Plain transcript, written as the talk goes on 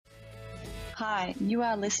Hi, you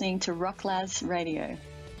are listening to Rocklaz Radio.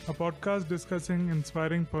 A podcast discussing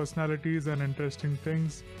inspiring personalities and interesting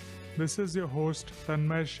things. This is your host,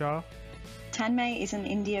 Tanmay Shah. Tanmay is an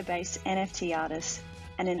India-based NFT artist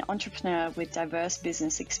and an entrepreneur with diverse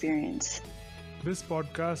business experience. This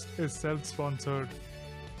podcast is self-sponsored.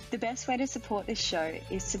 The best way to support this show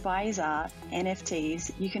is to buy his art,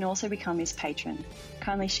 NFTs. You can also become his patron.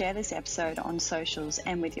 Kindly share this episode on socials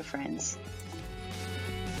and with your friends.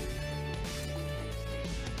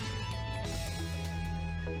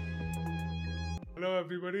 Hello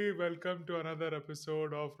everybody, welcome to another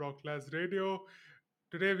episode of Rocklaz Radio.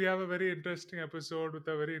 Today we have a very interesting episode with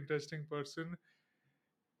a very interesting person.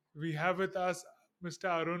 We have with us Mr.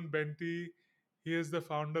 Arun Benty. He is the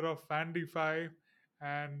founder of FanDeFi,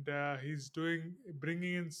 and he's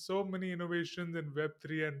bringing in so many innovations in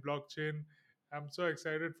Web3 and blockchain. I'm so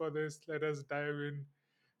excited for this. Let us dive in.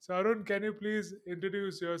 So, Arun, can you please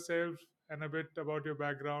introduce yourself and a bit about your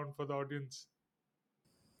background for the audience?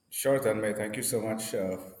 Sure, Tanmay. Thank you so much,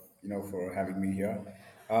 for having me here.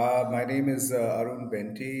 My name is Arun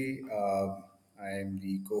Benty. I am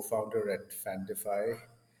the co-founder at FanDeFi.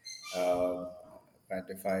 Uh,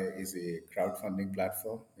 FanDeFi is a crowdfunding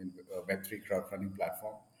platform, a Web3 crowdfunding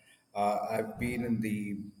platform. I've been in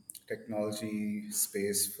the technology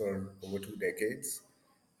space for over 2 decades.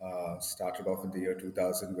 Started off in the year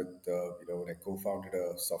 2000 with, when I co-founded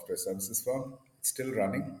a software services firm. It's still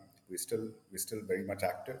running. We're still very much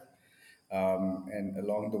active. And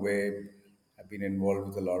along the way, I've been involved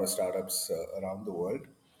with a lot of startups around the world.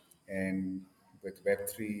 And with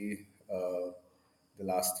Web3, the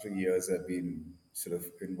last 3 years, I've been sort of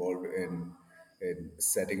involved in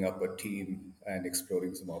setting up a team and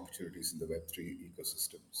exploring some opportunities in the Web3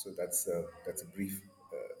 ecosystem. So that's a brief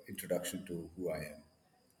introduction to who I am.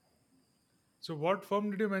 So, what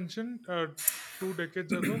firm did you mention 2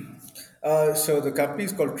 decades ago? So the company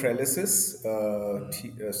is called Trellises.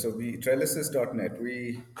 Trellises.net.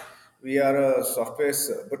 We are a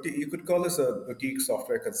but you could call us a boutique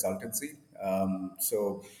software consultancy.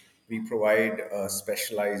 So we provide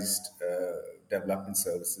specialized development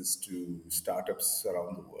services to startups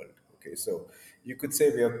around the world. Okay, so you could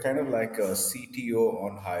say we are kind of like a CTO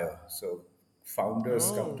on hire. So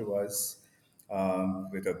founders come Oh, to us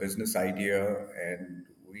with a business idea, and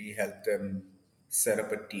we help them set up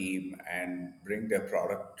a team and bring their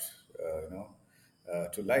product,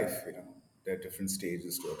 to life. There are different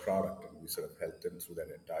stages to a product, and we sort of help them through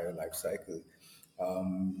that entire life cycle.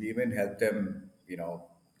 We even help them,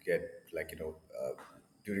 get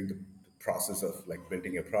during the process of like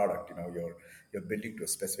building a product. You're building to a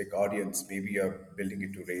specific audience. Maybe you're building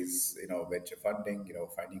it to raise, venture funding.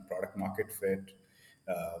 Finding product market fit,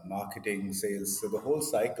 marketing, sales. So the whole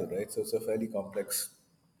cycle, right? So it's a fairly complex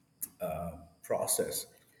process,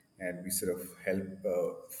 and we sort of help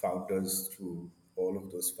founders through all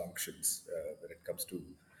of those functions when it comes to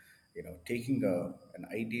taking an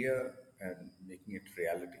idea and making it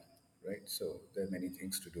reality, right? So there are many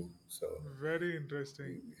things to do. So very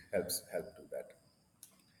interesting. we help do that.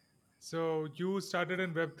 So you started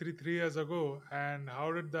in Web3 3 years ago, and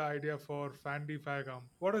how did the idea for FanDeFi come?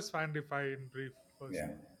 What is FanDeFi in brief first?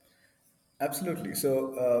 Yeah. Absolutely.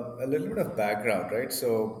 So a little bit of background, right?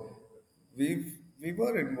 So we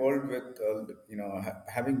were involved with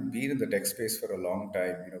having been in the tech space for a long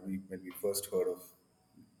time. When we first heard of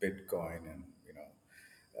Bitcoin, and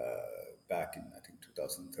back in I think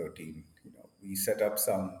 2013, we set up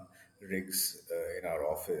some rigs in our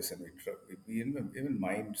office, and we even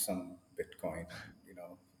mined some Bitcoin, and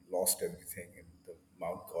lost everything in the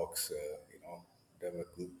Mount Gox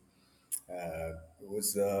debacle. It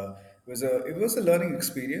was a learning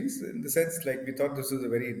experience, in the sense, like, we thought this was a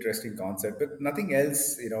very interesting concept, but nothing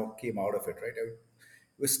else came out of it, right?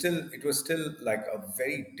 It was still like a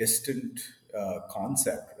very distant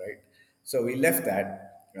concept, right? So we left that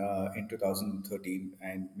in 2013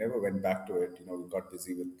 and never went back to it. We got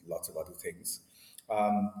busy with lots of other things.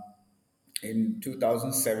 Um, in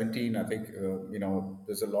 2017, I think,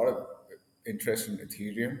 there's a lot of interest in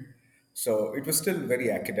Ethereum. So it was still very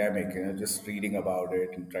academic, just reading about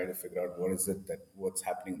it and trying to figure out what's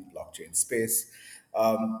happening in the blockchain space.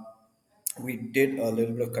 Um, we did a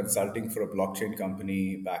little bit of consulting for a blockchain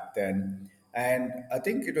company back then, and I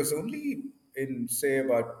think it was only in, say,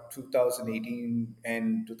 about 2018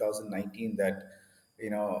 and 2019 that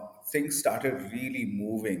things started really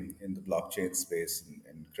moving in the blockchain space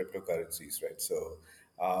and cryptocurrencies, right? So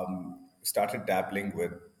started dabbling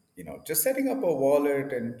with just setting up a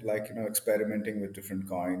wallet and, like, experimenting with different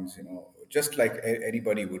coins, just like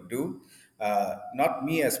anybody would do. Not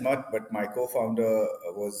me as much, but my co-founder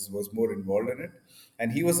was more involved in it,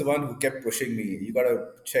 and he was the one who kept pushing me. You got to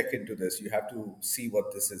check into this. You have to see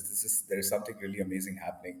what this is. There is something really amazing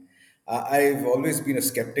happening. I've always been a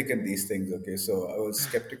skeptic in these things. Okay, so I was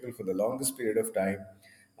skeptical for the longest period of time.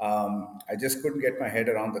 I just couldn't get my head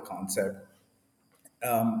around the concept.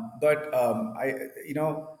 But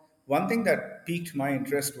one thing that piqued my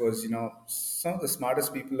interest was, some of the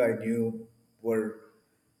smartest people I knew were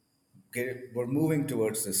were moving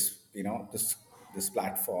towards this, this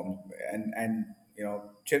platform, and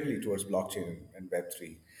generally towards blockchain and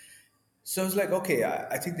Web3. So I was like, okay,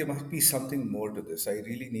 I think there must be something more to this. I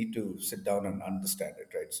really need to sit down and understand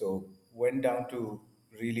it, right? So went down to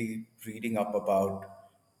really reading up about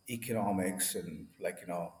economics and,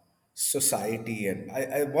 society.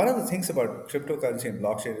 And one of the things about cryptocurrency and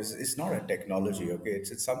blockchain is it's not a technology, okay?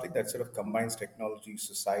 It's something that sort of combines technology,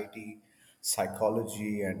 society,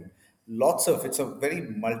 psychology, and it's a very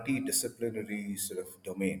multidisciplinary sort of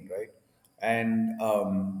domain, right? And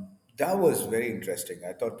that was very interesting.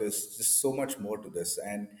 I thought there's just so much more to this.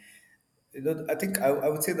 And I think I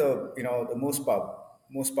would say the most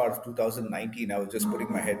part of 2019, I was just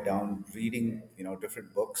putting my head down, reading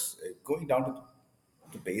different books, going down to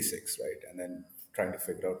the basics, right, and then trying to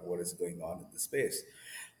figure out what is going on in the space.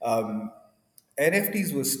 Um,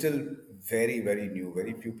 NFTs was still very, very new.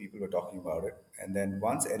 Very few people were talking about it. And then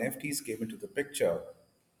once NFTs came into the picture,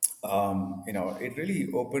 it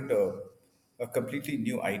really opened a completely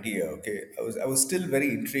new idea. Okay, I was still very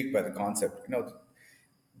intrigued by the concept.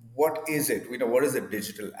 What is it? What is a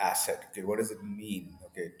digital asset? Okay, what does it mean?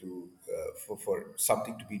 Okay, for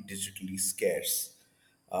something to be digitally scarce.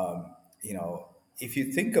 You know, if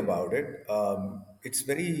you think about it, it's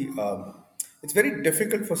very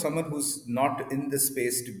difficult for someone who's not in this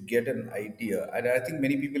space to get an idea. And I think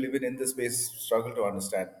many people even in this space struggle to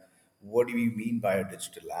understand what do we mean by a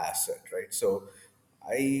digital asset, right? So,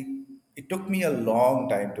 I it took me a long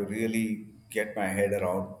time to really get my head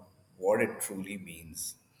around what it truly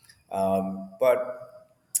means. But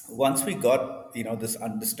once we got this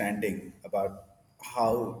understanding about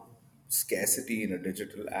how scarcity in a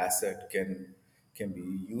digital asset can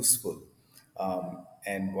be useful,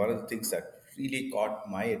 and one of the things that really caught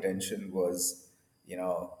my attention was, you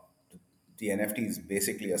know the NFT is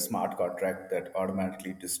basically a smart contract that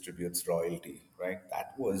automatically distributes royalty, right?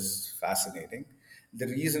 That was fascinating. The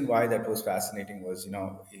reason why that was fascinating was,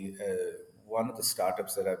 one of the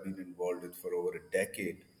startups that I've been involved with for over a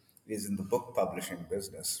decade is in the book publishing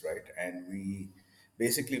business, right? And we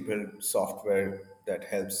basically build software that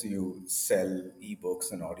helps you sell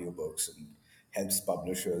ebooks and audiobooks and helps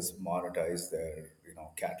publishers monetize their,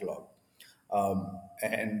 catalog.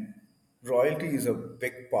 And royalty is a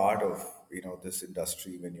big part of this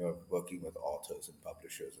industry when you're working with authors and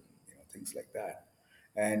publishers and things like that.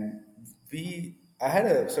 And I had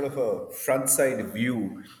a sort of a front side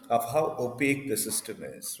view of how opaque the system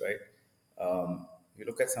is, right? You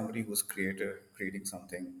look at somebody who's creating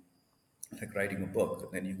something like writing a book,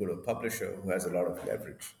 and then you go to a publisher who has a lot of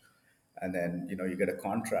leverage, and then you get a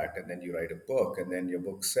contract, and then you write a book, and then your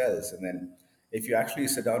book sells, and then if you actually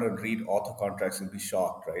sit down and read author contracts, you'll be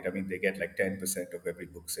shocked, right? I mean, they get like 10% of every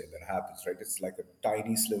book sale that happens, right? It's like a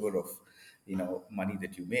tiny sliver of money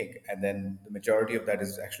that you make, and then the majority of that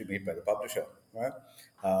is actually made by the publisher, right?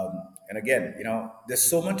 And again, there's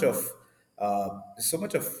so much of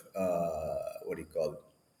what do you call it?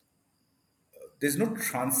 There's no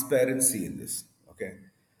transparency in this. Okay,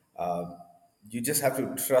 um, you just have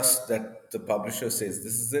to trust that the publisher says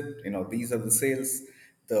this is it. These are the sales.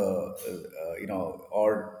 Or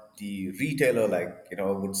the retailer, like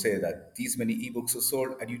would say that these many ebooks are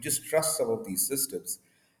sold, and you just trust some of these systems.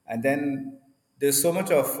 And then there's so much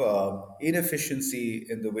of inefficiency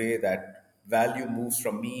in the way that value moves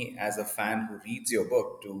from me as a fan who reads your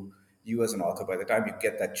book to you as an author. By the time you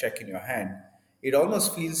get that check in your hand, it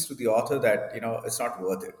almost feels to the author that it's not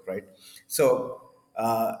worth it, right? So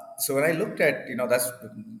when I looked at,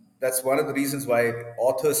 that's one of the reasons why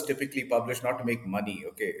authors typically publish not to make money.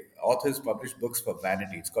 Okay, authors publish books for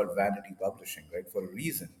vanity. It's called vanity publishing, right? For a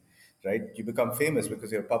reason, right? You become famous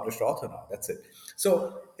because you're a published author now. That's it.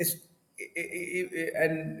 So it's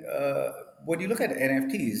and when you look at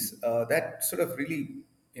NFTs, that sort of really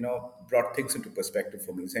brought things into perspective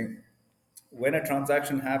for me, saying when a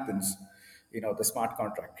transaction happens, the smart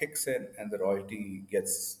contract kicks in and the royalty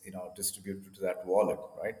gets distributed to that wallet,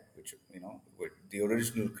 right? Which with the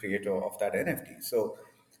original creator of that NFT. So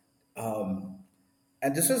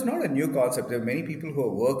and this is not a new concept. There are many people who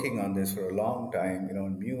are working on this for a long time,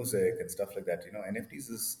 in music and stuff like that.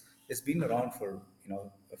 NFTs is it's been around for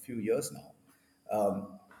a few years now.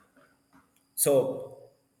 So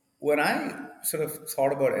when I sort of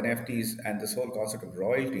thought about NFTs and this whole concept of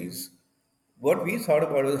royalties, what we thought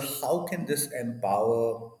about is how can this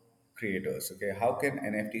empower creators? Okay, how can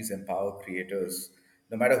NFTs empower creators,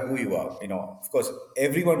 no matter who you are? You know, of course,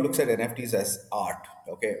 everyone looks at NFTs as art.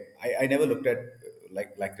 Okay, I never looked at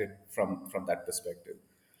like it from that perspective.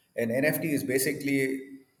 An NFT is basically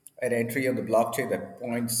an entry on the blockchain that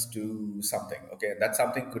points to something. Okay, that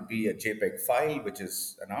something could be a JPEG file, which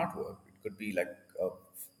is an artwork. It could be like a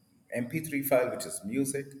MP3 file, which is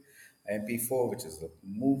music, MP4, which is a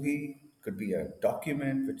movie, could be a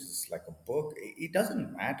document, which is like a book. It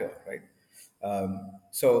doesn't matter, right?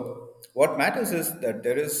 So what matters is that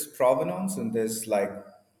there is provenance and there's like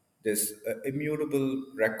this immutable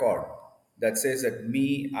record that says that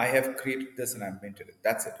me, I have created this and I've minted it.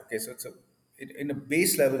 That's it. Okay, so in a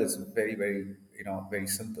base level, it's very very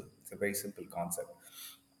simple. It's a very simple concept.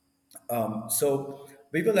 So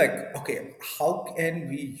we were like, okay, how can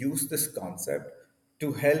we use this concept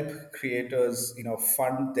to help creators,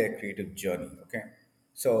 fund their creative journey? Okay,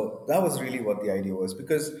 so that was really what the idea was.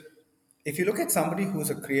 Because if you look at somebody who's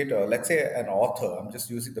a creator, let's say an author, I'm just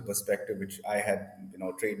using the perspective which I had,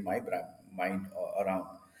 trained my mind around.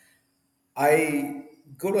 I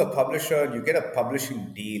go to a publisher and you get a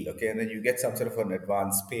publishing deal, okay, and then you get some sort of an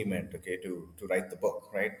advance payment, okay, to write the book,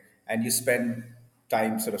 right? And you spend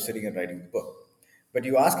time sort of sitting and writing the book. But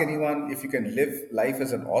you ask anyone if you can live life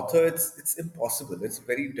as an author, it's impossible. It's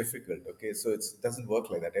very difficult, okay? So it doesn't work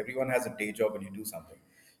like that. Everyone has a day job and you do something.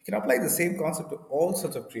 You can apply the same concept to all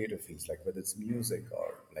sorts of creative fields, like whether it's music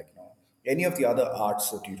or like any of the other arts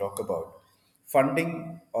that you talk about.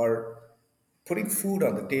 Funding or putting food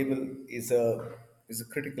on the table is a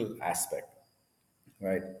critical aspect,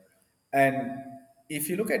 right? And if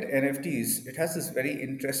you look at NFTs, it has this very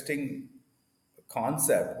interesting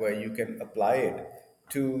concept where you can apply it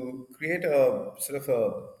to create a sort of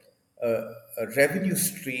a revenue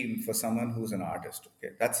stream for someone who's an artist.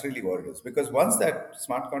 Okay, that's really what it is. Because once that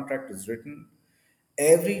smart contract is written,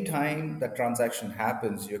 every time that transaction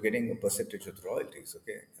happens, you're getting a percentage of the royalties.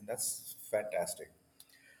 Okay, and that's fantastic.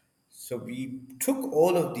 So we took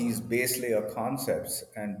all of these base layer concepts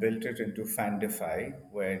and built it into FanDeFi,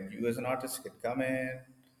 where you as an artist can come in,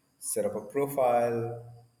 set up a profile,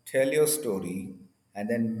 tell your story, and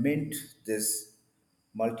then mint this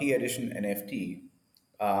multi-edition NFT,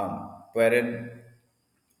 wherein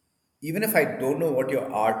even if I don't know what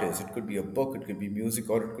your art is, it could be a book, it could be music,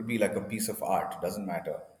 or it could be like a piece of art, it doesn't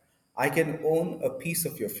matter. I can own a piece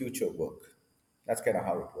of your future work. That's kind of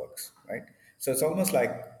how it works, right? So it's almost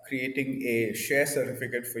like creating a share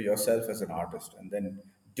certificate for yourself as an artist and then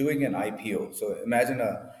doing an IPO. So imagine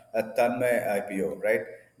a Tanmay IPO, right?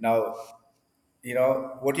 Now,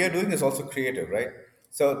 what you're doing is also creative, right?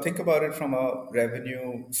 So think about it from a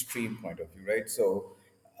revenue stream point of view, right? So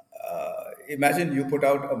imagine you put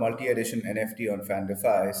out a multi-edition NFT on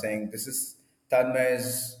FanDeFi saying this is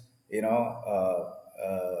Tanmay's,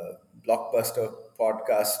 blockbuster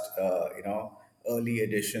podcast, early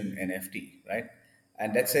edition NFT, right?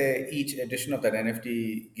 And let's say each edition of that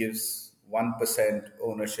NFT gives 1%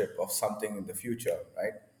 ownership of something in the future,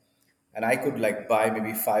 right? And I could like buy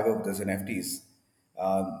maybe five of those NFTs.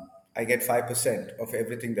 I get 5% of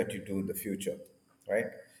everything that you do in the future, right?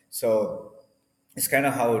 So it's kind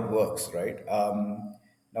of how it works, right?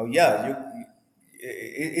 Now, yeah,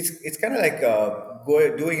 it's kind of like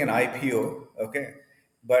doing an IPO, okay,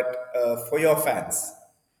 but for your fans,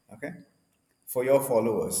 okay, for your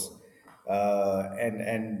followers,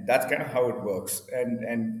 and that's kind of how it works.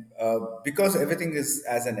 And because everything is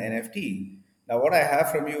as an NFT, now what I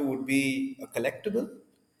have from you would be a collectible.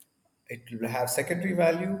 It will have secondary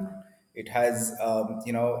value. It has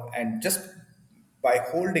and just by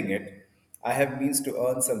holding it, I have means to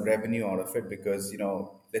earn some revenue out of it. Because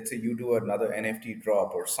let's say you do another NFT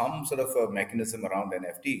drop or some sort of a mechanism around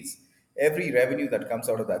NFTs, every revenue that comes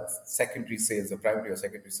out of that secondary sales or primary or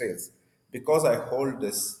secondary sales, because I hold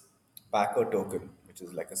this backer token, which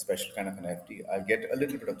is like a special kind of an NFT, I'll get a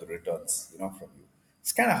little bit of the returns, from you.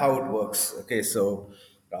 It's kind of how it works. Okay, so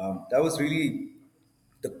that was really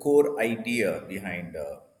the core idea behind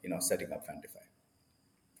setting up FanDeFi.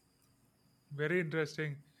 Very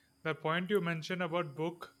interesting. The point you mentioned about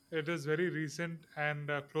book, it is very recent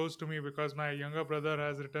and close to me because my younger brother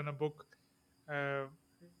has written a book, uh,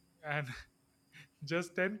 and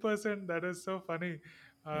just 10%. That is so funny.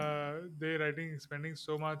 They writing spending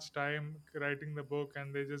so much time writing the book,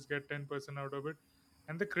 and they just get 10% out of it.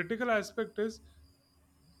 And the critical aspect is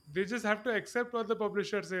they just have to accept what the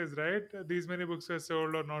publisher says, right? These many books are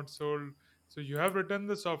sold or not sold. So you have written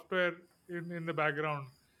the software in the background.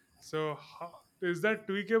 So how, is that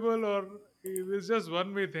tweakable, or it's just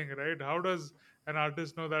one way thing, right? How does an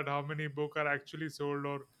artist know that how many book are actually sold,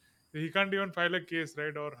 or he can't even file a case,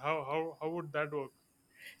 right? Or how would that work?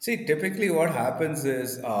 See, typically what happens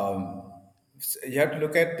is you have to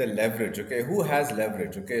look at the leverage. Okay, who has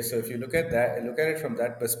leverage? Okay, so if you look at that, look at it from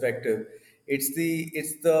that perspective,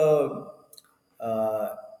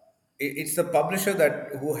 uh, it's the publisher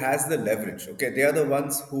that who has the leverage. Okay, they are the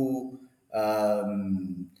ones who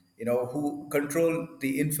who control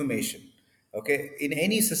the information. Okay, in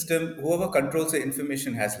any system, whoever controls the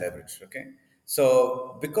information has leverage. Okay,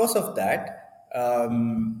 so because of that.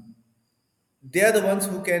 They are the ones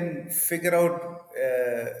who can figure out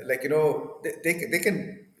they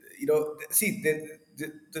can see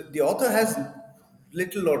the author has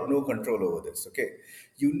little or no control over this. Okay,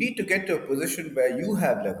 you need to get to a position where you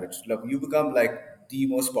have leverage. Look, you become like the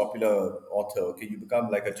most popular author. Okay, you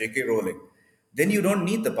become like a J.K. Rowling, then you don't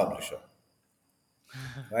need the publisher,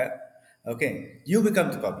 right? Okay, you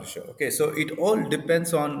become the publisher. Okay, so it all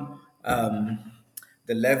depends on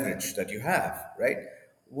the leverage that you have, right?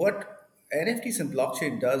 What NFTs and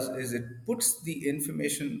blockchain does is it puts the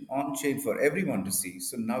information on chain for everyone to see.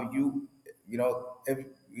 So now you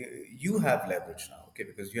have leverage now, okay,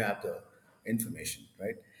 because you have the information,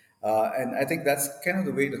 right? And I think that's kind of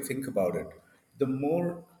the way to think about it. The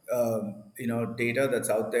more data that's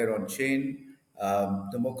out there on chain,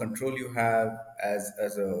 the more control you have as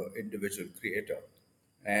a individual creator,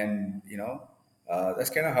 and that's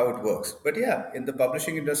kind of how it works. But yeah, in the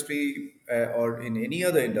publishing industry or in any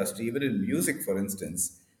other industry, even in music, for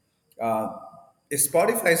instance, uh, if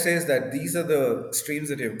Spotify says that these are the streams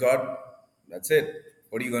that you've got, that's it.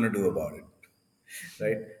 What are you going to do about it,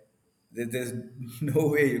 right? There's no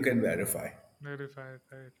way you can verify. Verify it,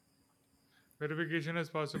 right? Verification is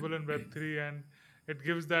possible in Web3, and it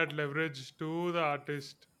gives that leverage to the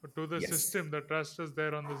artist, to the Yes, system. The trust is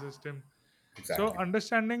there on the system. So, exactly.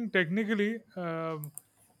 understanding technically,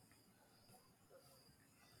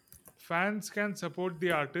 fans can support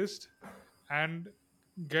the artist and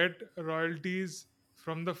get royalties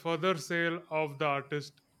from the further sale of the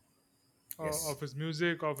artist, of Yes. his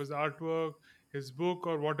music, of his artwork, his book,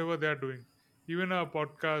 or whatever they are doing, even a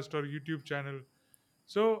podcast or YouTube channel.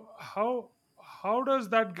 So how does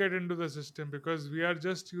that get into the system? Because we are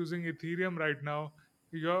just using Ethereum right now.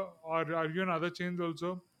 You're, or are you on other chains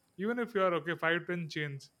also? Even if you are okay, 5 10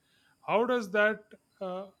 chains, how does that?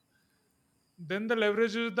 Then the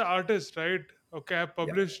leverage is the artist, right? Okay, I Yeah.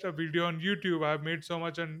 published a video on YouTube. I've made so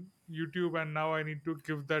much on YouTube, and now I need to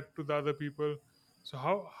give that to the other people. So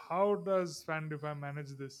how does FanDeFi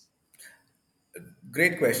manage this?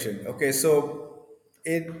 Great question. Okay, so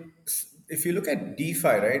if you look at DeFi,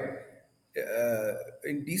 right,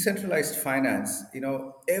 in decentralized finance,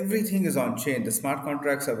 everything is on chain. The smart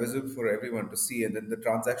contracts are visible for everyone to see, and then the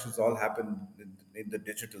transactions all happen in the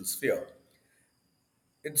digital sphere.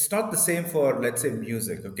 It's not the same for, let's say,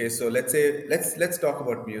 music. Okay, so let's talk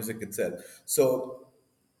about music itself. So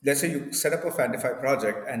let's say you set up a FanDeFi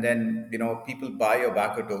project, and then people buy your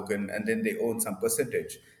backer token, and then they own some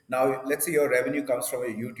percentage. Now let's say your revenue comes from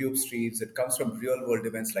your YouTube streams, it comes from real world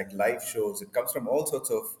events like live shows, it comes from all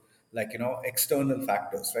sorts of, like, external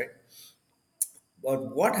factors, right?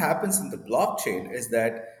 But what happens in the blockchain is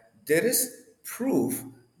that there is proof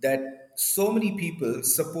that so many people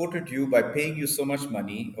supported you by paying you so much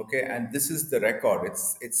money, okay, and this is the record.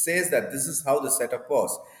 It says that this is how the setup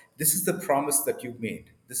was. This is the promise that you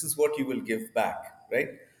made. This is what you will give back, right?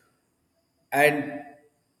 And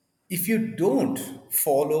if you don't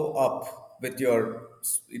follow up with your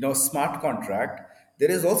smart contract,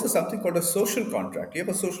 there is also something called a social contract. You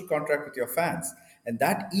have a social contract with your fans, and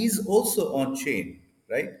that is also on chain,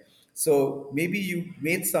 right? So maybe you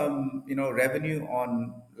made some revenue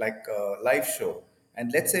on, like, a live show,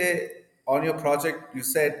 and let's say on your project you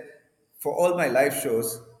said, for all my live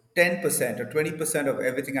shows, 10% or 20% of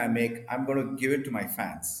everything I make, I'm going to give it to my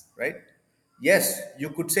fans, right? Yes, you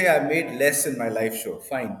could say I made less in my live show,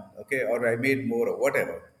 fine, okay, or I made more or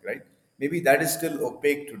whatever, right? Maybe that is still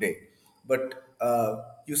opaque today, but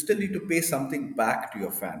you still need to pay something back to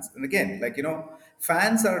your fans. And again, like,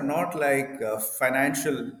 fans are not like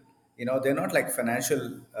financial, they're not like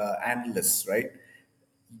financial analysts, right?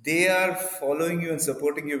 They are following you and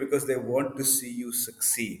supporting you because they want to see you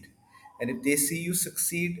succeed. And if they see you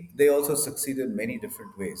succeed, they also succeed in many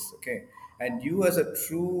different ways, okay? And you, as a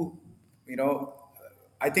true, you know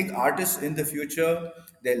I think artists in the future,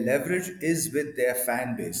 their leverage is with their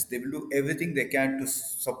fan base. They will do everything they can to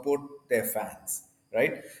support their fans,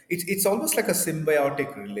 right? It's almost like a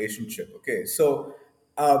symbiotic relationship, okay? So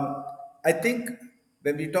um, I think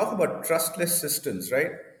when we talk about trustless systems,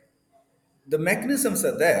 right, the mechanisms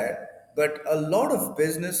are there. but a lot of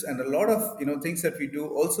business and a lot of things that we do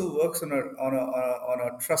also works on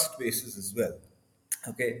a trust basis as well.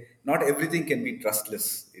 Okay, not everything can be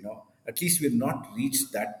trustless. At least we've not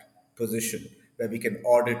reached that position where we can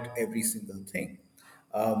audit every single thing.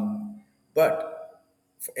 But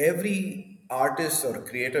every artist or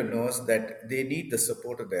creator knows that they need the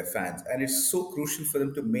support of their fans, and it's so crucial for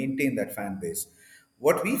them to maintain that fan base.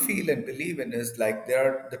 What we feel and believe in is like there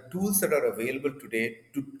are the tools that are available today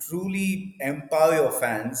to truly empower your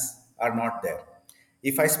fans are not there.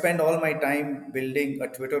 If I spend all my time building a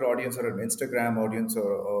Twitter audience or an Instagram audience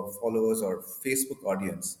or followers or Facebook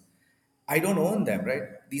audience, I don't own them, right?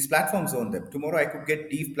 These platforms own them. Tomorrow I could get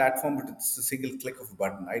deplatformed with a single click of a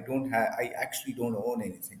button. I actually don't own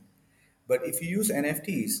anything. But if you use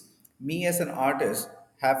NFTs, me as an artist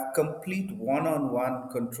have complete one-on-one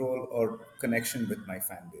control or connection with my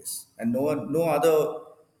fan base, and no other.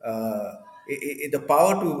 The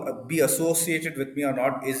power to be associated with me or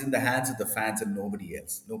not is in the hands of the fans and nobody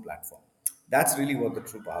else, no platform. That's really what the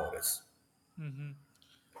true power is. Hmm.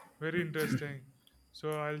 Very interesting.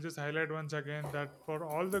 So I'll just highlight once again that for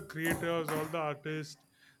all the creators, all the artists,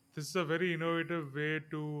 this is a very innovative way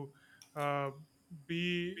to uh,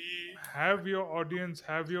 be have your audience,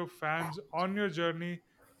 have your fans on your journey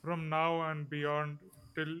from now and beyond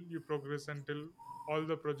till you progress until all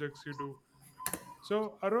the projects you do.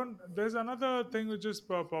 So, Arun, there's another thing which is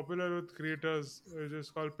popular with creators, which is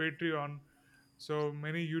called Patreon. So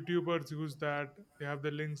many YouTubers use that. They have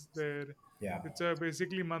the links there. Yeah, It's a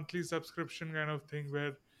basically monthly subscription kind of thing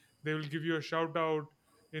where they will give you a shout out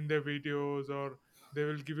in their videos, or they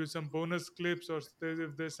will give you some bonus clips, or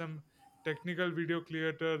if there's some technical video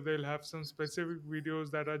creator, they'll have some specific videos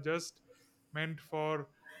that are just meant for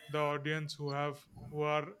the audience who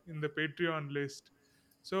are in the Patreon list.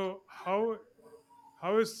 So how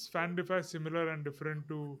is FanDeFi similar and different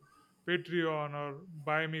to Patreon or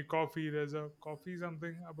Buy Me Coffee? There's a coffee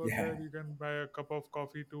something about yeah. there. You can buy a cup of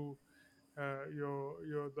coffee to your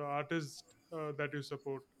the artist that you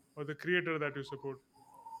support or the creator that you support.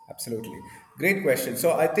 Absolutely. Great question.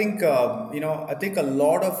 So I think, I think a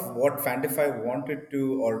lot of what Fandify wanted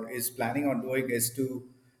to or is planning on doing is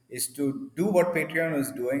to do what Patreon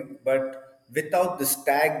is doing, but without this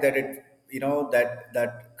tag that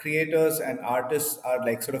that creators and artists are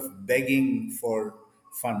like sort of begging for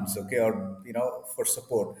funds, okay, or for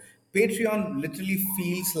support. Patreon literally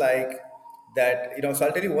feels like that. So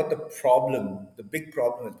I'll tell you what the big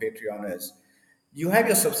problem with Patreon is. You have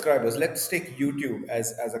your subscribers. Let's take YouTube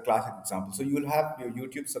as a classic example. So you will have your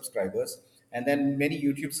YouTube subscribers, and then many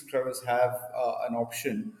YouTube subscribers have an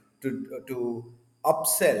option to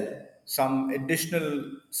upsell some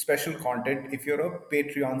additional special content if you're a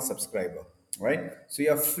Patreon subscriber, right? So you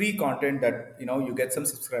have free content that you get some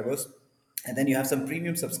subscribers, and then you have some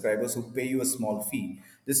premium subscribers who pay you a small fee.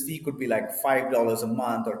 This fee could be like $5 a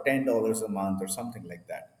month or $10 a month or something like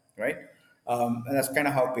that, right? And that's kind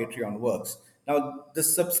of how Patreon works. Now, the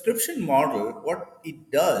subscription model, what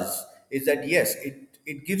it does is that yes,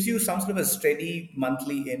 it gives you some sort of a steady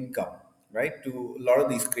monthly income, right, to a lot of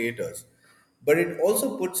these creators, but it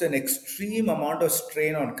also puts an extreme amount of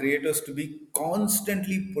strain on creators to be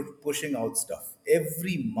constantly pushing out stuff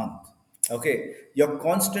every month. Okay, you're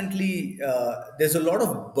constantly there's a lot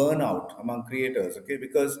of burnout among creators, okay,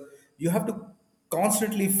 because you have to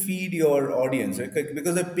constantly feed your audience, okay?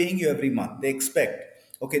 Because they're paying you every month. They expect,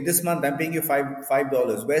 okay, this month I'm paying you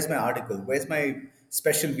 $5. Where's my article? Where's my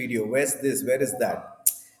special video? Where's this? Where is that?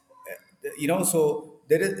 So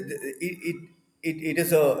there is it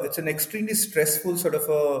is it's an extremely stressful sort of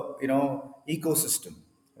a ecosystem,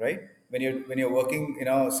 right? When you're working in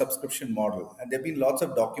a subscription model, and there have been lots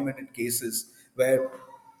of documented cases where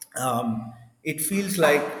it feels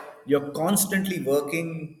like you're constantly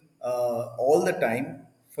working all the time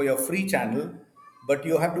for your free channel, but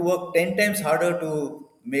you have to work 10 times harder to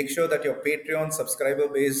make sure that your Patreon subscriber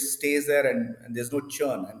base stays there, and there's no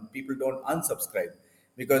churn and people don't unsubscribe,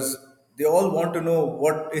 because they all want to know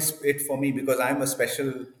what is it for me because I'm a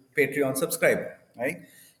special Patreon subscriber, right?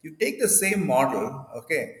 You take the same model,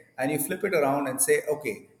 okay, and you flip it around and say,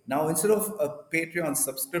 okay, now instead of a Patreon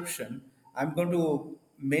subscription, I'm going to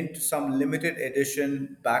mint some limited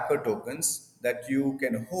edition backer tokens that you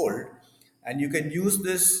can hold, and you can use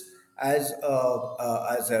this as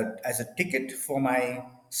a ticket for my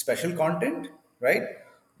special content, right?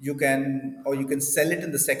 You can sell it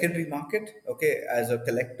in the secondary market, okay, as a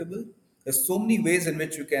collectible. There's so many ways in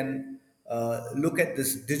which you can look at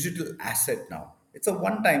this digital asset now. It's a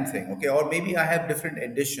one-time thing, okay, or maybe I have different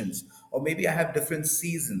editions, or maybe I have different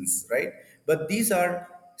seasons, right? But these are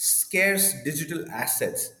scarce digital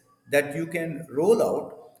assets that you can roll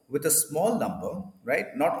out with a small number,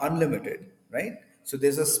 right? Not unlimited, right? So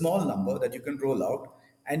there's a small number that you can roll out.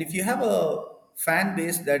 And if you have a fan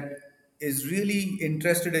base that is really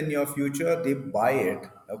interested in your future, they buy it,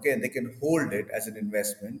 okay, and they can hold it as an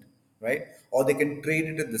investment, right? Or they can trade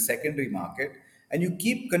it in the secondary market, and you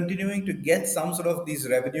keep continuing to get some sort of these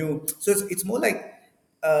revenue. So it's more like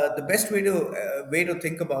the best way to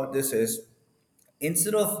think about this is,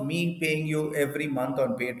 instead of me paying you every month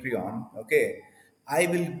on Patreon, okay, I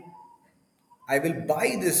will I will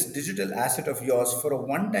buy this digital asset of yours for a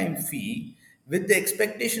one-time fee with the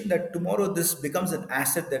expectation that tomorrow this becomes an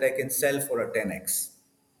asset that I can sell for a 10x.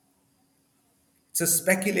 It's a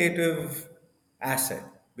speculative asset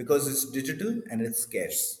because it's digital and it's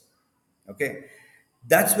scarce. Okay,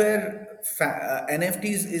 that's where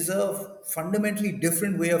NFTs is a fundamentally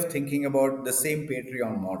different way of thinking about the same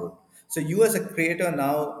Patreon model. So you as a creator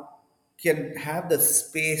now can have the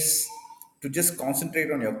space to just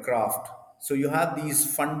concentrate on your craft. So you have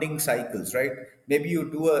these funding cycles, right? Maybe you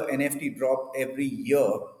do a NFT drop every year,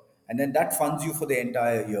 and then that funds you for the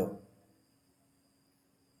entire year,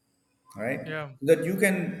 right? Yeah. So that you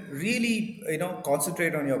can really,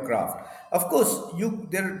 concentrate on your craft. Of course,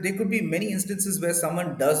 there could be many instances where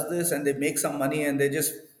someone does this and they make some money and they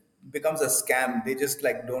just becomes a scam, they just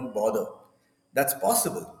like don't bother. That's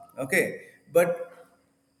possible, okay. But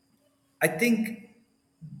I think,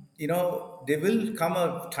 there will come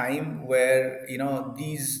a time where,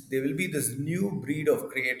 there will be this new breed of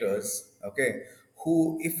creators, okay,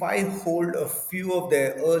 who, if I hold a few of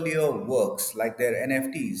their earlier works like their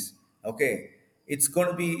NFTs, okay, it's going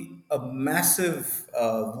to be a massive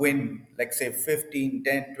win, like say 15,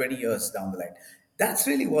 10, 20 years down the line. That's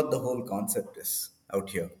really what the whole concept is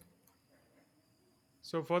out here.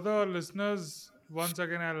 So for the listeners, once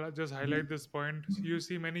again, I'll just highlight this point. You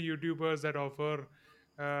see many YouTubers that offer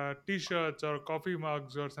T-shirts or coffee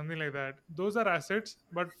mugs or something like that. Those are assets,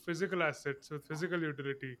 but physical assets with physical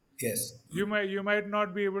utility. Yes. You might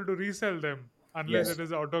not be able to resell them unless Yes. it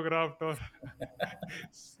is autographed or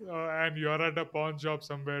and you're at a pawn shop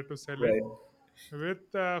somewhere to sell it. Right.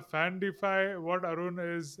 With FanDeFi, what Arun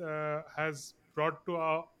is has brought to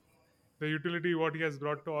our the utility, what he has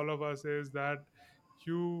brought to all of us is that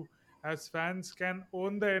you as fans can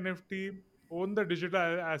own the NFT, own the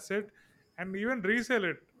digital asset, and even resell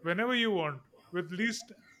it whenever you want with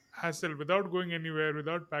least hassle, without going anywhere,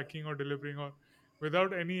 without packing or delivering, or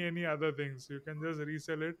without any other things. You can just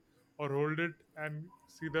resell it or hold it and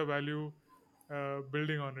see the value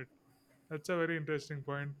building on it. That's a very interesting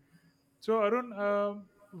point. So Arun,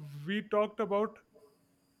 we talked about,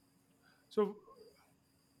 so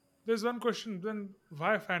there's one question then,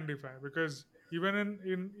 why FanDeFi? Because even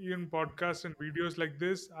in podcasts and videos like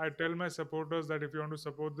this, I tell my supporters that if you want to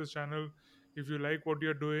support this channel, if you like what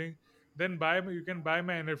you're doing, then you can buy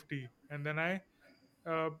my NFT, and then I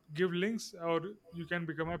give links, or you can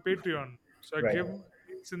become a Patreon. So I Right. give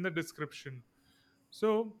links in the description.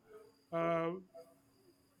 So uh,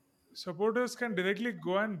 supporters can directly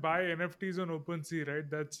go and buy NFTs on OpenSea, right?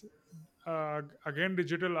 That's again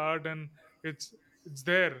digital art, and it's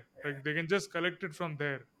there. Like they can just collect it from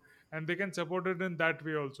there, and they can support it in that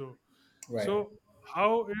way also. Right. So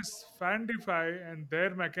how is FanDeFi and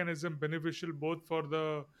their mechanism beneficial both for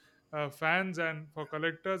the fans and for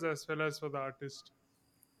collectors as well as for the artist?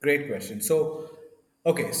 Great question. So,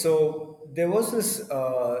 okay, so there's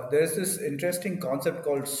this interesting concept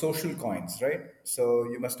called social coins, right? So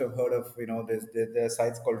you must have heard of, there are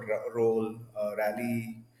sites called Roll,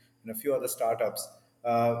 Rally, and a few other startups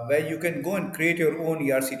where you can go and create your own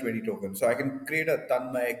ERC20 token. So I can create a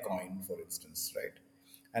Tanmay coin, for instance, right?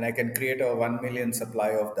 And I can create a 1 million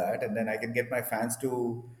supply of that, and then I can get my fans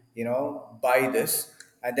to, buy this.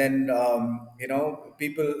 And then,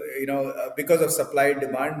 people, because of supply and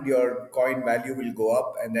demand, your coin value will go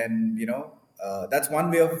up. And then, that's one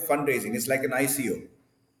way of fundraising. It's like an ICO,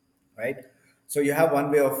 right? So you have one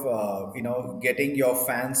way of getting your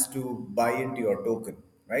fans to buy into your token,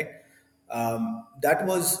 right? That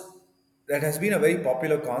has been a very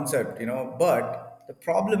popular concept, but the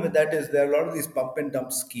problem with that is there are a lot of these pump and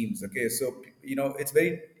dump schemes. Okay, so it's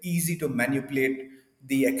very easy to manipulate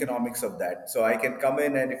the economics of that. So I can come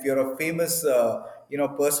in, and if you're a famous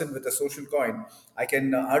person with a social coin, I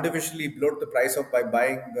can artificially bloat the price up by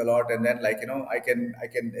buying a lot, and then, like, I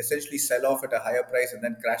can essentially sell off at a higher price and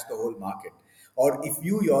then crash the whole market. Or if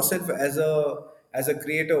you yourself as a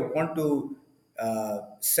creator want to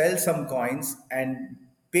sell some coins and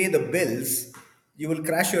pay the bills, you will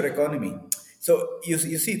crash your economy. So you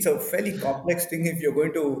see, it's a fairly complex thing if you're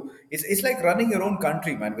going to. It's like running your own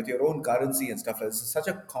country, man, with your own currency and stuff. It's such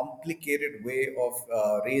a complicated way of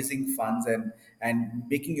raising funds and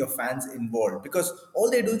making your fans involved, because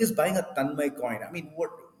all they're doing is buying a Tanmay coin. I mean,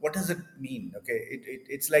 what does it mean? Okay,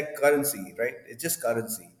 it's like currency, right? It's just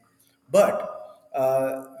currency. But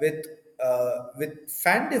with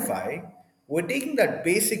FanDeFi, we're taking that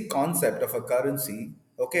basic concept of a currency,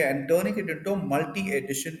 okay, and turning it into a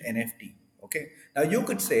multi-edition NFT. Okay. Now you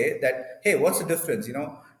could say that, hey, what's the difference?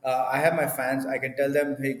 I have my fans. I can tell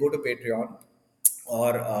them, hey, go to Patreon,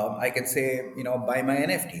 or I can say, buy my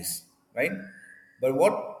NFTs, right? But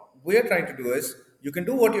what we're trying to do is, you can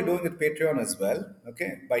do what you're doing with Patreon as well,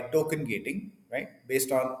 okay, by token gating, right?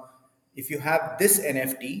 Based on, if you have this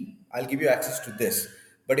NFT, I'll give you access to this.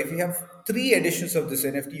 But if you have three editions of this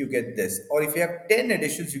NFT, you get this. Or if you have 10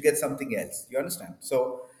 editions, you get something else. You understand?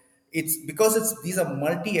 So it's because these are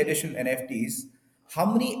multi-edition NFTs. How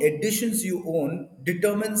many editions you own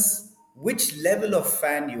determines which level of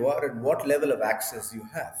fan you are and what level of access you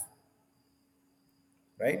have,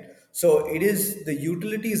 right? So it is, the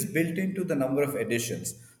utility is built into the number of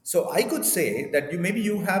editions. So I could say that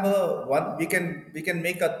you have a one, we can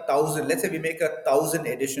make 1,000. Let's say we make 1,000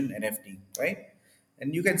 edition NFT, right?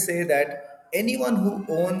 And you can say that anyone who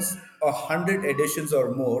owns 100 editions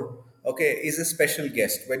or more, okay, is a special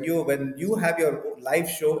guest. When you have your live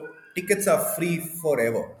show, tickets are free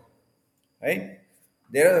forever, right?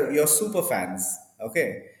 There are your super fans,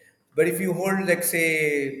 okay. But if you hold, like,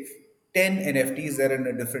 say, 10 NFTs, they're in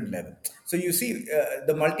a different level. So you see,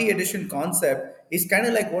 the multi-edition concept is kind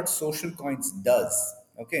of like what social coins does,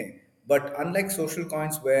 okay. But unlike social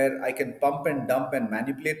coins, where I can pump and dump and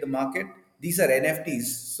manipulate the market, these are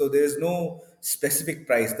NFTs, so there is no specific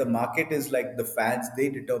price. The market is like the fans, they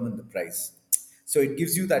determine the price. So it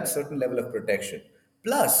gives you that certain level of protection.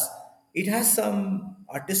 Plus, it has some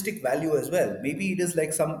artistic value as well. Maybe it's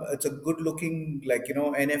a good looking, like,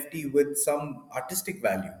 NFT with some artistic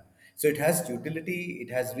value. So it has utility,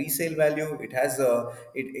 it has resale value,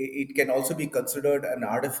 it can also be considered an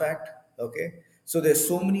artifact. Okay. So there's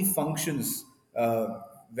so many functions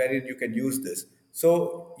wherein you can use this.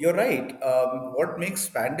 So you're right. What makes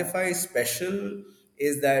Spandify special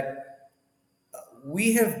is that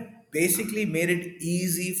we have basically made it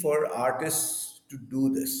easy for artists to do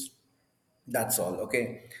this. That's all.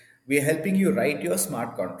 Okay. We are helping you write your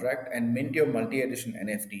smart contract and mint your multi edition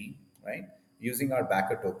NFT, right? Using our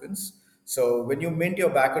backer tokens. So when you mint your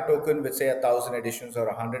backer token with, say, 1,000 editions or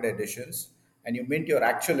 100 editions, and you mint your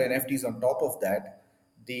actual NFTs on top of that,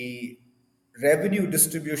 the revenue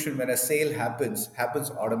distribution when a sale happens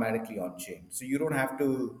automatically on chain. So you don't have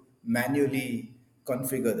to manually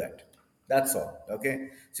configure that. That's all. Okay.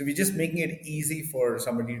 So we're just making it easy for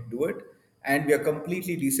somebody to do it. And we are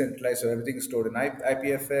completely decentralized. So everything is stored in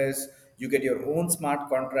IPFS. You get your own smart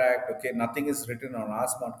contract. Okay. Nothing is written on our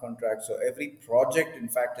smart contract. So every project, in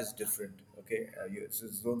fact, is different. Okay. It's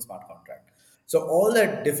its own smart contract. So all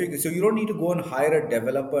that difficult. So you don't need to go and hire a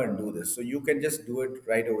developer and do this. So you can just do it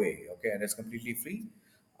right away. Okay. And it's completely free.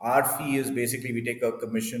 Our fee is basically, we take a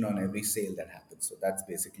commission on every sale that happens. So that's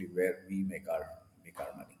basically where we make our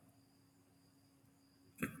money.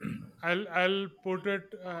 I'll put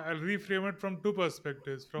it. I'll reframe it from two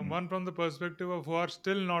perspectives. From the perspective of who are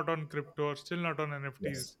still not on crypto or still not on Yes.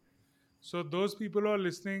 NFTs. So those people who are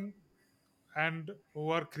listening and who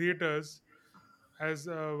are creators, as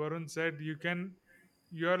Varun said,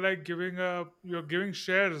 you're like you're giving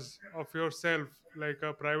shares of yourself, like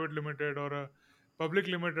a private limited or a public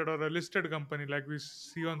limited or a listed company like we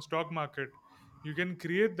see on stock market. You can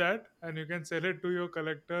create that and you can sell it to your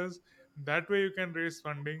collectors. That way you can raise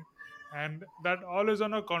funding, and that all is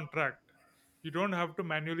on a contract. You don't have to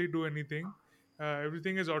manually do anything.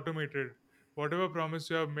 Everything is automated. Whatever promise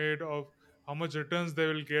you have made of how much returns they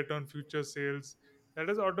will get on future sales, that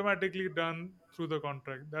is automatically done through the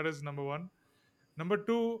contract. That is number one. Number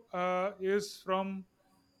two is from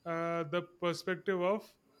the perspective of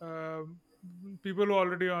people who are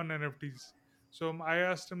already on NFTs. So I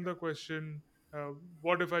asked him the question,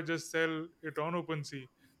 what if I just sell it on OpenSea?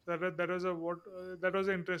 That was that was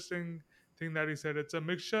an interesting thing that he said. It's a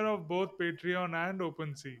mixture of both Patreon and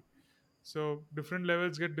OpenSea. So different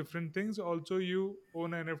levels get different things. Also, you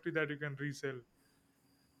own an NFT that you can resell.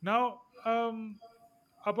 Now,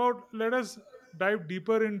 about let us dive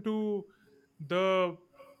deeper into the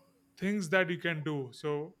things that you can do.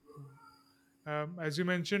 So, as you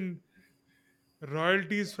mentioned,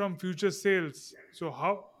 royalties from future sales. So,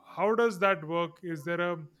 how does that work? Is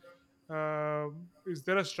there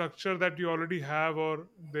a structure that you already have, or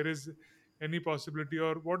there is any possibility,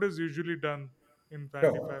 or what is usually done in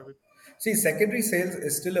Sure. FanDeFi with? See, secondary sales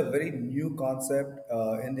is still a very new concept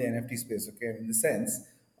in the NFT space. Okay, in the sense,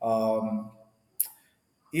 um,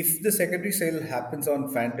 if the secondary sale happens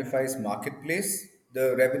on FanDeFi's marketplace,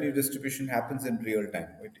 the revenue distribution happens in real time.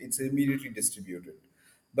 It's immediately distributed.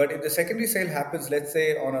 But if the secondary sale happens, let's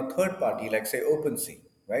say, on a third party, like say OpenSea,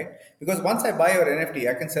 right? Because once I buy your NFT,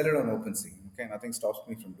 I can sell it on OpenSea. Okay, nothing stops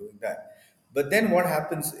me from doing that. But then what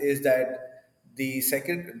happens is that the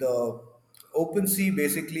OpenSea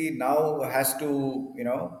basically now has to,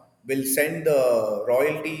 will send the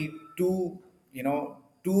royalty to,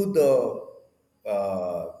 to the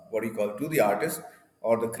what do you call it, to the artist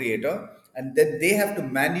or the creator, and then they have to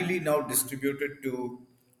manually now distribute it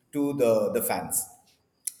to the fans.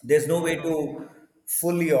 There's no way Okay. to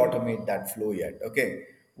fully automate that flow yet. Okay,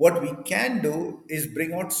 what we can do is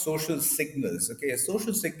bring out social signals. Okay,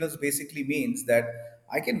 social signals basically means that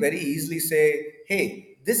I can very easily say,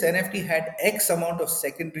 hey, this NFT had X amount of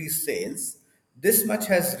secondary sales, this much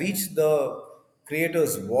has reached the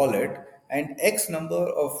creator's wallet, and X number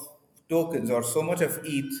of tokens or so much of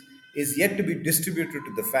ETH is yet to be distributed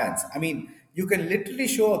to the fans. I mean, you can literally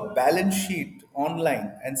show a balance sheet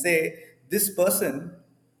online and say, this person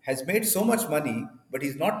has made so much money, but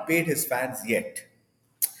he's not paid his fans yet.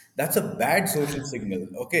 That's a bad social signal.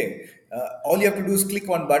 Okay, all you have to do is click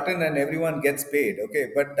one button and everyone gets paid.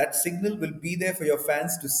 Okay, but that signal will be there for your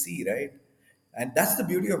fans to see, right? And that's the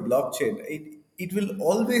beauty of blockchain. It will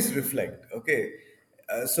always reflect. Okay,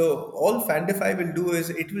 so all FanDeFi will do is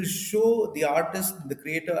it will show the artist, the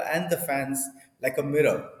creator, and the fans like a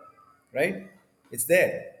mirror, right? It's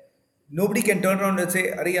there. Nobody can turn around and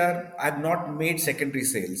say, Arey yaar, I've not made secondary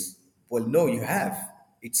sales. Well, no, you have.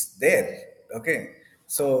 It's there. Okay.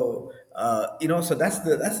 So so that's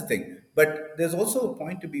the thing. But there's also a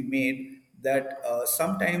point to be made that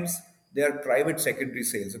sometimes there are private secondary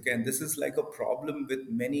sales. Okay, and this is like a problem with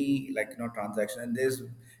many transactions, and there's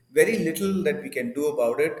very little that we can do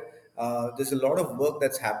about it. There's a lot of work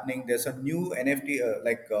that's happening. There's some new NFT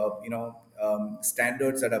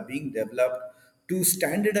standards that are being developed to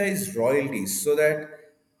standardize royalties so that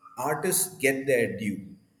artists get their due.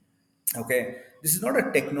 Okay, this is not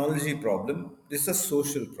a technology problem, this is a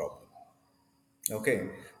social problem. Okay,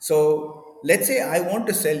 so let's say I want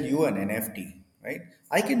to sell you an NFT, right?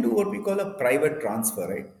 I can do what we call a private transfer,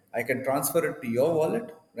 right? I can transfer it to your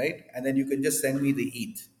wallet, right? And then you can just send me the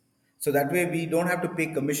ETH. So that way we don't have to pay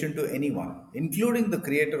commission to anyone, including the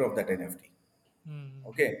creator of that NFT. Hmm.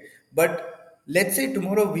 Okay, but let's say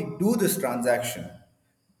tomorrow we do this transaction.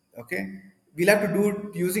 Okay, we'll have to do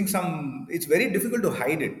it using some. It's very difficult to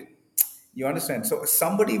hide it. You understand? So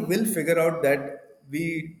somebody will figure out that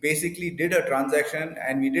we basically did a transaction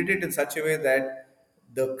and we did it in such a way that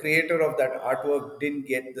the creator of that artwork didn't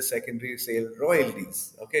get the secondary sale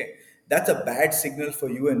royalties. Okay, that's a bad signal for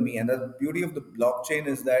you and me. And the beauty of the blockchain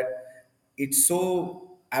is that it's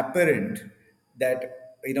so apparent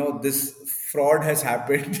that this fraud has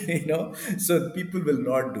happened. So people will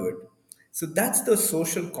not do it. So that's the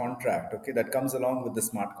social contract, okay, that comes along with the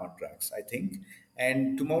smart contracts, I think.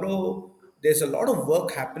 And tomorrow there's a lot of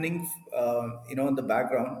work happening in the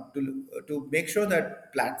background to make sure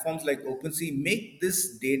that platforms like OpenSea make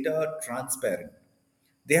this data transparent.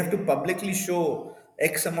 They have to publicly show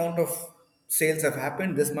X amount of sales have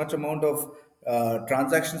happened, this much amount of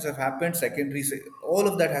transactions have happened, all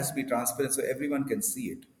of that has to be transparent so everyone can see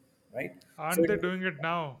it, right? So Aren't they doing it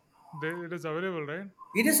now? It is available, right?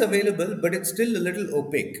 it is available, but it's still a little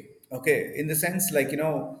opaque. Okay, in the sense, like,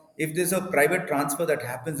 if there's a private transfer that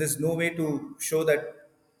happens, there's no way to show that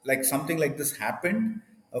like something like this happened.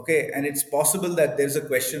 Okay, and it's possible that there's a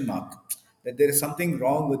question mark, that there is something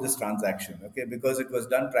wrong with this transaction. Okay, because it was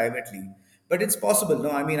done privately. But it's possible.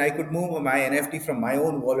 No, I mean, I could move my NFT from my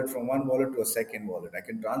own wallet, from one wallet to a second wallet. I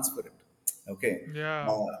can transfer it. Okay, Yeah.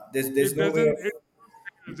 there's It no way doesn't. of, It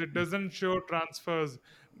sales, it doesn't show transfers,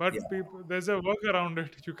 yeah, but people there's a work around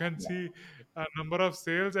it. You can yeah, see a number of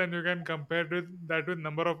sales and you can compare with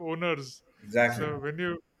number of owners. exactly, So when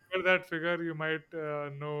you figure that figure, you might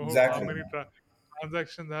know how exactly. many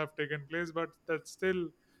transactions have taken place, but that's still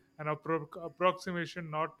an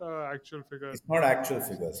approximation, not actual figure. It's not actual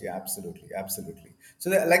figures. Yeah, absolutely, absolutely.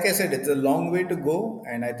 So, like I said, it's a long way to go,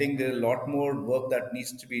 and I think there's a lot more work that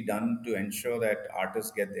needs to be done to ensure that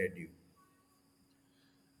artists get their due.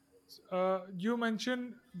 You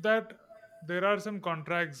mentioned that there are some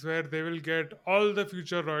contracts where they will get all the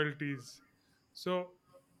future royalties. So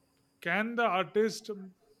can the artist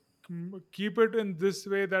keep it in this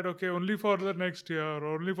way that okay, only for the next year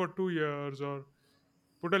or only for 2 years, or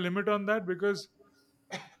put a limit on that? Because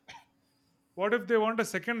what if they want a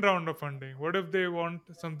second round of funding? What if they want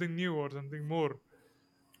something new or something more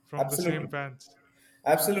from the same Absolutely. fans.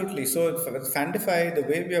 Absolutely. So, with FanDeFi, the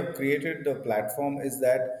way we have created the platform is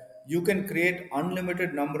that you can create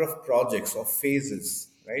unlimited number of projects or phases,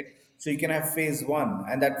 right? So you can have phase one,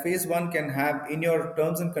 and that phase one can have in your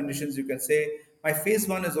terms and conditions. You can say, my phase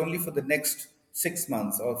one is only for the next 6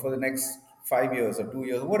 months, or for the next 5 years, or 2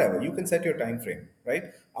 years, whatever. You can set your time frame, right?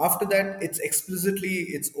 After that, it's explicitly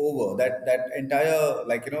it's over. That entire,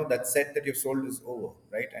 like, that set that you've sold is over,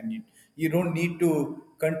 right? And you don't need to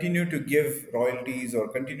continue to give royalties or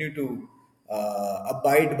continue to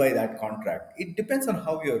abide by that contract. It depends on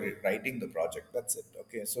how you're writing the project. That's it.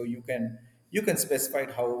 Okay, so you can specify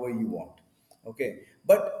it however you want. Okay,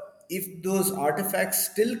 but if those artifacts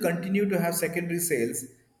still continue to have secondary sales,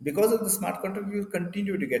 because of the smart contract, you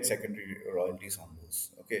continue to get secondary royalties on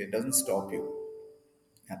those. Okay, it doesn't stop you.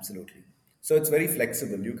 Absolutely. So it's very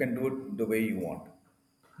flexible. You can do it the way you want.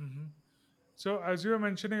 Hmm. So, as you were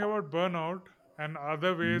mentioning about burnout and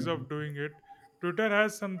other ways of doing it, Twitter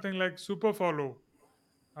has something like super follow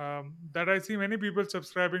that I see many people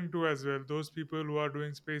subscribing to as well. Those people who are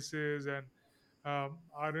doing spaces and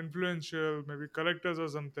are influential, maybe collectors or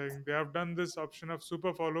something, they have done this option of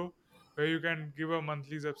super follow where you can give a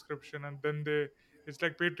monthly subscription and then it's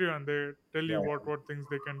like Patreon, they tell you Right. what things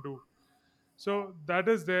they can do. So that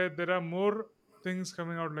is there. There are more things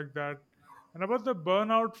coming out like that. And about the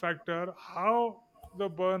burnout factor, how the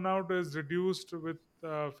burnout is reduced with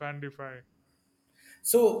FanDeFi.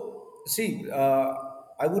 So, see,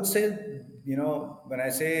 I would say, when I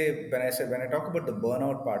talk about the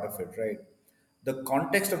burnout part of it, right? The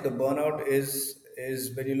context of the burnout is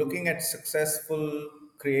when you're looking at successful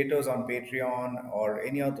creators on Patreon or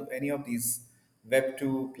any of these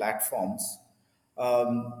Web2 platforms.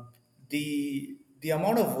 um, the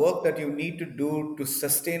amount of work that you need to do to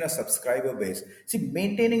sustain a subscriber base. See,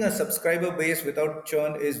 maintaining a subscriber base without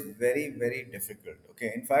churn is very, very difficult.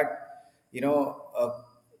 Okay, in fact, you know uh,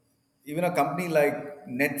 even a company like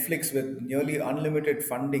Netflix with nearly unlimited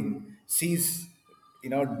funding sees,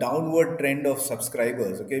 downward trend of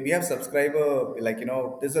subscribers. Okay, we have subscriber, like,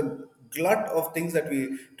 there's a glut of things that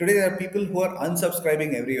we today there are people who are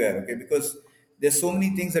unsubscribing everywhere. Okay, because there's so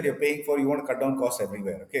many things that you're paying for. You want to cut down costs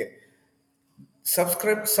everywhere. Okay,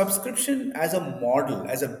 subscription as a model,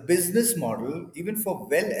 as a business model, even for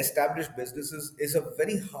well established businesses, is a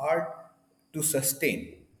very hard to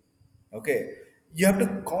sustain. Okay, you have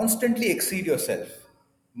to constantly exceed yourself,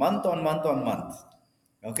 month on month on month.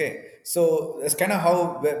 Okay, so that's kind of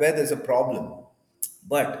how where there's a problem.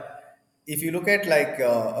 But if you look at, like,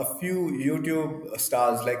 a few YouTube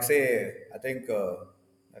stars, like, say, I think,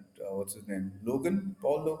 what's his name,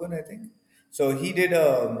 Paul Logan, I think. So he did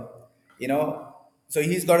a, you know, so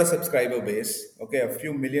he's got a subscriber base, okay, a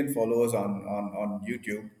few million followers on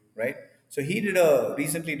YouTube, right? So he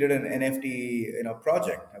recently did an NFT,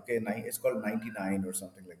 project. Okay, it's called 99 or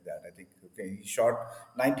something like that, I think. Okay, he shot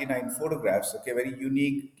 99 photographs. Okay, very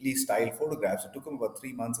uniquely styled photographs. It took him about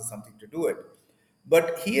 3 months or something to do it.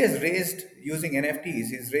 But he has raised, using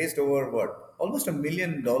NFTs, he's raised over what? Almost $1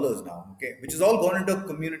 million now, okay, which is all gone into a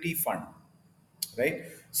community fund, right?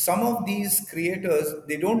 Some of these creators,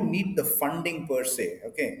 they don't need the funding per se,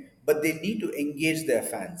 okay, but they need to engage their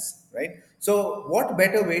fans, right? So what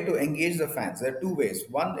better way to engage the fans? There are two ways.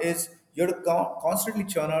 One is you have to constantly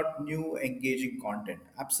churn out new engaging content.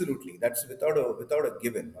 Absolutely, that's without a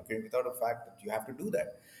given, okay, without a fact that you have to do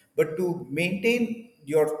that. But to maintain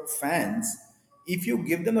your fans, if you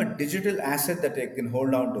give them a digital asset that they can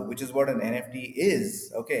hold on to, which is what an NFT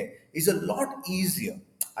is, okay, is a lot easier.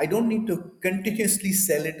 I don't need to continuously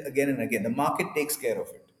sell it again and again. The market takes care of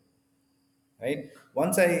it, right?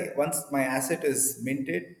 Once my asset is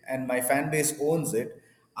minted and my fan base owns it,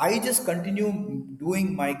 I just continue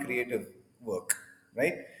doing my creative work,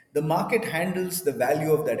 right? The market handles the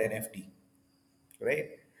value of that NFT,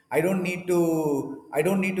 right? I don't need to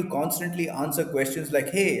constantly answer questions like,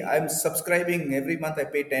 hey, I'm subscribing every month, I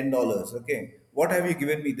pay $10. Okay, what have you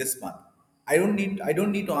given me this month? I don't need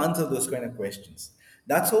to answer those kind of questions.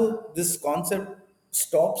 That's how this concept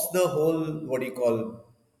stops the whole, what do you call,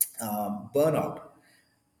 burnout.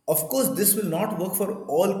 Of course, this will not work for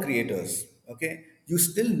all creators. Okay, you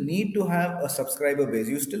still need to have a subscriber base.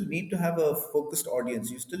 You still need to have a focused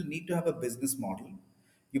audience. You still need to have a business model.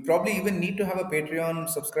 You probably even need to have a Patreon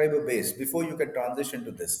subscriber base before you can transition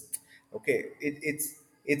to this. Okay, it's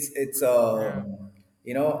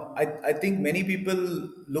Yeah. I think many people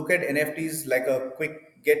look at NFTs like a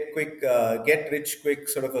get rich quick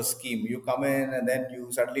sort of a scheme. You come in and then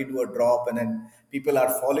you suddenly do a drop, and then people are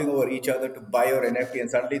falling over each other to buy your NFT, and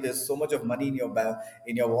suddenly there's so much of money in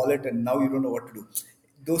in your wallet, and now you don't know what to do.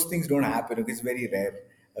 Those things don't happen. Okay? It's very rare.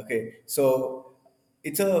 Okay, so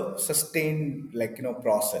it's a sustained, like,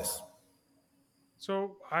 process.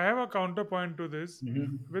 So I have a counterpoint to this.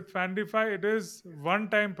 With FanDeFi, it is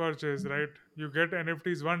one-time purchase, right? You get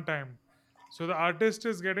NFTs one time. So the artist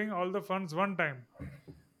is getting all the funds one time.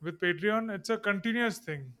 With Patreon, it's a continuous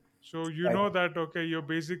thing. So you Right. know that okay, your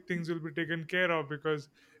basic things will be taken care of because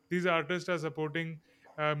these artists are supporting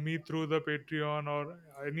me through the Patreon or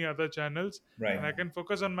any other channels, and I Right. can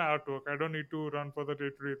focus on my artwork. I don't need to run for the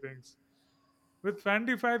day-to-day things. With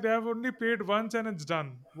FanDeFi, they have only paid once and it's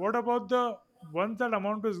done. What about the once that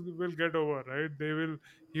amount will get over, right?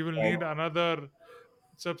 He will Right. need another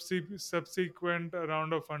subsequent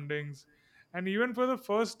round of fundings, and even for the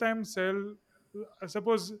first time sell, I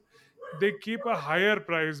suppose they keep a higher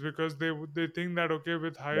price because they think that okay,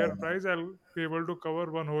 with higher Right. price I'll be able to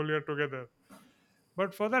cover one whole year together.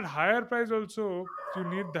 But for that higher price also, you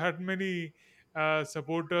need that many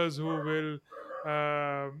supporters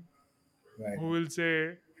um Right. who will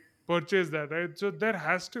say purchase that, right? So there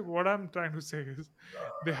has to, what I'm trying to say is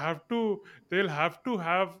they have to they'll have to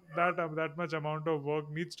have that much amount of work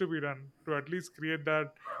needs to be done to at least create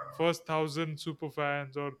that first 1,000 super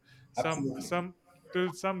fans, or Absolutely. some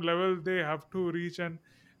till some level they have to reach. And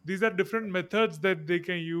these are different methods that they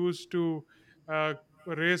can use to uh,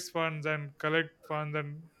 raise funds and collect funds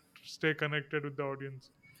and stay connected with the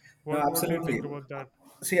audience. No, What do you absolutely. think about that?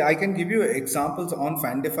 See, I can give you examples on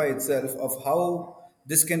FanDeFi itself of how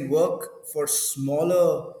this can work for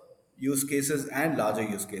smaller use cases and larger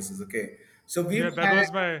use cases. Okay. So we've Yeah, had,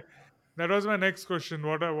 that was my next question.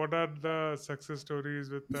 What are the success stories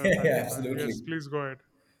with yeah, yeah, FanDeFi? absolutely. Yes, please go ahead.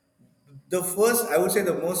 The first, I would say,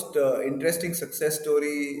 the most interesting success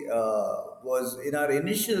story was in our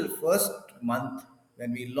initial first month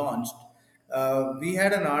when we launched. We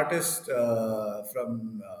had an artist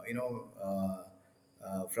from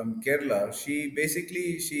from Kerala.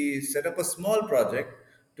 She set up a small project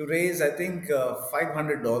to raise, I think,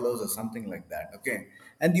 $500 or something like that. Okay,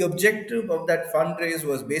 and the objective of that fundraise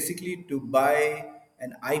was basically to buy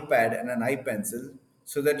an iPad and an iPencil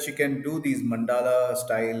so that she can do these mandala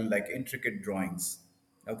style, like, intricate drawings.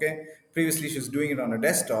 Okay, previously she was doing it on a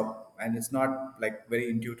desktop and it's not like very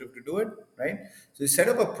intuitive to do it, right? So we set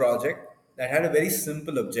up a project that had a very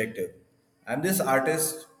simple objective. I'm this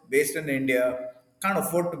artist based in India, can't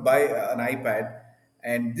afford to buy an iPad,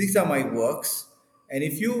 and these are my works. And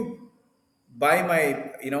if you buy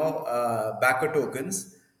my, backer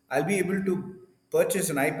tokens, I'll be able to purchase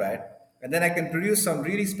an iPad, and then I can produce some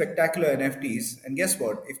really spectacular NFTs. And guess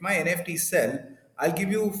what? If my NFTs sell, I'll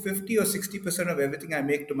give you 50 or 60% of everything I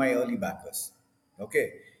make to my early backers.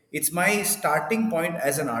 Okay, it's my starting point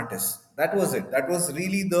as an artist. That was it. That was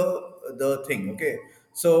really the thing. Okay,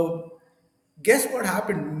 so guess what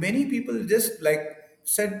happened? Many people just, like,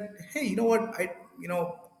 said, "Hey, you know what?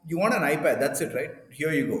 You want an iPad? That's it, right?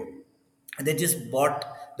 Here you go." And they just bought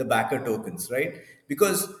the backer tokens, right?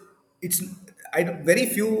 Because it's very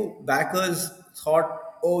few backers thought,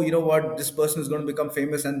 "Oh, you know what? This person is going to become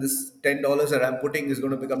famous, and this $10 that I'm putting is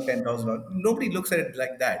going to become $10,000." Nobody looks at it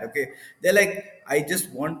like that. Okay, they're like, "I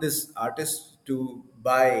just want this artist to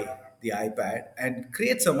buy the iPad and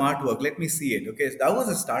create some artwork. Let me see it." Okay, so that was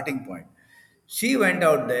a starting point. She went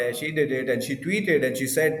out there, she did it, and she tweeted and she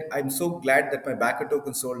said, "I'm so glad that my backer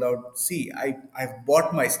token sold out. See, I've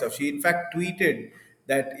bought my stuff." She in fact tweeted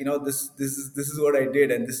that, this is what I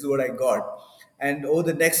did and this is what I got. And over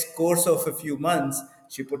the next course of a few months,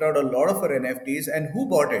 she put out a lot of her NFTs. And who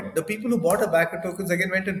bought it? The people who bought her backer tokens again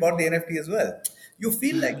went and bought the NFT as well. You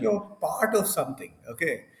feel like you're part of something,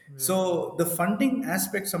 okay? Yeah. So the funding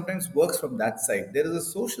aspect sometimes works from that side. There is a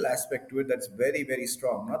social aspect to it that's very, very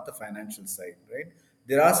strong, not the financial side, right?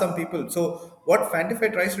 There are some people. So what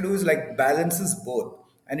FanDeFi tries to do is, like, balances both,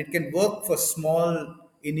 and it can work for small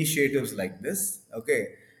initiatives like this,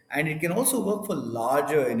 okay? And it can also work for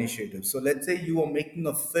larger initiatives. So let's say you are making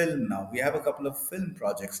a film now. We have a couple of film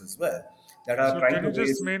projects as well that are So trying to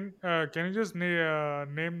raise. can you just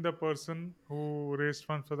name the person who raised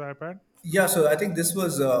funds for the iPad? Yeah, so I think this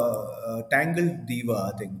was Tangled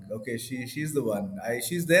Diva. I think, okay, she's the one.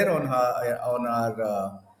 She's there on her on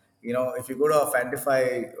our. If you go to our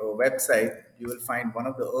FanDeFi website, you will find one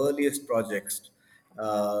of the earliest projects.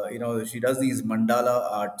 She does these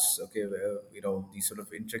mandala arts. Okay, these sort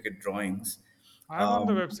of intricate drawings. I'm on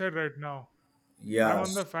the Um, website right now. I'm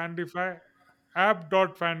on yes, the FanDeFi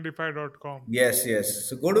app.fandefy.com. yes, yes.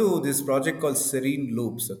 So go to this project called Serene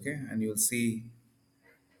Loops. Okay, and you'll see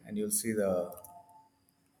the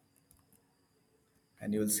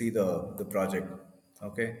project.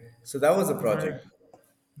 Okay, so that was the I project.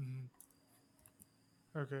 mhm.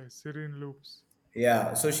 Okay, Serene Loops.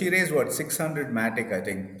 Yeah, so she raised what, 600 Matic, I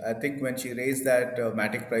think. I think when she raised that,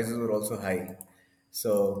 Matic prices were also high.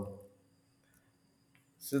 So,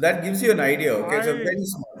 so that gives you an idea. Okay, it's a I very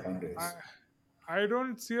small fundraise. I I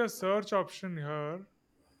don't see a search option here.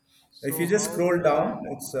 If you So just how scroll do I? down,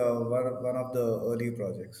 it's one of the early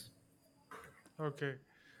projects. Okay.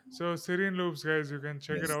 So Serene Loops, guys, you can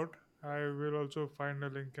check it Yes. out. I will also find a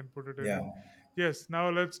link and put it Yeah. in. Yes. Now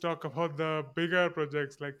let's talk about the bigger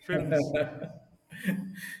projects like films.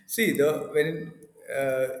 See, when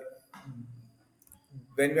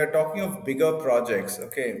we are talking of bigger projects,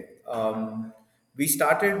 okay, we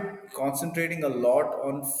started concentrating a lot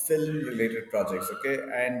on film related projects, okay,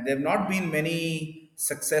 and there have not been many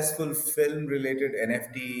successful film related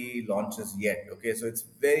NFT launches yet, okay, so it's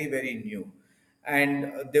very, very new.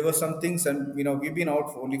 And there were some things, and we've been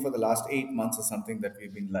out only for the last 8 months or something that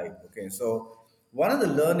we've been live, okay, so one of the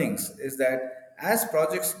learnings is that as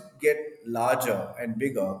projects get larger and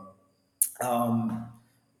bigger, um,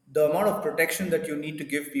 the amount of protection that you need to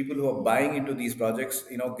give people who are buying into these projects,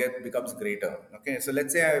 get becomes greater. Okay, so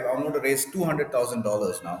let's say I'm going to raise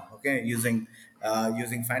 $200,000 now. Okay, using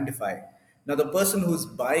FanDeFi. Now the person who's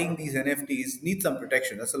buying these NFTs needs some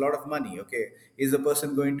protection. That's a lot of money. Okay, is the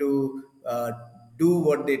person going to do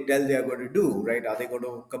what they tell they are going to do? Right? Are they going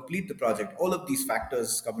to complete the project? All of these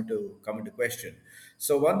factors come into question.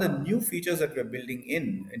 So one of the new features that we're building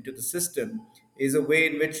into the system is a way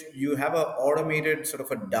in which you have a automated sort of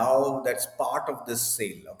a DAO that's part of this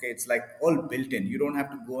sale. Okay, it's like all built in. You don't have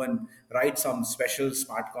to go and write some special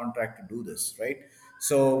smart contract to do this, right?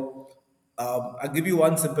 So I'll give you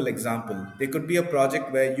one simple example. There could be a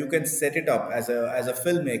project where you can set it up as a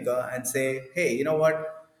filmmaker and say, hey, you know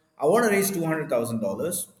what? I want to raise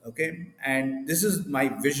 $200,000. Okay, and this is my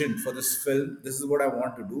vision for this film. This is what I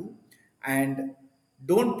want to do, and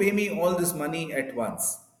don't pay me all this money at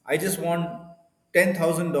once. I just want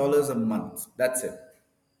 $10,000 a month. That's it,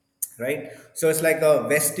 right? So it's like a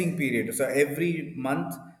vesting period. So every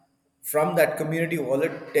month from that community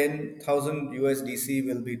wallet, 10,000 USDC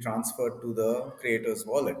will be transferred to the creator's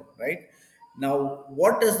wallet, right? Now,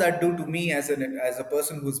 what does that do to me as a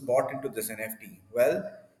person who's bought into this NFT? Well,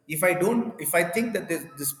 if I think that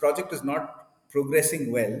this project is not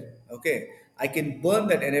progressing well, okay, I can burn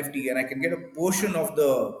that NFT and I can get a portion of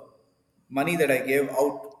the money that I gave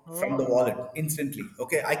out from the Oh, wallet instantly.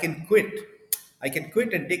 Okay, I can quit. I can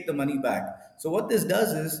quit and take the money back. So what this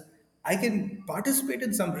does is I can participate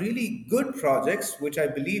in some really good projects which I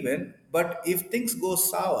believe in. But if things go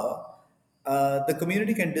sour, the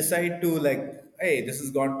community can decide to like, hey, this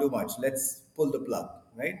has gone too much. Let's pull the plug,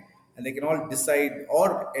 right? And they can all decide,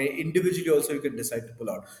 or individually also you can decide to pull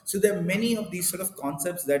out. So there are many of these sort of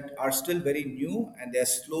concepts that are still very new and they're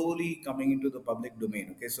slowly coming into the public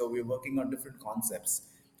domain. Okay, so we're working on different concepts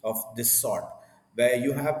of this sort where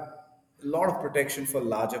you have a lot of protection for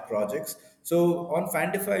larger projects. So on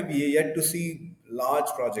FanDeFi, we are yet to see large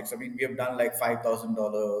projects. I mean, we have done like $5,000,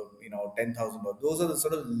 $10,000. Those are the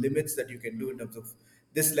sort of limits that you can do in terms of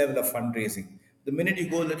this level of fundraising. The minute you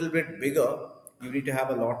go a little bit bigger, you need to have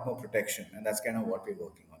a lot more protection, and that's kind of what we're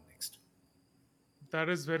working on next. that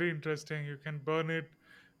is very interesting. You can burn it.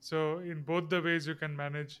 So in both the ways you can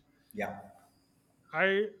manage. Yeah,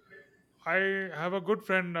 I I have a good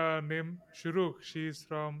friend named Shuruk. She's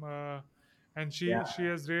from and yeah, she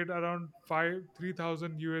has raised around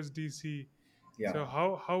 3,000 USDC. yeah. So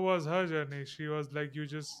how was her journey? She was like, you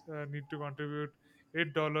just need to contribute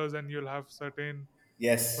 $8 and you'll have certain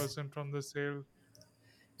Yes. percent from the sale.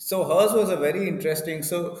 So hers was a very interesting.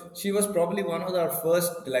 So she was probably one of our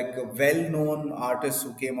first like well-known artists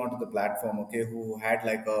who came onto the platform. Okay, who had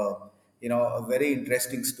like a very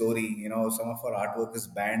interesting story. Some of her artwork is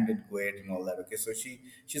banned in Kuwait and all that. Okay, so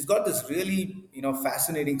she's got this really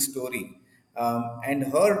fascinating story. And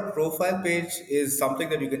her profile page is something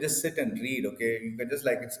that you can just sit and read. Okay, you can just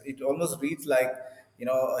like it almost reads like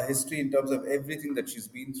a history in terms of everything that she's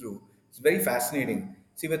been through. It's very fascinating.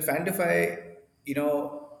 See, with Fantify,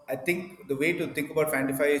 I think the way to think about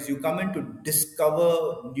Fantify is you come in to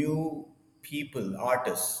discover new people,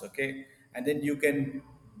 artists, okay, and then you can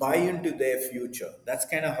buy into their future. That's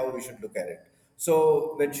kind of how we should look at it.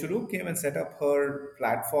 So when Shuru came and set up her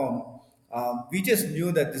platform, we just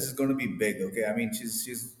knew that this is going to be big. Okay, I mean,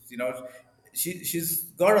 she's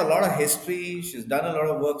got a lot of history. She's done a lot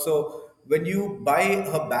of work. So when you buy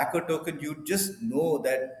her backer token, you just know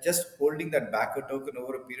that just holding that backer token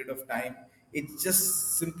over a period of time, it's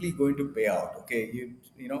just simply going to pay out. Okay,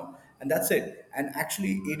 and that's it. And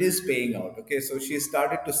actually, it is paying out. Okay, so she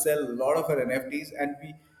started to sell a lot of her NFTs, and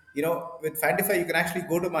with Fantify, you can actually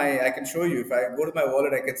go to my. I can show you if I go to my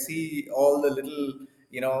wallet, I can see all the little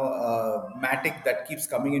matic that keeps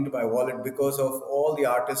coming into my wallet because of all the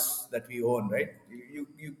artists that we own, right?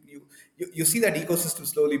 You see that ecosystem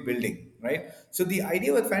slowly building, right? So the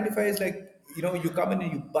idea with FanDeFi is like, you come in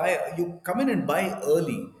and you come in and buy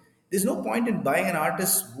early. There's no point in buying an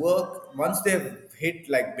artist's work once they've hit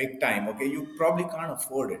like big time. Okay, you probably can't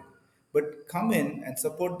afford it, but come in and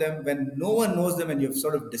support them when no one knows them and you've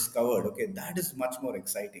sort of discovered. Okay, that is much more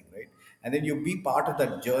exciting, right? And then you be part of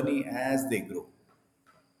that journey as they grow.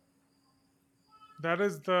 That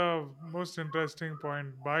is the most interesting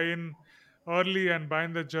point. Buy in early and buy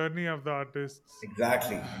in the journey of the artists.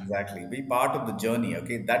 Exactly, exactly. Be part of the journey.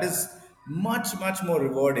 Okay, that is much, much more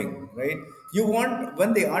rewarding, right? You want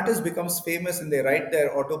when the artist becomes famous and they write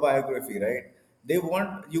their autobiography, right? You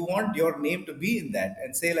want your name to be in that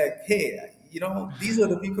and say like, hey, these are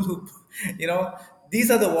the people who, you know, these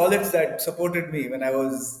are the wallets that supported me when I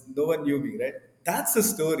was no one knew me, right? That's the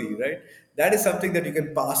story, right? That is something that you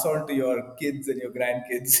can pass on to your kids and your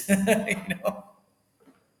grandkids, you know.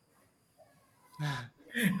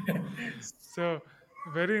 So,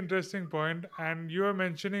 very interesting point. And you were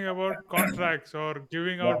mentioning about contracts or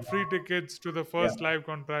giving Yeah, out free tickets to the yeah, first live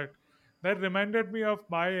contract. That reminded me of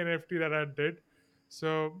my NFT that I did.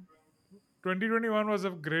 So, 2021 was a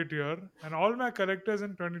great year, and all my collectors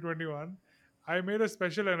in 2021, I made a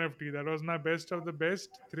special NFT that was my best of the best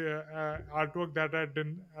artwork that I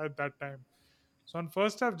did at that time. So on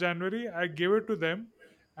 1st of January, I gave it to them,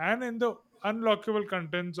 and in the unlockable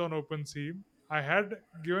contents on OpenSea, I had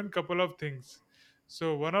given couple of things.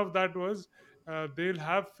 So one of that was they'll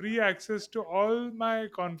have free access to all my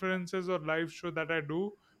conferences or live show that I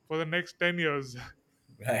do for the next 10 years.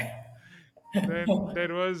 right. Then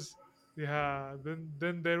there was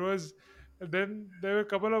then there were a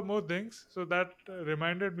couple of more things, so that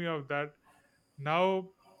reminded me of that. Now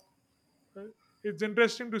uh, it's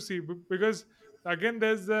interesting to see because again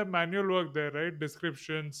there's the manual work there, right?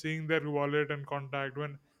 Description, seeing their wallet and contact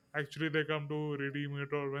when actually they come to redeem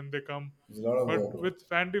it or when they come. There's a lot of But work. with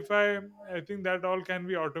FanDeFi, I think that all can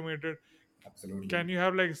be automated. Absolutely. Can you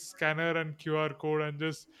have like scanner and QR code and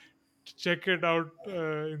just check it out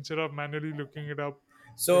instead of manually looking it up?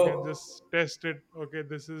 You can So, just test it. Okay,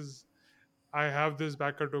 this is I have this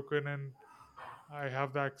backer token and I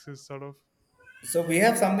have the access sort of. so we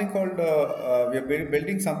have something called we are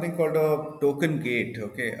building something called a token gate.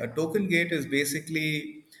 Okay, a token gate is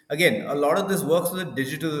basically, again, a lot of this works on the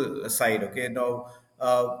digital side. Okay, now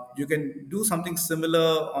you can do something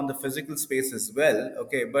similar on the physical space as well.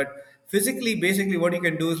 Okay, but physically, basically, what you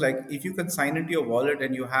can do is like if you can sign into your wallet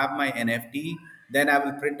and you have my NFT, then I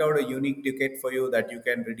will print out a unique ticket for you that you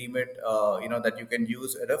can redeem it, that you can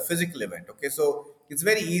use at a physical event. Okay, so it's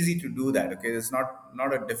very easy to do that. Okay, it's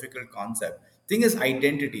not a difficult concept. Thing is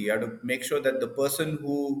identity. You have to make sure that the person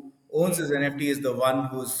who owns this NFT is the one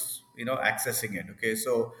who's accessing it. Okay,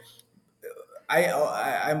 so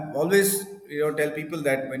I'm always tell people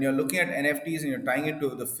that when you're looking at NFTs and you're tying it to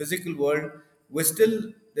the physical world, there's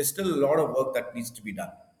still a lot of work that needs to be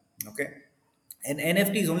done. Okay, an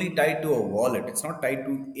NFT is only tied to a wallet. It's not tied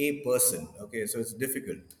to a person. Okay, so it's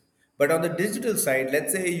difficult. But on the digital side,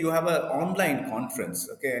 let's say you have an online conference,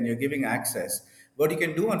 okay, and you're giving access. What you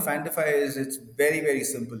can do on FanDeFi is it's very, very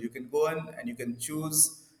simple. You can go in and you can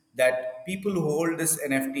choose that people who hold this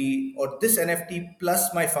NFT or this NFT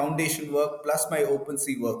plus my foundation work plus my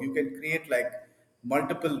OpenSea work. You can create like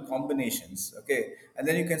multiple combinations, okay, and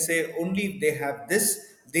then you can say only if they have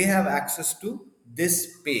this, they have access to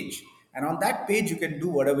this page, and on that page you can do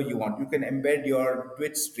whatever you want. You can embed your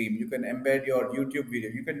Twitch stream, you can embed your YouTube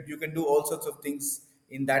video, you can do all sorts of things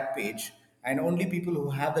in that page, and only people who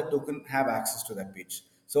have the token have access to that page.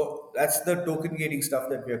 So that's the token gating stuff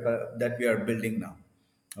that we are building now,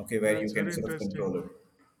 okay, where you That's can very sort of control interesting. it.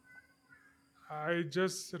 I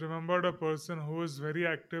just remembered a person who is very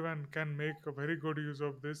active and can make a very good use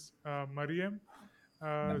of this. Mariam,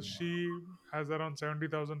 Yeah, she has around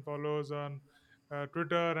 70,000 followers on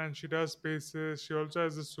Twitter and she does spaces. She also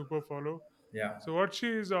has a super follow. yeah, So, what she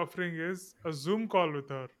is offering is a Zoom call with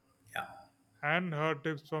her yeah, and her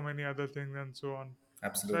tips for many other things and so on.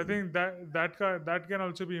 So, I absolutely. think that can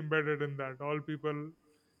also be embedded in that. All people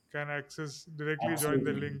can access directly join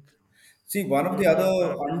the Absolutely. link See, one of to the other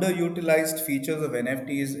that underutilized features of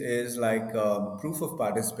NFTs is like proof of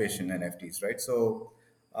participation NFTs, right? So,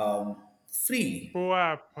 free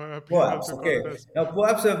POAP. People POAPs. also call it Okay. as Now,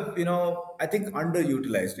 POAPs are, I think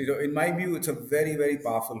underutilized. In my view, it's a very, very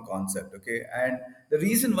powerful concept. Okay. And the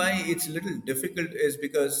reason why it's a little difficult is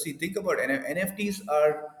because, see, think about NFTs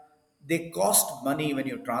they cost money when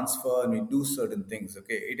you transfer and you do certain things.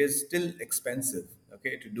 Okay. It is still expensive,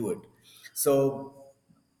 okay, to do it. So,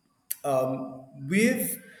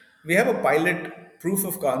 We have a pilot proof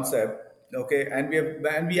of concept, okay, and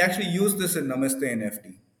we actually use this in Namaste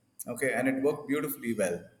NFT, okay, and it worked beautifully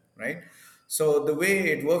well, right? So the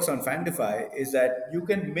way it works on FanDeFi is that you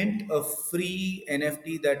can mint a free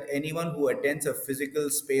NFT that anyone who attends a physical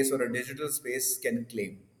space or a digital space can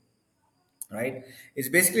claim, right? It's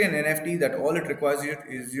basically an NFT that all it requires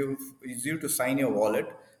you to sign your wallet.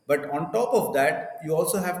 But on top of that, you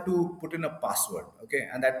also have to put in a password, okay?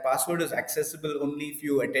 And that password is accessible only if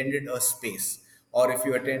you attended a space or if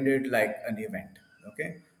you attended like an event,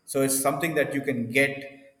 okay? So it's something that you can get,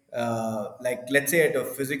 like let's say at a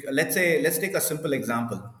physical, let's take a simple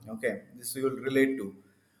example, okay? This you will relate to.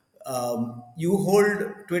 You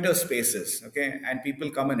hold Twitter spaces, okay, and people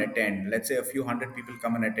come and attend. Let's say a few hundred people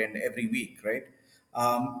come and attend every week, right?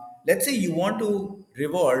 Let's say you want to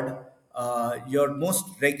reward your most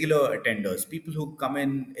regular attenders, people who come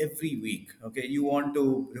in every week, okay, you want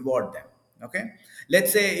to reward them, okay.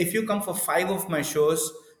 Let's say if you come for 5 of my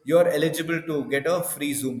shows, you're eligible to get a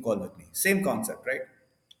free Zoom call with me. Same concept, right?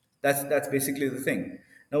 That's basically the thing.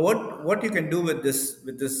 Now, what you can do with this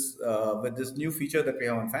new feature that we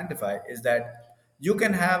have on Fantify is that you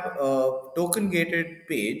can have a token gated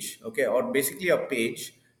page, okay, or basically a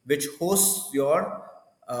page which hosts your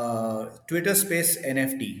Twitter Space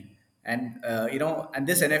NFT, and and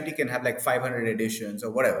this NFT can have like 500 editions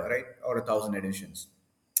or whatever, right, or 1,000 editions,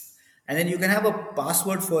 and then you can have a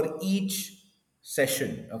password for each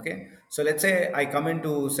session, okay. So let's say I come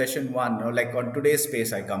into session one, or like on today's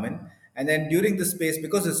space I come in, and then during the space,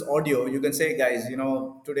 because it's audio, you can say, guys,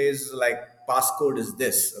 today's like passcode is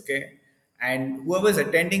this, okay. And whoever's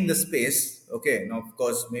attending the space, okay, now of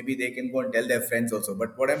course maybe they can go and tell their friends also,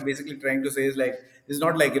 but what I'm basically trying to say is like, it's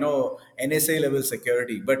not like NSA level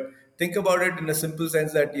security, but think about it in a simple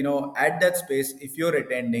sense that at that space, if you're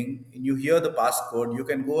attending and you hear the passcode, you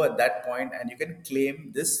can go at that point and you can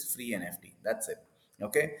claim this free NFT. That's it,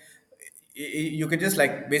 okay. You can just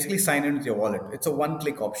like basically sign in with your wallet. It's a one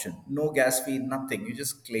click option, no gas fee, nothing. You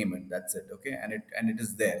just claim it, that's it, okay. And it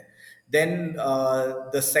is there. Then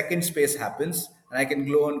the second space happens and I can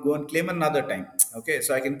go and claim another time, okay.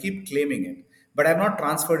 So I can keep claiming it, but I've not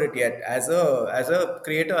transferred it yet. As a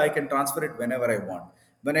creator, I can transfer it whenever I want.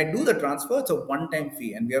 When I do the transfer, it's a one-time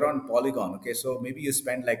fee, and we are on Polygon. Okay, so maybe you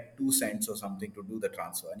spend like 2 cents or something to do the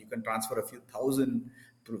transfer, and you can transfer a few thousand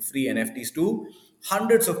free NFTs to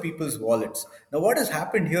hundreds of people's wallets. Now, what has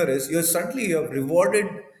happened here is you have rewarded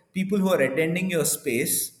people who are attending your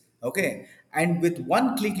space. Okay, and with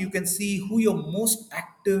one click, you can see who your most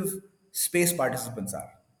active space participants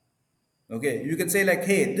are. Okay, you can say like,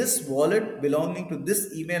 hey, this wallet belonging to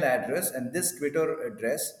this email address and this Twitter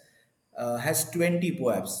address has 20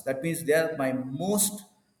 POAPs. That means they are my most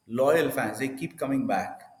loyal fans. They keep coming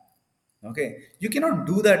back. Okay, you cannot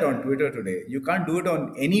do that on Twitter today. You can't do it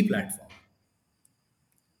on any platform.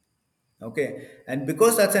 Okay, and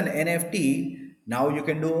because that's an NFT, now you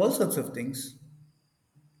can do all sorts of things,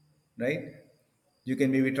 right? You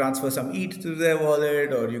can maybe transfer some ETH to their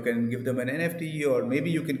wallet, or you can give them an NFT, or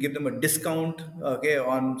maybe you can give them a discount, okay,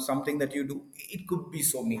 on something that you do. It could be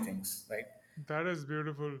so many things, right? That is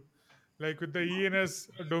beautiful. Like with the ENS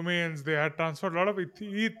domains, they had transferred a lot of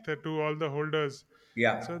ETH to all the holders.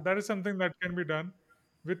 Yeah. So that is something that can be done.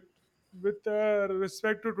 With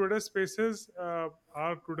respect to Twitter Spaces,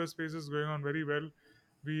 our Twitter Spaces going on very well.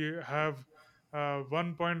 We have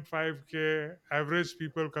 1.5k average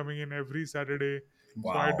people coming in every Saturday. So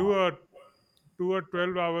I do Wow. a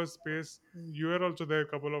 12-hour space. You were also there a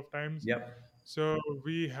couple of times. Yep. So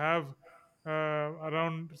we have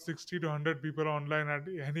around 60 to 100 people online at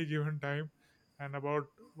any given time, and about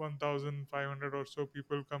 1,500 or so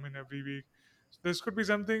people come in every week. So this could be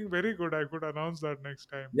something very good. I could announce that next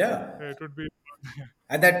time. Yeah. It would be.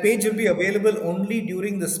 And that page will be available only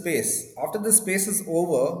during the space. After the space is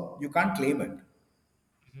over, you can't claim it.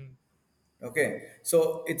 Mhm. Okay,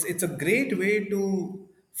 so it's a great way to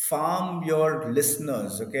farm your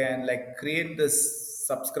listeners, okay, and like create this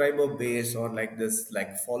subscriber base or like this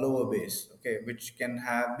like follower base, okay, which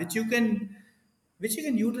you can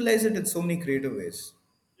utilize it in so many creative ways.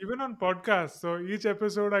 Even on podcasts. So each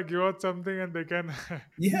episode, I give out something and they can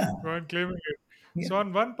Yeah, go and claiming it. yeah, So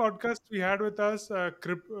on one podcast, we had with us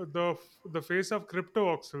the face of Crypto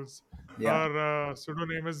Voxels. yeah, Her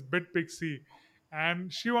pseudonym is BitPixie,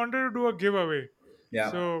 and she wanted to do a giveaway. yeah,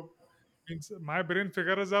 So means my brain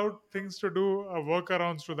figures out things to do,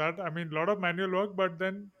 workarounds to that. I mean, a lot of manual work, but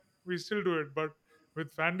then we still do it. But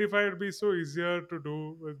with FanDeFi, it'd be so easier to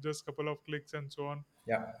do with just couple of clicks and so on.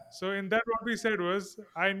 yeah, So in that, what we said was,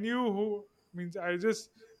 I knew who means I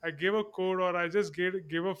gave a code or I just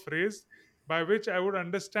gave a phrase, by which I would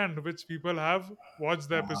understand which people have watched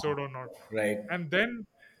the episode or not. Right. And then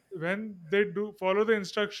when they do follow the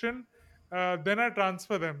instruction, then I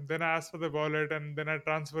transfer them. Then I ask for the wallet and then I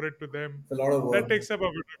transfer it to them. It's a lot of That work. takes up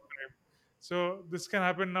a bit of time. So this can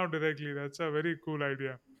happen now directly. That's a very cool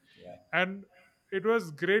idea. Yeah, And it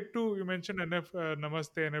was great to you mentioned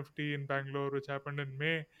Namaste NFT in Bangalore, which happened in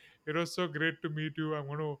May. It was so great to meet you. I'm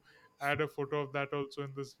going to add a photo of that also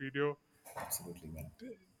in this video. absolutely, man.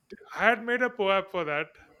 I had made a poem for that.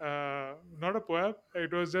 Not a poem.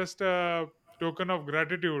 It was just a token of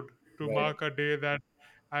gratitude to Right. mark a day that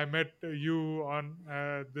I met you on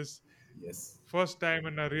this Yes. first time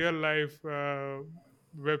in a real life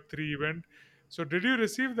Web3 event. So, did you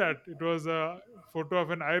receive that? It was a photo of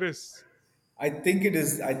an iris. I think it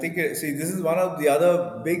is. I think see, this is one of the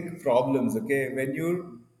other big problems. Okay, when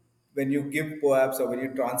you give POAPs or when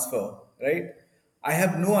you transfer, right? I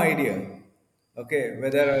have no idea. Okay,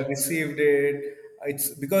 whether I received it. It's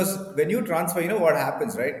because when you transfer, you know what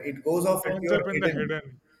happens, right? It goes off into Ends your up in the hidden.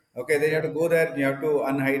 hidden. Okay, then you have Yeah. to go there and you have to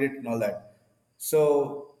unhide it and all that.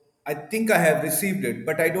 So I think I have received it,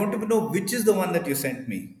 but I don't even know which is the one that you sent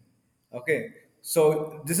me. Okay,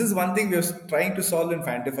 so this is one thing we're trying to solve in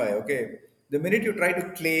FanDeFi. Okay, the minute you try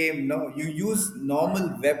to claim, no, you use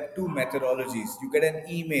normal Web 2 methodologies. You get an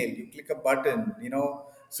email, you click a button,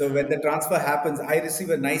 So when the transfer happens, I receive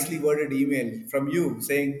a nicely worded email from you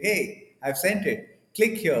saying, "Hey, I've sent it.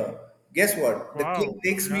 Click here." Guess what? The click Wow.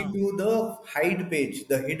 takes me Yeah. to the hide page,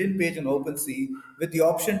 the hidden page in OpenSea with the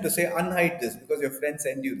option to say unhide this because your friend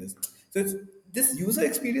sent you this. So this user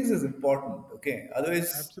experience is important. Okay,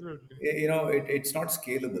 otherwise, Absolutely. it's not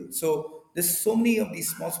scalable. So there's so many of these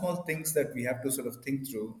small things that we have to sort of think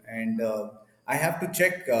through. And I have to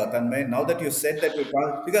check, Tanmay, now that you said that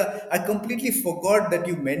because I completely forgot that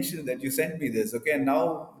you mentioned that you sent me this. Okay, and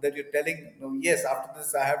now that you're telling, no, yes, after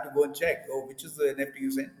this I have to go and check. Oh, which is the NFT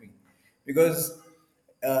you sent me? Because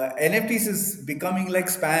NFTs is becoming like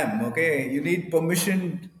spam. Okay, you need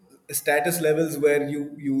permission status levels where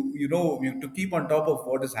you to keep on top of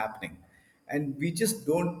what is happening, and we just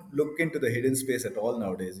don't look into the hidden space at all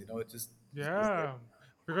nowadays. It's just there. Yeah,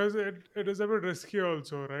 because it is a bit risky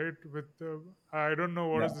also, right? With I don't know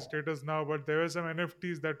what Yeah, is the status now, but there were some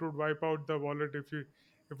NFTs that would wipe out the wallet if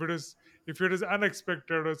it is if it is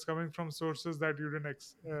unexpected or it's coming from sources that you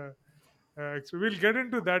didn't we'll get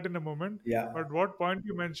into that in a moment. yeah, But what point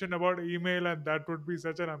you mentioned about email and that would be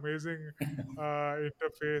such an amazing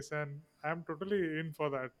interface, and I'm totally in for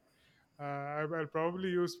that. I'll probably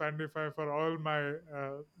use FanDeFi for all my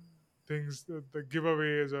things, the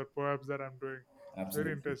giveaways or perhaps that I'm doing. It's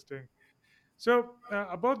very absolutely. interesting. So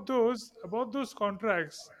about those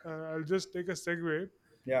contracts, I'll just take a segue.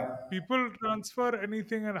 Yeah. People transfer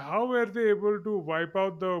anything, and how were they able to wipe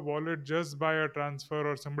out the wallet just by a transfer,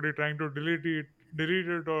 or somebody trying to delete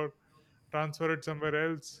it, or transfer it somewhere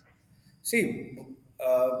else? See,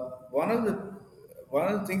 one of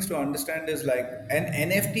the things to understand is like an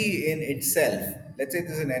NFT in itself. Let's say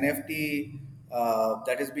there's an NFT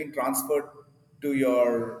that is being transferred to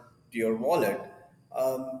your wallet.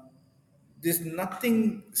 Um, there's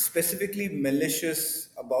nothing specifically malicious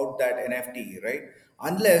about that NFT, right?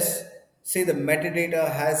 Unless, say, the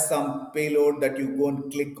metadata has some payload that you go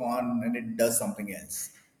and click on and it does something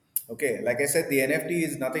else. Okay, like I said, the NFT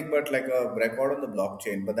is nothing but like a record on the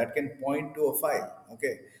blockchain, but that can point to a file.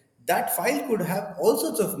 Okay, that file could have all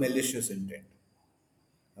sorts of malicious intent.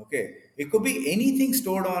 Okay, it could be anything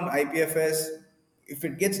stored on IPFS. If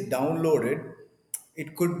it gets downloaded,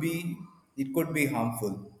 it could be it could be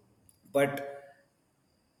harmful. But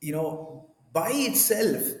by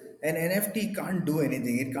itself, an NFT can't do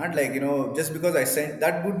anything. It can't, like, just because I sent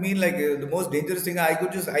that would mean like the most dangerous thing. I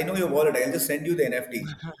know your wallet. I'll just send you the NFT.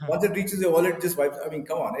 Once it reaches your wallet, it just wipes. I mean,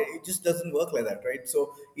 come on, it just doesn't work like that, right?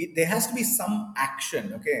 So there has to be some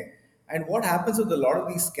action, okay? And what happens with a lot of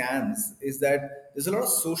these scams is that there's a lot of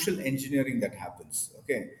social engineering that happens,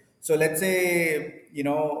 okay? So let's say,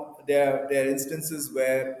 there are instances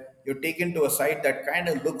where you're taken to a site that kind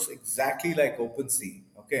of looks exactly like OpenSea,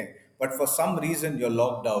 okay? But for some reason you're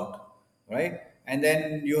logged out, right? And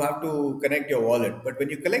then you have to connect your wallet. But when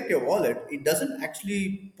you connect your wallet, it doesn't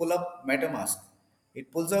actually pull up MetaMask.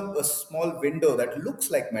 It pulls up a small window that looks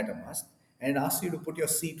like MetaMask and asks you to put your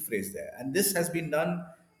seed phrase there. And this has been done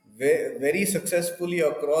very successfully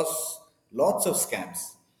across lots of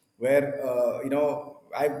scams where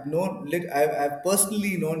I've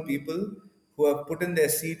personally known people who have put in their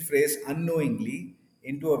seed phrase unknowingly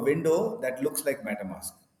into a window that looks like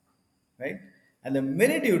MetaMask, right? And the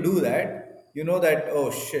minute you do that, you know that,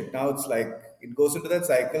 oh shit, now it's like it goes into that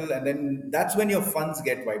cycle, and then that's when your funds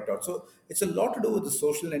get wiped out. So it's a lot to do with the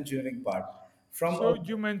social engineering part. from So a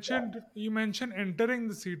you mentioned entering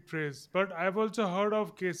the seed phrase, but I've also heard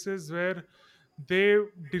of cases where they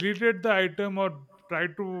deleted the item or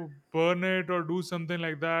tried to burn it or do something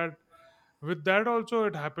like that. With that also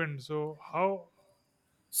it happened. So how?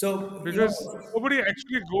 so you Because know nobody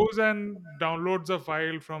actually goes and downloads a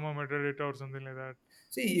file from a metadata or something like that.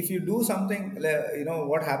 See, if you do something,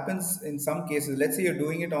 what happens in some cases, let's say you're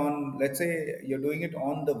doing it on, let's say you're doing it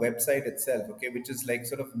on the website itself, okay, which is like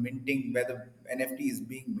sort of minting where the NFT is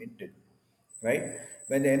being minted, right?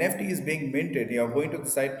 When the NFT is being minted, you're going to the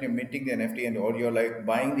site, you're minting the NFT, and or you're like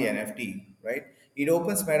buying the NFT, right? It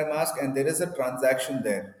opens MetaMask and there is a transaction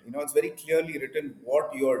there. It's very clearly written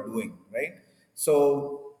what you are doing, right?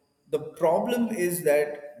 So the problem is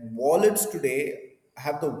that wallets today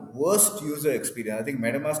have the worst user experience. I think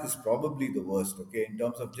MetaMask is probably the worst, okay, in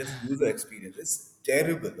terms of just user experience. It's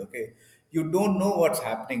terrible, okay. You don't know what's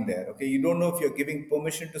happening there, okay. You don't know if you're giving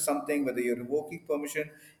permission to something, whether you're revoking permission.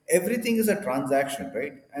 Everything is a transaction,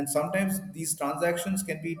 right? And sometimes these transactions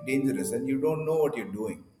can be dangerous and you don't know what you're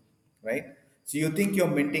doing, right? So you think you're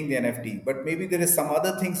minting the NFT, but maybe there is some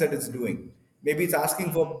other things that it's doing. Maybe it's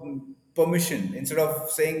asking for Mhm. permission instead of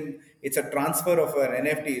saying it's a transfer of an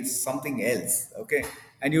NFT. It's something else, okay?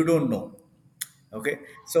 And you don't know, okay?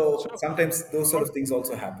 So So sometimes those sort what of things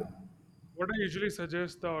also happen. what I usually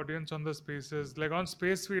suggest the audience on the spaces, like on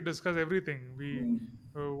space, we discuss everything. We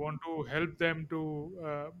want to help them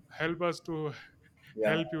to help us to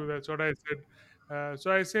Yeah, help you. That's what I said.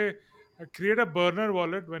 So I say, create a burner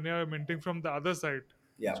wallet when you're minting from the other side.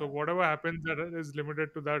 yeah, So whatever happens, that is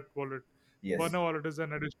limited to that wallet. yes, Burner wallet is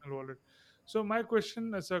an additional wallet. So my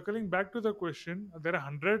question, circling back to the question, there are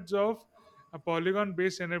hundreds of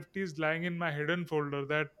Polygon-based NFTs lying in my hidden folder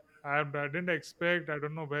that I didn't expect. I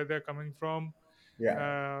don't know where they're coming from. yeah.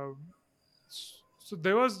 So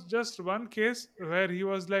there was just one case where he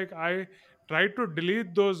was like, I tried to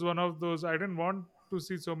delete those one of those. I didn't want to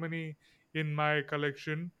see so many in my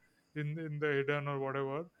collection in the hidden or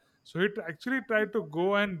whatever. So he actually tried to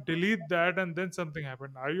go and delete that, and then something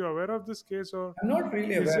happened. Are you aware of this case, or I'm not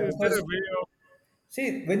really is aware is there a because way of?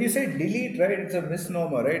 see, when you say delete, right, it's a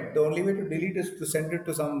misnomer, right? The only way to delete is to send it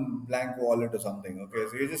to some blank wallet or something. Okay,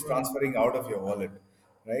 so you're just transferring out of your wallet,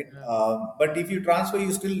 right? Yeah. But if you transfer,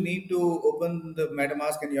 you still need to open the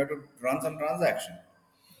MetaMask and you have to run some transaction.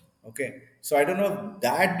 Okay, so I don't know if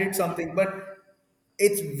that did something, but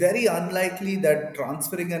it's very unlikely that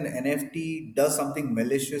transferring an NFT does something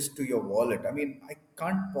malicious to your wallet. I mean, I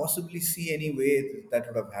can't possibly see any way that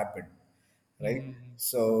would have happened, right? Mhm.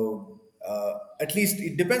 So at least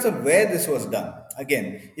it depends on where this was done.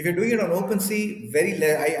 Again, if you're doing it on OpenSea,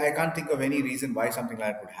 I can't think of any reason why something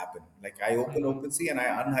like that would happen. Like I open Mhm. OpenSea and I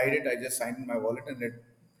unhide it, I just sign in my wallet and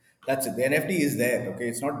that's it. The NFT is there. Okay,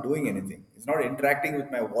 it's not doing anything. It's not interacting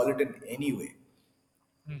with my wallet in any way.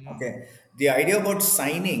 Mhm. Okay. The idea about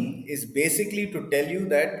signing is basically to tell you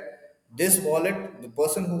that this wallet, the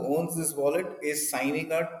person who owns this wallet is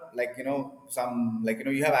signing out, like,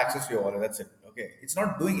 you have access to your wallet. That's it. Okay. It's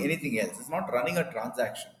not doing anything else. It's not running a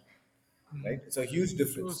transaction, right? Mhm. It's a huge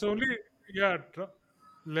So difference. only, yeah,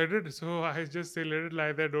 let it. So I just say let it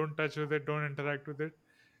lie there. Don't touch with it. Don't interact with it.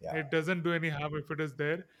 Yeah. It doesn't do any harm if it is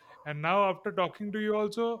there. And now after talking to you,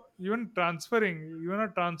 also even transferring, even a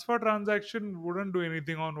transfer transaction wouldn't do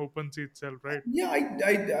anything on OpenSea itself, right? Yeah, I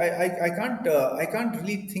can't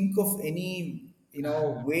really think of any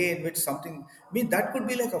way in which something. I mean, that could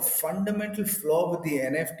be like a fundamental flaw with the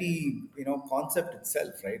NFT concept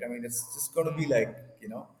itself, right? I mean, it's just going to be Mhm. like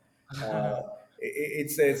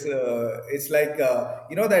it's like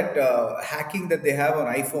that hacking that they have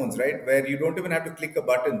on iPhones, right? Where you don't even have to click a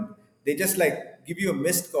button. They just like give you a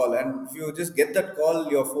missed call, and if you just get that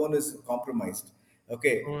call, your phone is compromised.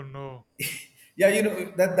 Okay, Oh no. yeah,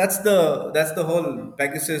 that's the whole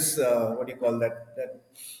Pegasus. What do you call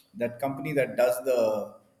that company that does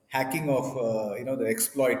the hacking of the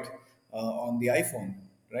exploit on the iPhone,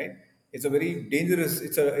 right? It's a very dangerous.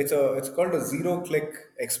 It's called a zero click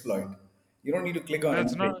exploit. You don't need to click on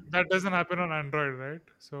That's anything. not, that doesn't happen on Android, right?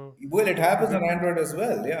 So Well, it is happens it? on Android as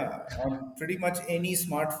well. Yeah, on pretty much any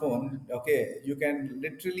smartphone. Okay, you can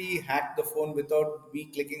literally hack the phone without me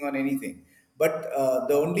clicking on anything. But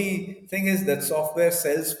the only thing is that software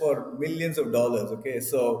sells for millions of dollars. Okay,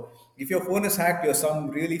 so if your phone is hacked, you're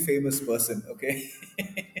some really famous person. Okay.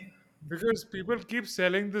 Because people keep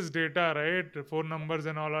selling this data, right? Phone numbers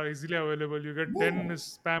and all are easily available. You get 10 Yeah,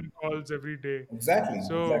 spam calls every day. exactly,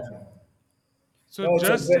 So exactly. so No, it's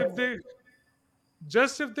a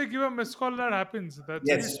just if they give a missed call, that happens. That's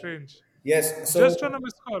very yes, strange. yes. Just on So a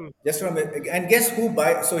missed call. just from it, and guess who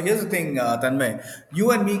buy? So here's the thing, Tanmay.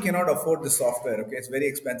 You and me cannot afford the software. Okay, it's very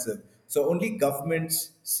expensive. So only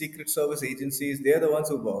governments, secret service agencies, they're the ones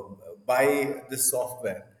who buy this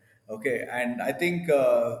software. Okay, and I think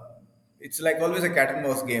it's like always a cat and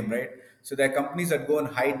mouse game, right? So there are companies that go and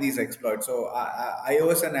hide these exploits. So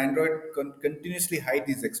iOS and Android continuously hide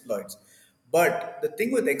these exploits. But the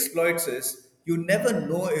thing with exploits is you never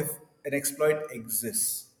know if an exploit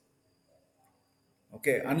exists,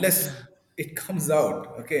 okay, unless it comes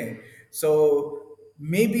out, okay. So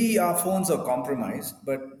maybe our phones are compromised,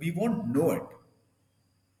 but we won't know it,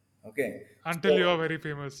 okay. Until you So are very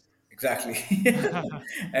famous. exactly.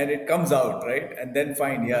 And it comes out, right, and then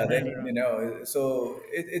fine, yeah, Indeed, then yeah. so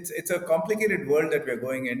it's a complicated world that we're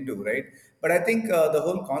going into, right? But I think the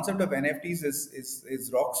whole concept of NFTs is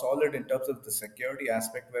rock solid in terms of the security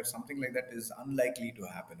aspect, where something like that is unlikely to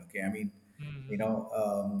happen, okay. I mean,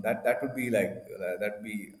 Mhm. that would be like that would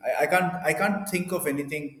be I can't think of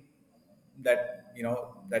anything that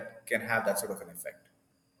that can have that sort of an effect.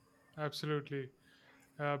 Absolutely.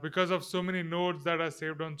 Because of so many nodes that are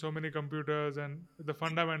saved on so many computers and the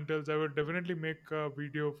fundamentals, I would definitely make a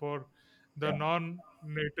video for the Yeah,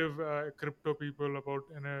 non-native crypto people about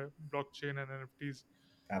blockchain and NFTs. So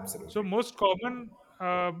absolutely.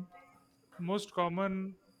 most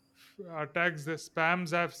common attacks, the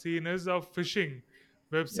spams I've seen is of phishing,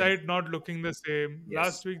 Yes, website not looking the same.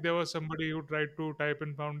 Last yes, week there was somebody who tried to type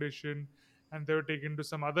in foundation, and they were taken to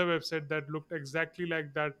some other website that looked exactly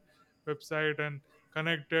like that website and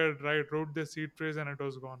connected, right, wrote the seed phrase, and it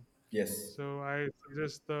was gone. yes, So I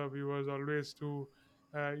suggest the viewers always to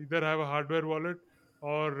either have a hardware wallet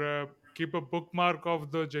or keep a bookmark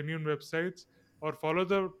of the genuine websites, or follow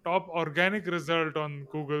the top organic result on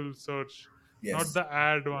Google search, not yes. the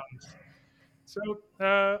ad ones. So,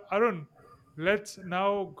 Arun, let's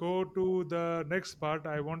now go to the next part.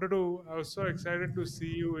 I was so excited to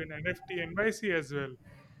see you in NFT NYC as well.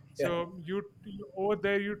 Yeah. So over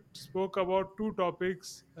there you spoke about two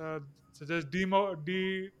topics, such as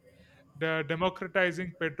the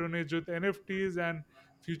democratizing patronage with NFTs and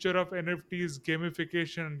future of NFTs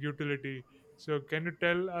gamification and utility. So can you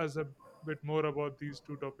tell us a bit more about these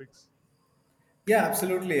two topics? Yeah,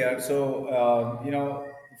 absolutely. Yeah. So,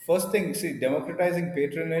 first thing, see, democratizing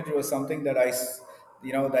patronage was something that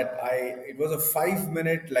it was a 5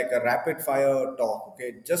 minute, like a rapid fire talk,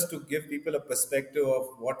 okay, just to give people a perspective of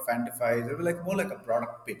what FanDeFi is. It was like more like a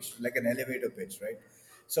product pitch, like an elevator pitch, right?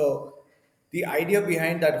 So, the idea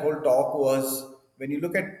behind that whole talk was when you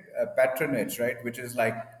look at patronage, right, which is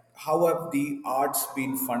like how have the arts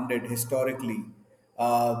been funded historically.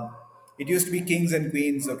 Uh, it used to be kings and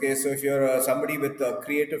queens, okay. So if you're somebody with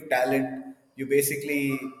creative talent, you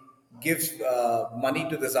basically give money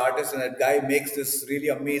to this artist, and that guy makes this really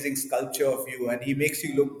amazing sculpture of you, and he makes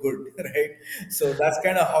you look good, right? So that's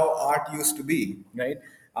kind of how art used to be, right?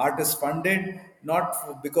 Art is funded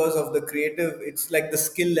not because of the creative, it's like the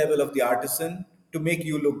skill level of the artisan to make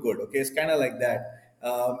you look good, okay. It's kind of like that.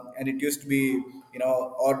 And it used to be,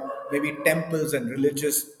 or maybe temples and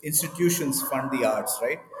religious institutions fund the arts,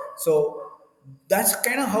 right? So that's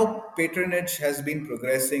kind of how patronage has been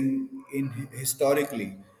progressing in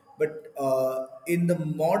historically. But in the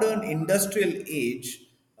modern industrial age,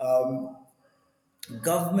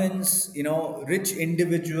 governments, rich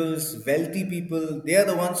individuals, wealthy people, they are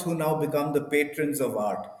the ones who now become the patrons of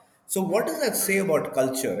art. So what does that say about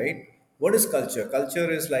culture, right? What is culture?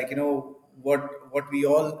 Culture is like, what we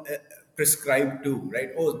all prescribe to, right?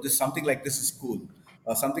 Oh, this something like this is cool,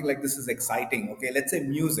 or something like this is exciting. Okay, let's say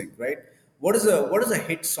music, right? What is a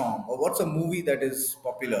hit song, or what's a movie that is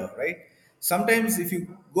popular, right? Sometimes if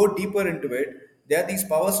you go deeper into it, there are these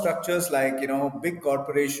power structures like, big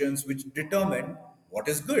corporations which determine what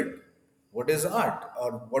is good, what is art,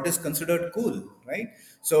 or what is considered cool, right?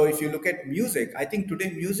 So if you look at music, I think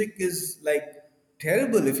today music is like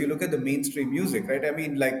terrible. If you look at the mainstream music, right, I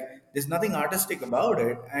mean, like, there's nothing artistic about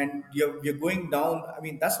it, and you're going down. I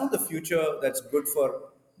mean, that's not the future that's good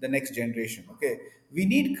for the next generation, okay. We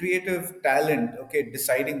need creative talent, okay,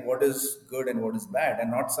 deciding what is good and what is bad, and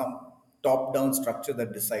not some top down structure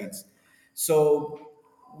that decides. So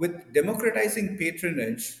with democratizing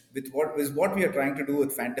patronage, with what we are trying to do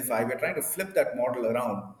with FanDeFi, we're trying to flip that model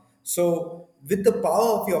around. So with the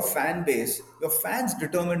power of your fan base, your fans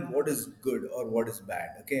determine what is good or what is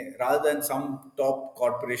bad, okay, rather than some top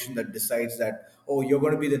corporation that decides that, oh, you're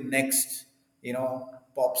going to be the next,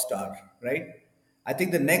 pop star, right? I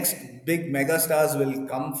think the next big megastars will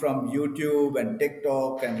come from YouTube and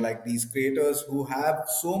TikTok and like these creators who have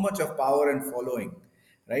so much of power and following,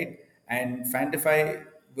 right? And Fantify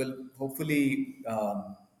will hopefully,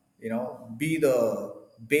 be the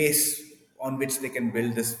base on which they can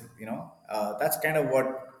build this. That's kind of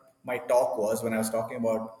what my talk was when I was talking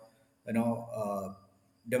about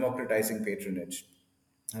democratizing patronage,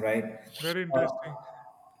 right? Very Uh, interesting.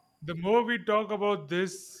 The more we talk about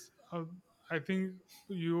this, I think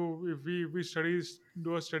if we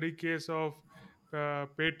do a study case of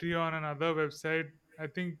Patreon and other website, I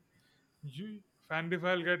think you FanDeFi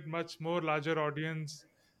will get much more larger audience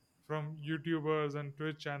from YouTubers and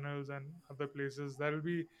Twitch channels and other places. That will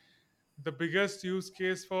be the biggest use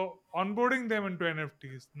case for onboarding them into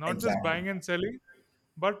NFTs, not just exactly. buying and selling,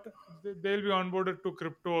 but they'll be onboarded to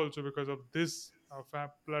crypto also because of this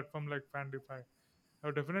platform like FanDeFi. I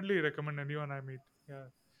would definitely recommend anyone I meet. Yeah.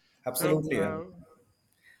 So Absolutely. Yeah.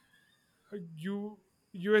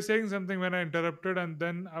 you were saying something when I interrupted, and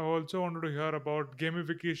then I also wanted to hear about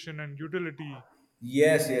gamification and utility.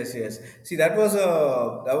 Yes, yes, yes. See, that was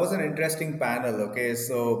an interesting panel. Okay,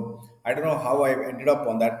 so I don't know how I ended up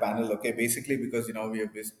on that panel. Okay, basically because we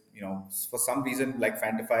have this, for some reason like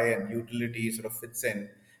Fantify and utility sort of fits in,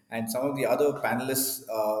 and some of the other panelists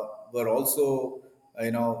were also,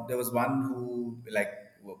 there was one who like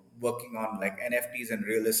working on like NFTs and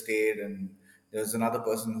real estate, and there was another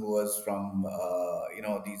person who was from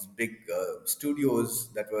these big studios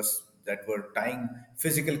that were tying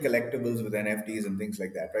physical collectibles with NFTs and things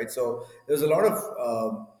like that, right? So there was a lot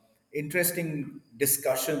of interesting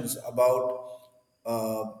discussions about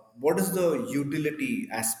what is the utility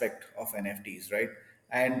aspect of NFTs, right?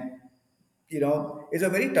 And it's a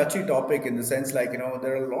very touchy topic in the sense like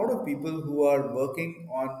there are a lot of people who are working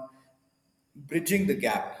on bridging the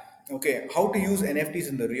gap. Okay, how to use NFTs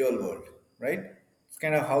in the real world, right? It's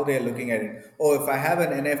kind of how they're looking at it. Oh, if I have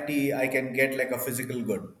an NFT, I can get like a physical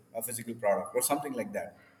good, a physical product, or something like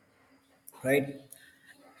that, right?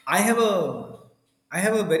 I have a I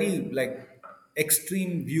have a very like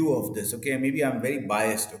extreme view of this. Okay, maybe I'm very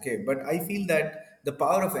biased. Okay, but I feel that the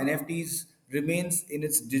power of NFTs remains in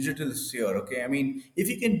its digital sphere. Okay, I mean, if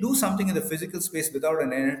you can do something in the physical space without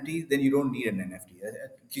an NFT, then you don't need an NFT.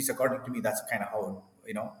 At least according to me, that's kind of how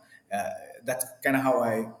uh, that's kind of how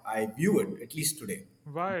I view it. At least today.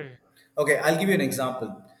 Why? Okay, I'll give you an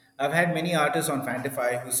example. I've had many artists on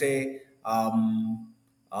FanDeFi who say, I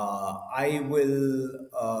will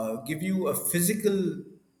give you a physical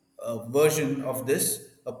version of this,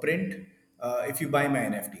 a print, if you buy my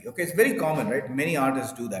NFT. Okay, it's very common, right? Many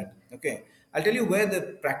artists do that. Okay, I'll tell you where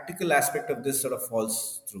the practical aspect of this sort of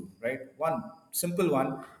falls through, right? One simple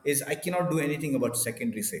one is I cannot do anything about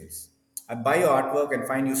secondary sales. I buy your artwork and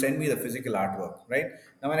fine, you send me the physical artwork, right?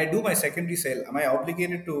 Now, when I do my secondary sale, am I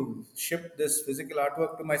obligated to ship this physical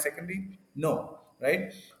artwork to my secondary? No,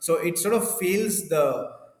 right? So it sort of fails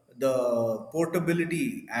the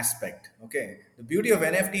portability aspect. Okay, the beauty of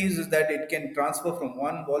NFTs is that it can transfer from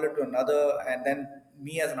one wallet to another, and then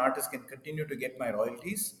me as an artist can continue to get my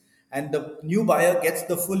royalties, and the new buyer gets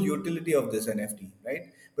the full utility of this NFT, right?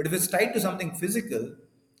 But if it's tied to something physical,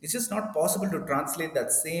 it's just not possible to translate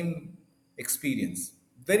that same experience.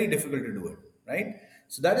 Very difficult to do it, right?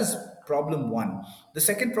 So that is problem one. The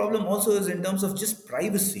second problem also is in terms of just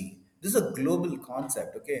privacy. This is a global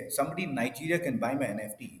concept, okay? Somebody in Nigeria can buy my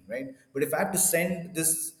NFT, right? But if I have to send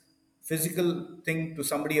this physical thing to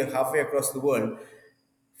somebody halfway across the world,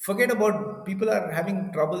 forget about people are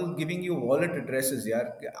having trouble giving you wallet addresses. Yeah,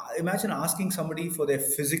 imagine asking somebody for their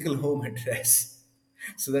physical home address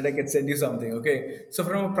so that I can send you something. Okay, so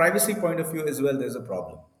from a privacy point of view as well, there's a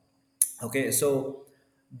problem. Okay, so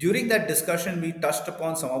during that discussion, we touched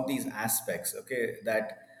upon some of these aspects. Okay,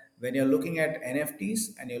 that when you're looking at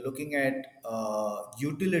NFTs and you're looking at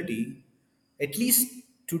utility, at least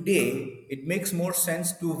today, it makes more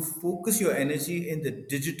sense to focus your energy in the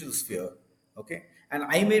digital sphere. Okay, and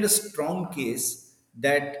I made a strong case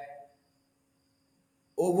that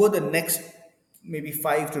over the next maybe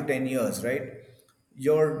 5 to 10 years, right?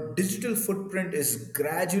 Your digital footprint is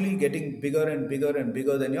gradually getting bigger and bigger and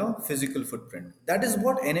bigger than your physical footprint. That is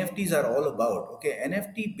what NFTs are all about. Okay,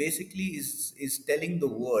 NFT basically is telling the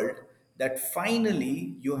world that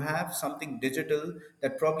finally you have something digital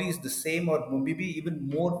that probably is the same or maybe even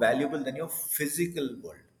more valuable than your physical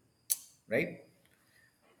world, right?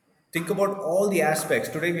 Think about all the aspects.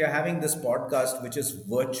 Today we are having this podcast which is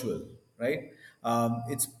virtual, right?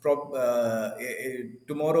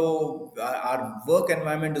 Tomorrow our work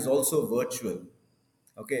environment is also virtual.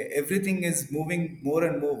 Okay, everything is moving more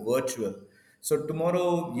and more virtual. So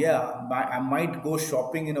tomorrow, yeah, I might go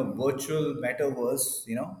shopping in a virtual metaverse,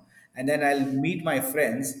 and then I'll meet my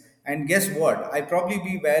friends. And guess what? I probably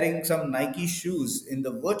be wearing some Nike shoes in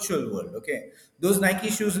the virtual world. Okay, those Nike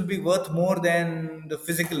shoes will be worth more than the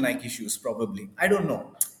physical Nike shoes, probably. I don't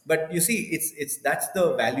know, but you see, it's that's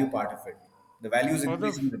the value part of it. The value is For the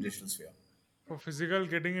increasing in the digital sphere. physical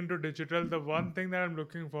getting into digital, the one thing that I'm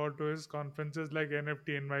looking forward to is conferences like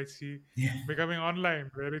NFT NYC Yeah, becoming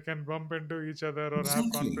online, where you can bump into each other or have exactly.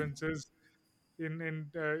 conferences in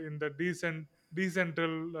the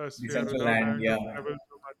decentral sphere without Decentraland, having to yeah, travel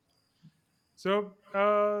so much. So,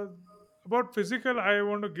 about physical, I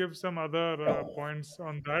want to give some other sure. points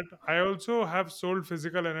on that. I also have sold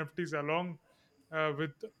physical NFTs along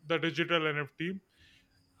with the digital NFT.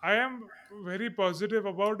 I am very positive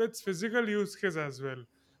about its physical use case as well.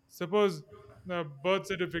 Suppose birth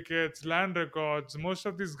certificates, land records, most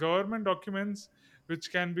of these government documents,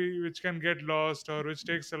 which can get lost or which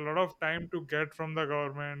takes a lot of time to get from the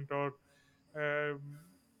government, or um,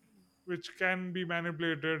 which can be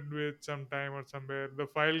manipulated with some time or somewhere the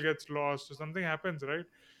file gets lost or something happens, right?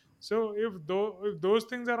 So if those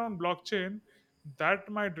things are on blockchain, that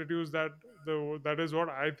might reduce that is what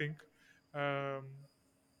I think. um,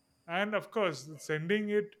 and of course sending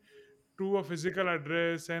it to a physical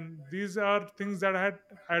address, and these are things that I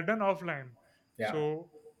had done offline. Yeah,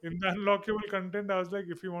 So in the unlockable content, I was like,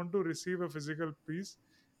 if you want to receive a physical piece,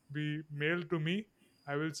 be mailed to me.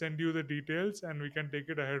 I will send you the details and we can take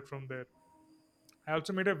it ahead from there. I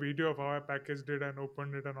also made a video of how I packaged it and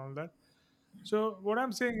opened it and all that. So what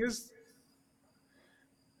I'm saying is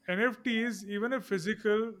NFTs, even if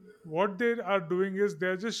physical, what they are doing is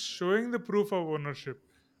they're just showing the proof of ownership.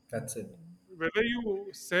 that's it. Whether you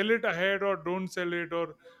sell it ahead or don't sell it,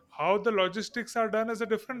 or how the logistics are done, is a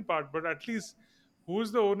different part. But at least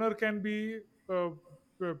who's the owner can be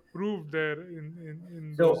proved there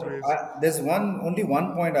in those So ways. there's only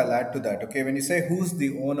one point I'll add to that. Okay, when you say who's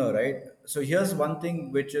the owner, right? So here's one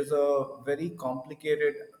thing which is a very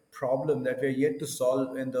complicated problem that we're yet to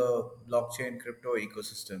solve in the blockchain crypto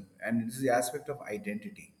ecosystem, and this is the aspect of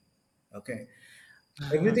identity. Okay,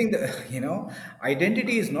 everything that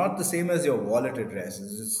identity is not the same as your wallet address.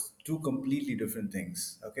 It's two completely different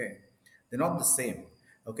things. Okay, they're not the same.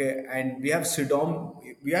 Okay, and we have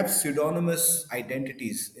pseudonymous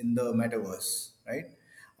identities in the metaverse, right?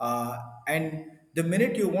 And the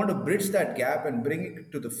minute you want to bridge that gap and bring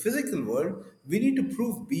it to the physical world, we need to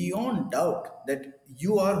prove beyond doubt that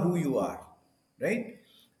you are who you are, right?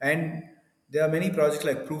 And there are many projects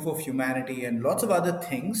like proof of humanity and lots of other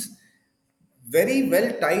things very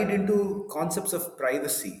well tied into concepts of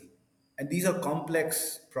privacy. And these are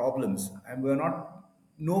complex problems, and we're not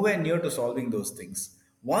nowhere near to solving those things.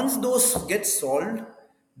 Once those get solved,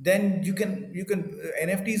 then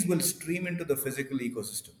NFTs will stream into the physical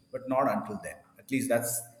ecosystem, but not until then. At least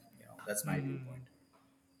that's my Mhm. viewpoint.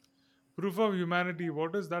 Proof of humanity,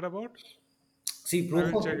 what is that about? See, I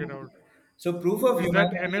will check it out. proof of Is that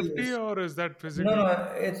humanity NFT is or is that no, physical? no,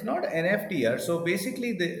 it's not NFT here. So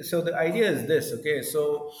basically, the idea is this. Okay,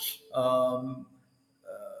 so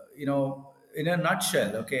in a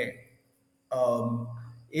nutshell, okay, um,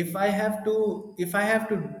 if I have to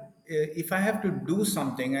do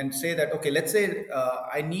something and say that, okay, let's say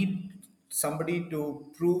I need somebody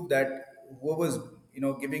to prove that whoever's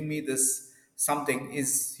giving me this something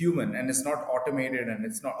is human and it's not automated and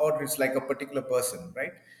it's not, or it's like a particular person,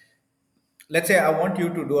 right? Let's say I want you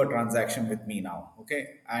to do a transaction with me now,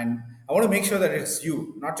 okay? And I want to make sure that it's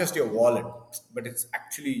you, not just your wallet, but it's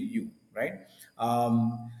actually you, right?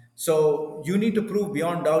 So you need to prove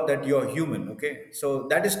beyond doubt that you're human, okay? So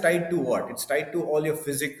that is tied to what? It's tied to all your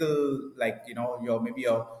physical, like, your maybe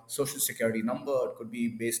your social security number. It could be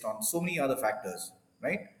based on so many other factors,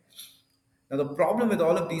 right? Now, the problem with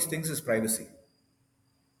all of these things is privacy,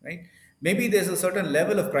 right? Maybe there's a certain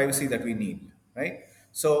level of privacy that we need, right?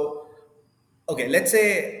 So, okay, let's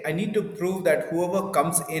say I need to prove that whoever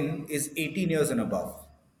comes in is 18 years and above,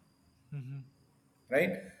 Mhm.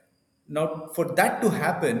 right? Now, for that to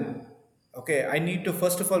happen, okay, I need to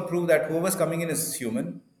first of all prove that whoever's coming in is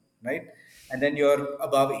human, right? And then you're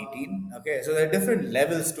above 18, okay? So there are different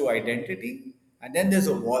levels to identity, and then there's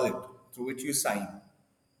a wallet through which you sign.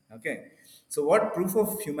 Okay. So what proof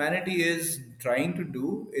of humanity is trying to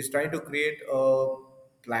do is trying to create a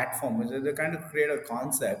platform. They're trying to create a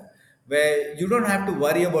concept where you don't have to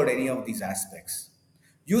worry about any of these aspects.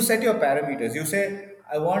 You set your parameters. You say,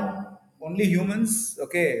 I want only humans,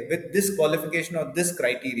 okay, with this qualification or this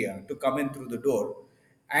criteria to come in through the door.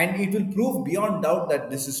 And it will prove beyond doubt that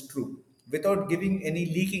this is true without giving any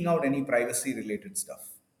leaking out any privacy related stuff.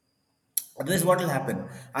 Otherwise, what will happen?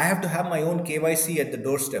 I have to have my own KYC at the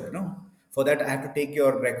doorstep, no? For that, I have to take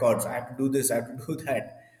your records. I have to do this. I have to do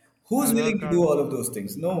that. Who's Aadhaar willing to do card. all of those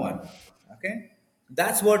things? No one. Okay,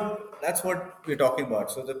 that's what we're talking about.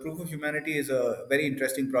 So the proof of humanity is a very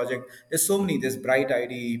interesting project. There's so many. There's Bright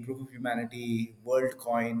ID, proof of humanity, World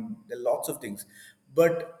Coin. There are lots of things,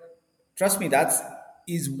 but trust me,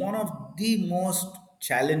 is one of the most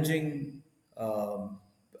challenging,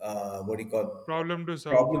 what do you call, Problem to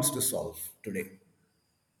solve. problems to solve today.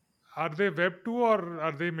 Are they Web 2 or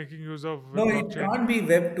are they making use of No, it blockchain? can't be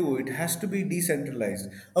Web 2. It has to be decentralized.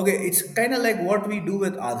 Okay, it's kind of like what we do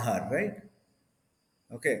with Aadhaar, right?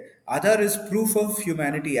 Okay, Aadhaar is proof of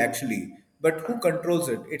humanity actually, but who controls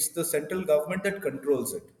it? It's the central government that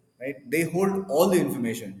controls it, right? They hold all the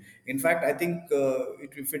information. In fact, I think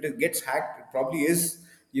if it gets hacked, it probably is.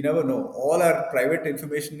 You never know. All our private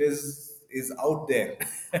information is out there.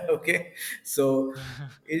 Okay, so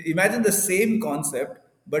imagine the same concept,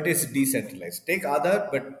 but it's decentralized. Take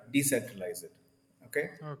Aadhaar, but decentralize it.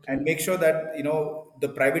 Okay, and Okay. make sure that the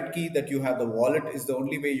private key that you have, the wallet, is the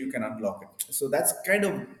only way you can unlock it. So that's kind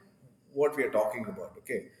of what we are talking about.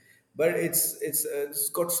 Okay, but it's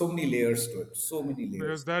got so many layers to it, so many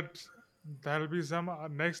Because layers. that'll be some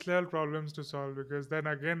next level problems to solve, because then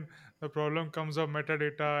again the problem comes of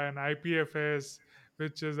metadata and IPFS,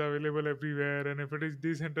 which is available everywhere, and if it is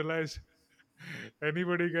decentralized,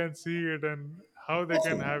 anybody can see it and how they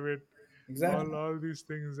can Exactly. have it. all Exactly. all these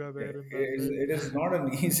things are there in that, right? It is not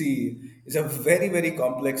an easy, it's a very, very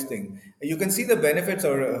complex thing. You can see the benefits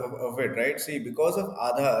of it, right? See, because of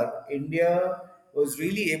Aadhaar, India was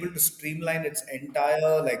really able to streamline its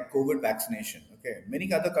entire like COVID vaccination. Okay.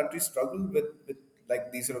 Many other countries struggled with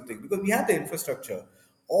like these sort of things because we had the infrastructure.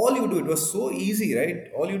 All you do, it was so easy, right?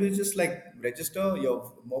 All you do is just like register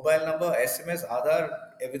your mobile number, SMS, Aadhaar,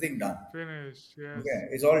 everything done. Finish, yes. Okay,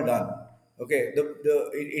 it's all done. Okay,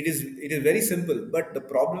 it is very simple, but the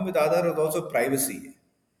problem with Aadhaar is also privacy.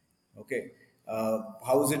 Okay,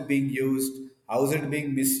 how is it being used? How is it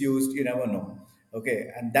being misused? You never know.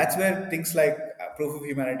 Okay, and that's where things like proof of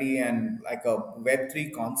humanity and like a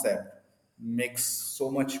Web3 concept makes so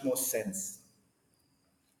much more sense.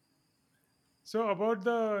 So about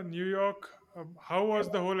the New York, how was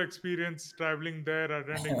the whole experience traveling there,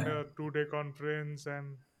 attending the 2-day conference,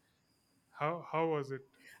 and how was it?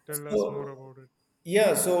 Tell us more So about it.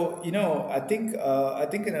 yeah, so I think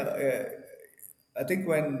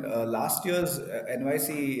when last year's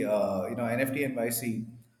NYC, NFT NYC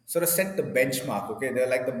sort of set the benchmark. Okay, they're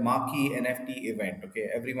like the marquee NFT event. Okay,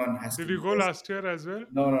 everyone has to Did be you go there. last year as well?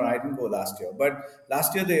 No, no, I didn't go last year. But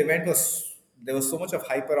last year the event was, there was so much of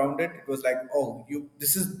hype around it. It was like, oh,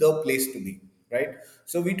 this is the place to be, right?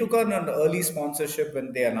 So we took on an early sponsorship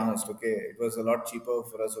when they announced. Okay, it was a lot cheaper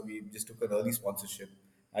for us, so we just took an early sponsorship.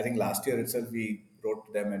 I think last year itself we wrote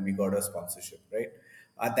to them and we got a sponsorship, right?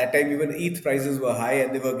 At that time, even ETH prices were high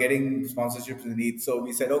and they were getting sponsorships in ETH. So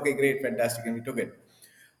we said, okay, great, fantastic, and we took it.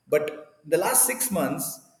 But the last 6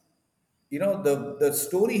 months, the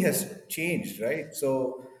story has changed, right?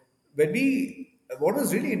 So what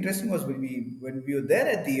was really interesting was when we were there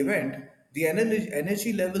at the event, the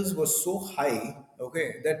energy levels were so high,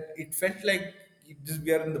 okay, that it felt like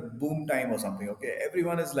we are in the boom time or something. Okay,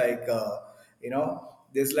 everyone is like,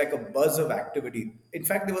 there's like a buzz of activity. In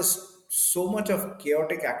fact, there was so much of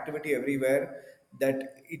chaotic activity everywhere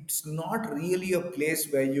that it's not really a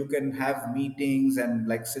place where you can have meetings and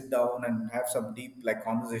like sit down and have some deep like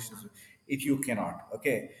conversations if you cannot.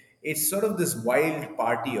 Okay, it's sort of this wild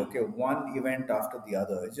party. Okay, one event after the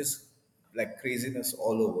other. It's just like craziness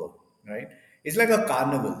all over, right? It's like a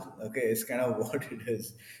carnival. Okay, it's kind of what it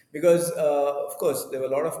is. Because of course there were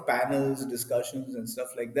a lot of panels, discussions, and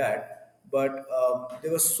stuff like that. But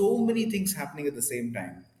there were so many things happening at the same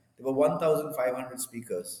time. There were 1,500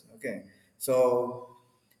 speakers. Okay, so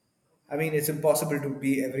I mean, it's impossible to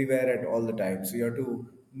be everywhere at all the time. So you have to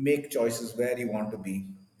make choices where you want to be,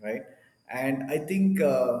 right? And I think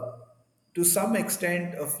to some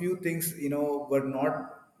extent, a few things, were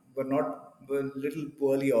little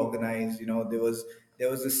poorly organized. There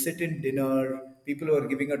was a sit-in dinner. People were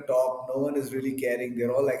giving a talk. No one is really caring.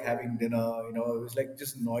 They're all like having dinner. It was like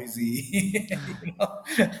just noisy. you know,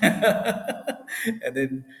 and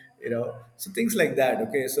then so things like that.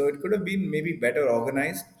 Okay, so it could have been maybe better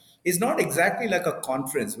organized. It's not exactly like a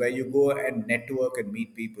conference where you go and network and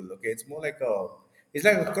meet people. Okay, it's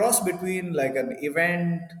like a cross between like an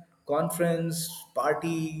event, conference,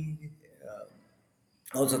 party,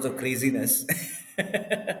 all sorts of craziness.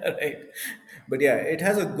 Right, but yeah, it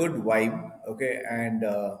has a good vibe. Okay, and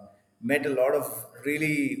met a lot of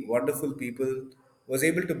really wonderful people. Was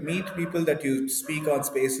able to meet people that you speak on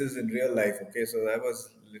spaces in real life. Okay, so that was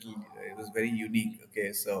little, it was very unique.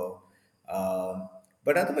 Okay, so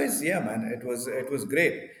but otherwise, yeah, man, it was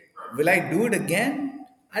great. Will I do it again?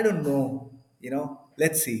 I don't know.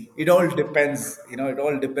 Let's see. It all depends. It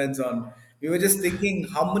all depends on. We were just thinking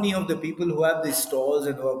how many of the people who have these stalls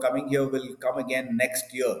and who are coming here will come again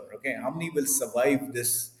next year. Okay, how many will survive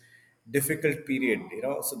this? difficult period.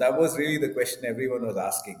 So that was really the question everyone was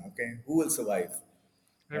asking. Okay, who will survive,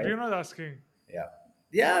 right? Everyone was asking. Yeah,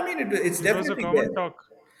 yeah. I mean, it's It was a definitely there. common talk.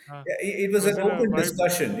 Uh, Yeah, it was was an it a open vibe?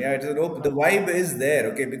 discussion. Yeah, it's an open. The Uh, vibe is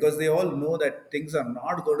there, okay, because they all know that things are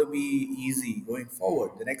not going to be easy going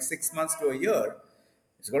forward. The next 6 months to a year,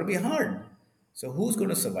 it's going to be hard. So who's going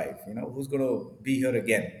to survive? Who's going to be here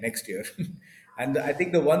again next year? And I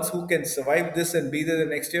think the ones who can survive this and be there the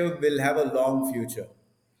next year will have a long future.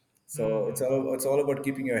 So hmm, it's all about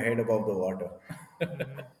keeping your head above the water. hmm.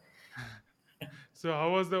 So,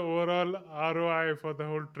 how was the overall ROI for the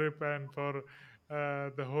whole trip and for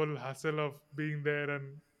the whole hassle of being there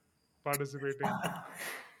and participating?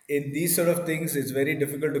 In these sort of things, it's very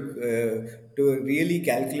difficult to really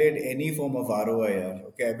calculate any form of ROI.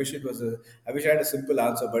 Okay, I wish I had a simple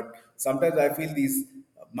answer, but sometimes I feel these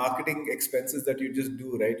marketing expenses that you just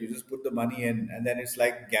do, right? You just put the money in, and then it's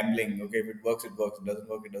like gambling. Okay, if it works, it works. It doesn't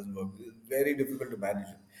work, it doesn't work. It's very difficult to manage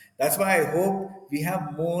it. That's why I hope we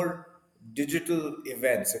have more digital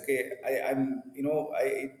events. Okay, I'm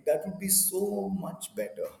I that would be so much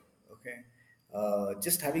better. Okay,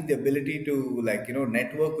 just having the ability to, like,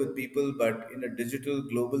 network with people, but in a digital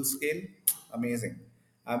global scale, amazing.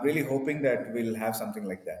 I'm really hoping that we'll have something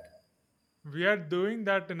like that. We are doing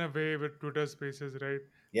that in a way with Twitter Spaces, right?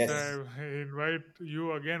 So Yes, I invite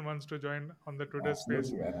you again once to join on the Twitter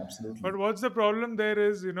Space. absolutely, man, absolutely. But what's the problem there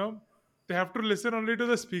is, they have to listen only to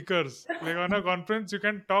the speakers. Like on a conference, you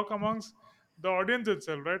can talk amongst the audience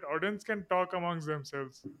itself, right? Audience can talk amongst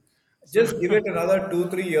themselves. So Just give it another 2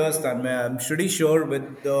 3 years, Tanmay. I'm pretty sure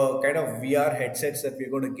with the kind of VR headsets that we're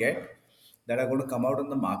going to get, that are going to come out on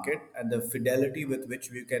the market, and the fidelity with which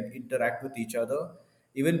we can interact with each other,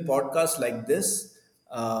 even podcasts like this,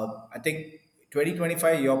 I think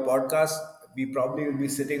 2025, your podcast, we probably will be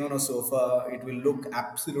sitting on a sofa. It will look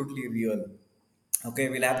absolutely real. Okay,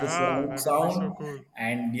 we'll have the yeah, surround that would be so sound, cool.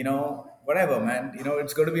 and whatever, man.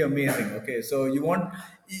 It's going to be amazing. Okay, so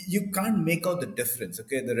you can't make out the difference.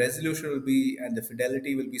 Okay, the resolution will be, and the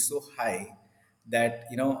fidelity will be so high that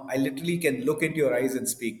I literally can look into your eyes and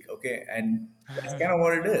speak. Okay, and that's kind of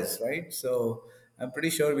what it is, right? So I'm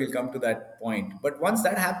pretty sure we'll come to that point. But once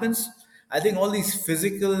that happens, I think all these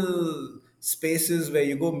physical spaces where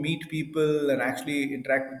you go meet people and actually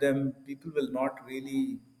interact with them, people will not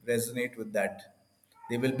really resonate with that.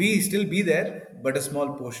 They will be still be there, but a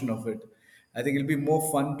small portion of it. I think it'll be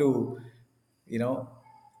more fun to, you know,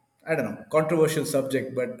 I don't know, controversial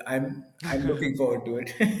subject, but I'm looking forward to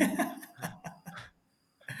it.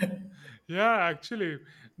 Yeah, actually,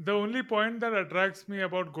 the only point that attracts me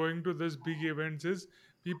about going to this big events is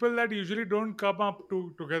people that usually don't come up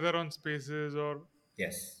to together on spaces or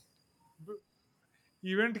Yes.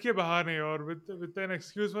 event ke bahar nahi, or with an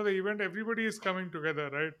excuse for the event, everybody is coming together,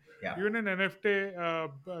 right? Yeah. Even in NFT,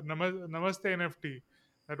 Namaste NFT,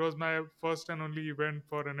 that was my first and only event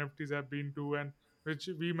for NFTs I've been to, and which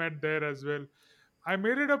we met there as well. I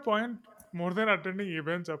made it a point, more than attending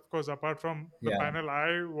events, of course, apart from the Yeah. panel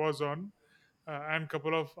I was on, and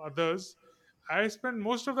couple of others. I spent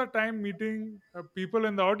most of the time meeting people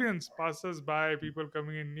in the audience, passers by, people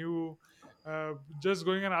coming in new, just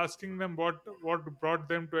going and asking them what brought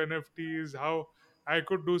them to NFTs, how I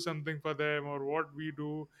could do something for them, or what we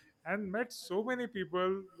do, and met so many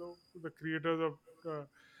people, the creators of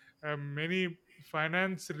many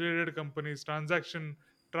finance related companies,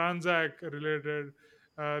 transact related.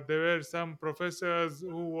 There were some professors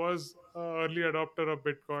who was early adopter of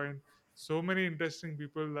Bitcoin. So many interesting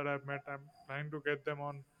people that I've met. I'm trying to get them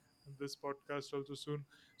on this podcast also soon.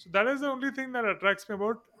 So that is the only thing that attracts me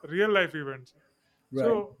about real life events. Right.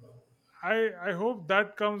 So I hope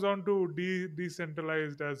that comes on to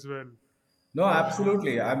decentralized as well. No,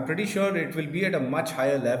 absolutely. I'm pretty sure it will be at a much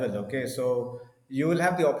higher level. Okay, so you will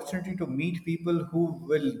have the opportunity to meet people who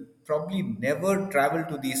will probably never travel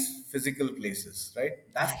to these physical places, right?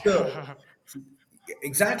 That's the Yeah,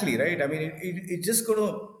 exactly right. I mean, it's just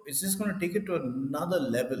gonna take it to another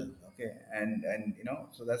level. Okay, and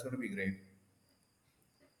so that's gonna be great.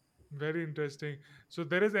 very interesting. So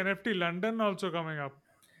there is NFT London also coming up.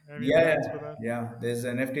 Any Yeah, plans for yeah, that? yeah. There's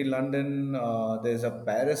NFT London. There's a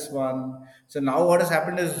Paris one. So now what has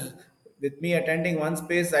happened is, with me attending one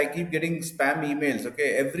space, I keep getting spam emails. Okay,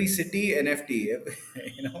 every city NFT.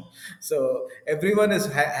 So everyone is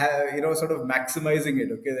sort of maximizing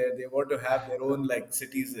it. Okay, they want to have their own, like,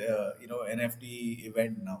 cities NFT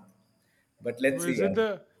event now. But let's see. Is it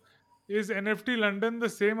the is NFT London the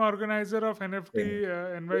same organizer of Same. NFT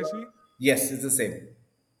NYC? Yes, it's the same.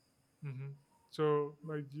 Hmm. So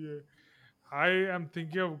like, yeah, I am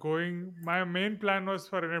thinking of going. My main plan was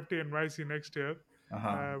for NFT NYC next year,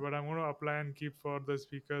 Uh-huh. but I'm going to apply and keep for the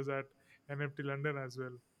speakers at NFT London as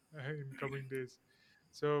well in coming days.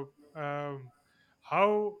 So,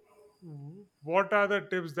 how, what are the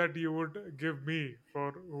tips that you would give me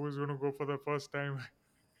for who's going to go for the first time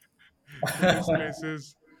to these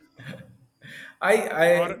places,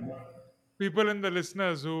 I or people in the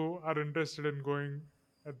listeners who are interested in going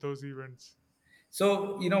at those events?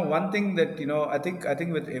 So, one thing that, I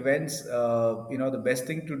think with events, the best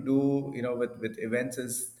thing to do, with events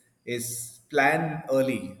is plan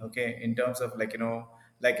early, okay, in terms of, like,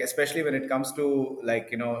 like, especially when it comes to, like,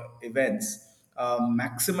 events,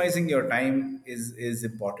 maximizing your time is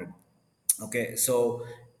important. Okay, so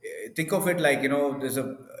think of it like, there's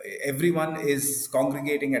a everyone is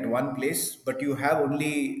congregating at one place, but you have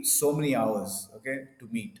only so many hours, okay, to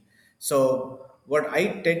meet. So what I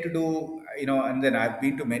tend to do, and then I've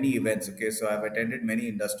been to many events, okay, so I've attended many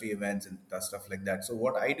industry events and stuff like that. So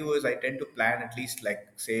what I do is I tend to plan at least, like,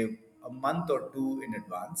 say, a month or two in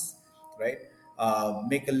advance, right?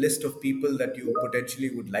 Make a list of people that you potentially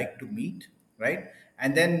would like to meet, right?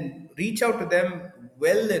 And then reach out to them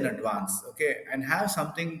well in advance, okay, and have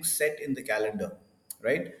something set in the calendar,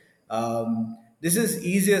 right? This is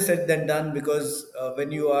easier said than done, because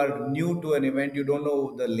when you are new to an event, you don't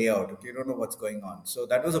know the layout, okay? You don't know what's going on. So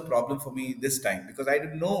that was a problem for me this time, because I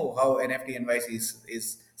didn't know how NFT NYC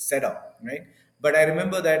is set up, right? But I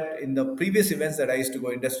remember that in the previous events that I used to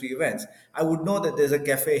go, industry events, I would know that there's a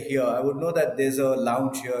cafe here, I would know that there's a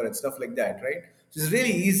lounge here and stuff like that, right? So it's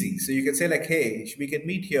really easy. So you can say, like, hey, we can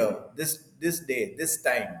meet here this day, this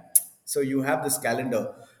time. So you have this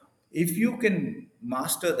calendar. If you can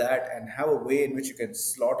master that and have a way in which you can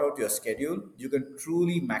slot out your schedule, you can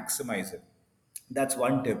truly maximize it. That's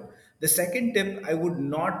one tip. The second tip, I would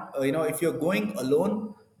not, if you're going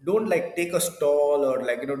alone, don't, like, take a stall, or,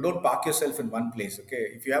 like, don't park yourself in one place.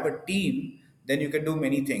 Okay, if you have a team, then you can do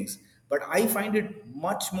many things. But I find it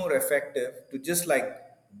much more effective to just, like,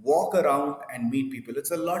 walk around and meet people.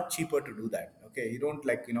 It's a lot cheaper to do that. Okay, you don't,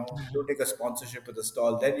 like, don't take a sponsorship at the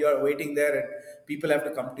stall. Then you are waiting there, and people have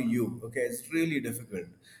to come to you. Okay, it's really difficult.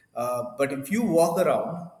 But if you walk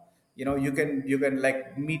around, you can,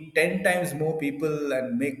 like, meet 10 times more people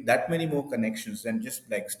and make that many more connections than just,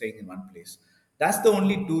 like, staying in one place. That's the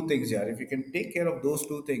only two things here. If you can take care of those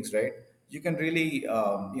two things, right, you can really,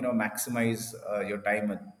 maximize your time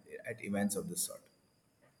at events of this sort.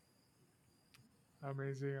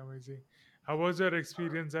 Amazing, amazing. How was your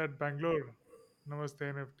experience at Bangalore? Namaste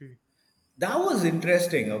NFT. That was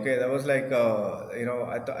interesting. Okay, that was like,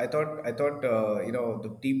 I thought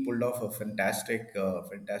the team pulled off a fantastic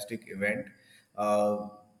event. Uh,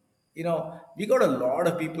 we got a lot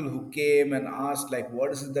of people who came and asked, like, what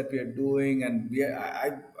is it that we are doing, and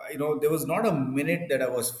there was not a minute that I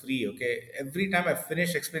was free. Okay, every time I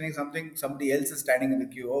finished explaining something, somebody else is standing in the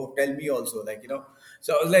queue. Oh, tell me also, like,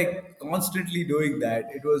 so I was, like, constantly doing that.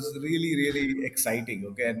 It was really, really exciting,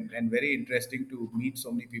 okay, and very interesting to meet so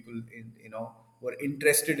many people who are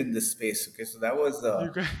interested in this space. Okay, so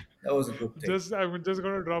You can that was a good thing. just, I'm just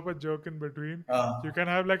gonna drop a joke in between. You Uh, can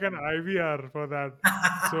have like an IVR for that.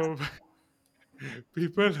 So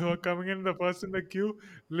people who are coming in the first in the queue,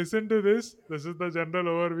 listen to this. This is the general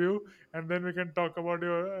overview, and then we can talk about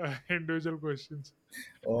your individual questions.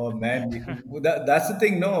 Oh man, that's the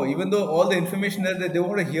thing. No, even though all the information is there, they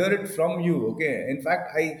want to hear it from you. Okay. In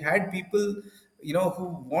fact, I had people, who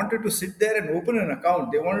wanted to sit there and open an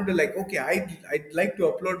account. They wanted to, like, okay, I'd like to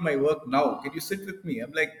upload my work now. Can you sit with me?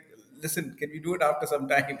 I'm like, listen, can we do it after some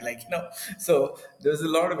time? Like, so there's a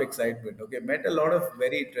lot of excitement. Okay. Met a lot of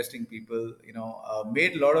very interesting people,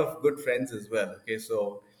 made a lot of good friends as well. Okay.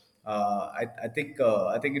 So I think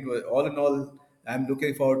it was, all in all, I'm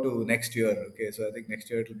looking forward to next year. Okay, so I think next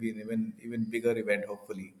year it'll be an even bigger event,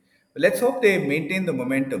 hopefully. But let's hope they maintain the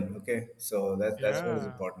momentum. Okay, so that's what is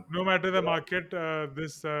Yeah. important. No matter the market,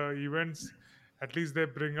 this events, at least they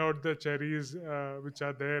bring out the cherries which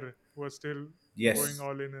are there, who are still going Yes.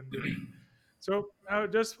 all in this. So,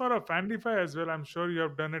 just for a FanDeFi as well, I'm sure you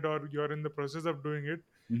have done it or you're in the process of doing it.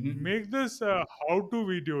 Hmm. Make this how-to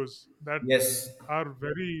videos that Yes. are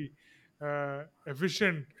very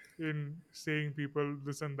efficient in saying people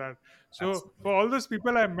this and that. So, for Absolutely. all those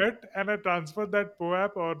people I met and I transferred that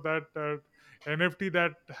POAP or that NFT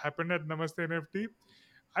that happened at Namaste NFT,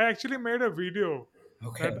 I actually made a video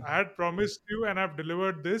that Okay. I had promised you and I've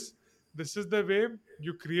delivered this. This is the way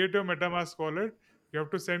you create your MetaMask wallet. You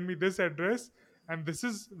have to send me this address, and this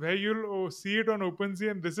is where you'll see it on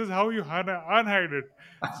OpenSea, and this is how you unhide it.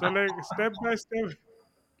 So, like, step by step,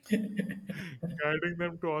 guiding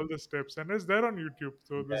them to all the steps, and it's there on YouTube.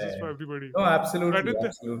 So this is for Yeah. everybody. No, So absolutely,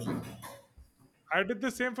 absolutely. I did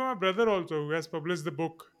the same for my brother also, who has published the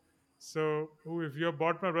book. So, who, if you have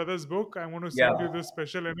bought my brother's book, I'm going to Yeah, send you this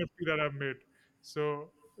special NFT that I've made.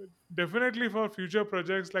 So, definitely for future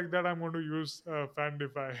projects like that, I'm going to use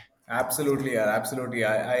FanDeFi. absolutely, yeah, absolutely.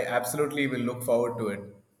 I absolutely will look forward to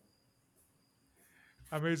it.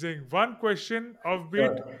 Amazing. One question,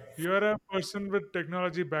 offbeat. Sure. You're a person with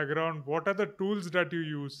technology background. What are the tools that you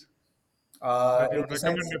use that you In would the recommend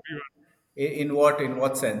sense, everyone? in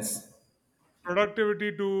what sense?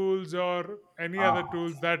 Productivity tools or any other Ah,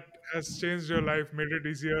 tools that has changed your life, made it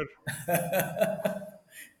easier.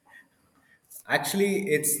 actually,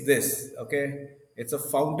 it's this. Okay, it's a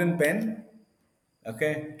fountain pen.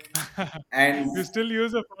 Okay, and You still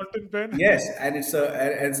use a fountain pen? yes, and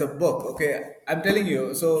it's a book. Okay, I'm telling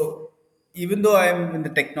you. So even though I'm in the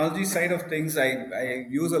technology side of things, I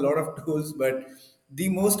use a lot of tools, but the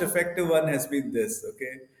most effective one has been this.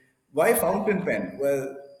 Okay, why fountain pen?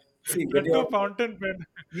 Well, see when That too, you're fountain pen.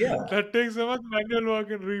 yeah, That takes so much manual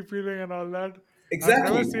work and refilling and all that. I've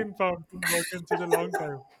never exactly. seen fountain work in such a long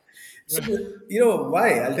time. So you know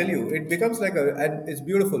why? I'll tell you. It becomes like a, and it's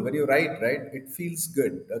beautiful when you write. Right? It feels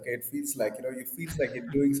good. Okay, it feels like it feels like you're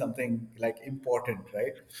doing something like important.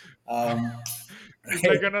 Right? Um, It's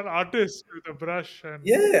right. like an artist with a brush and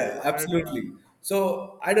Yeah, yeah, writing. absolutely.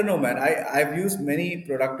 So I don't know, man. I've used many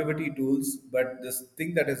productivity tools, but this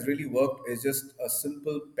thing that has really worked is just a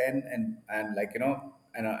simple pen and like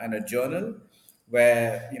and a journal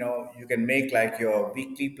where you can make like your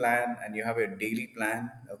weekly plan and you have a daily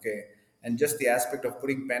plan, okay, and just the aspect of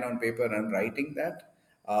putting pen on paper and writing that.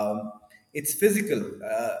 It's physical.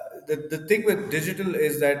 The thing with digital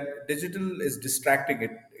is that digital is distracting.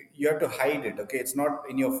 It you have to hide it. Okay, it's not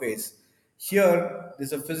in your face. Here,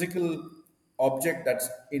 there's a physical object that's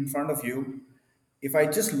in front of you. If I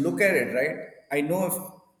just look at it, right, I know if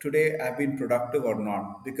today I've been productive or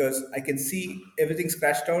not because I can see everything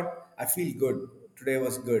scratched out. I feel good. Today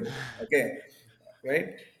was good. Okay,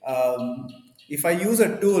 right? If I use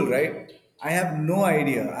a tool, right, I have no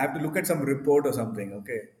idea. I have to look at some report or something.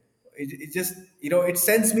 Okay, it just it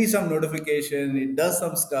sends me some notification. It does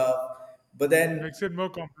some stuff, but then Makes it more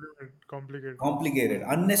complicated. complicated,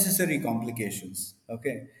 unnecessary complications.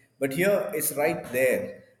 Okay, but here it's right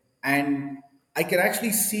there, and I can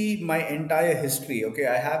actually see my entire history. Okay,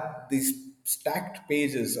 I have these stacked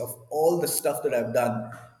pages of all the stuff that I've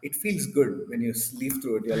done. It feels good when you leaf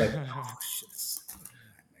through it. You're like, oh shit.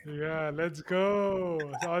 Yeah, let's go.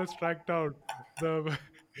 It's all stracked out. The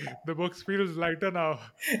the books feels lighter now.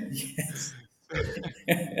 Yes.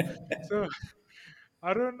 So,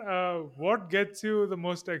 Arun, what gets you the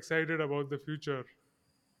most excited about the future?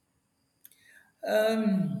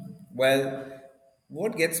 Well,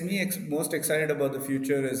 what gets me most excited about the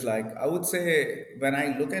future is like I would say when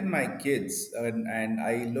I look at my kids and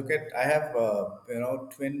I look at I have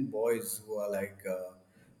twin boys who are like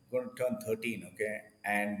going to turn 13, okay,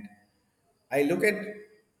 and I look at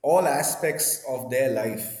all aspects of their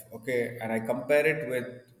life, okay, and I compare it with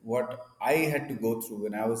what I had to go through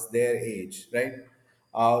when I was their age, right?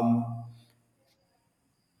 Um,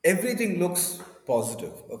 Everything looks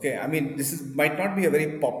positive. Okay, I mean this is might not be a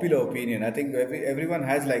very popular opinion. I think everyone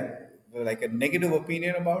has like a negative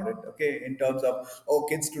opinion about it, okay, in terms of, oh,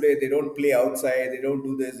 kids today they don't play outside, they don't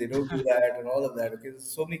do this, they don't do that, and all of that. Okay, there's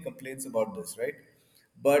so many complaints about this, right?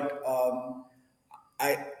 But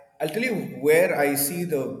I I'll tell you where I see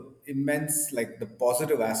the immense like the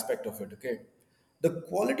positive aspect of it. Okay, the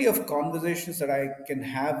quality of conversations that I can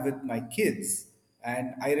have with my kids,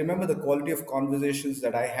 and I remember the quality of conversations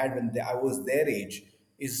that I had when I was their age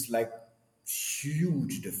is like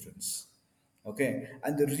huge difference. Okay,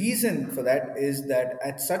 and the reason for that is that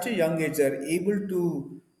at such a young age they're able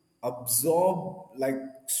to absorb like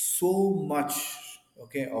so much,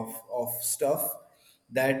 okay, of stuff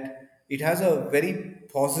that it has a very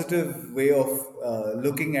positive way of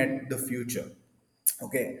looking at the future.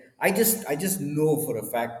 Okay, I just know for a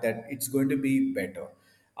fact that it's going to be better.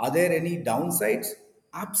 Are there any downsides?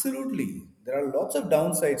 Absolutely, there are lots of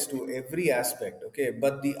downsides to every aspect. Okay,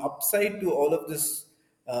 but the upside to all of this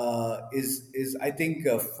is I think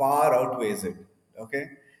far outweighs it. Okay,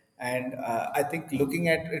 and I think looking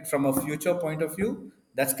at it from a future point of view,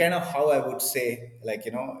 that's kind of how I would say, like,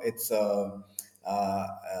 it's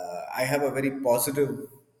I have a very positive,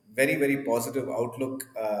 very positive outlook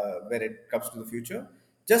when it comes to the future,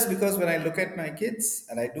 just because when I look at my kids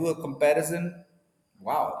and I do a comparison,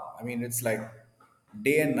 wow, I mean it's like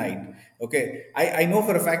day and night. Okay, I know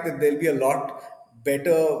for a fact that there'll be a lot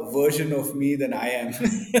better version of me than I am.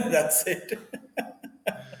 That's it.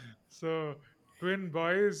 So, twin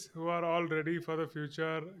boys who are all ready for the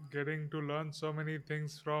future, getting to learn so many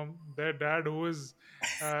things from their dad, who is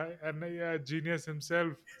a genius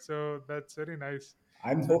himself. So that's very nice.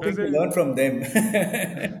 I'm So hoping to learn from them.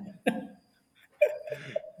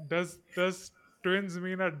 does twins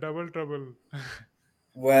mean a double trouble?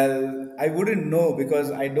 Well, I wouldn't know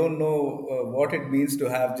because I don't know what it means to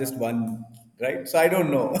have just one, right? So I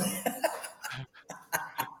don't know.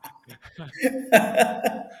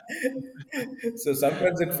 So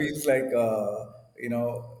sometimes it Uh, feels like,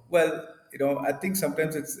 well, I think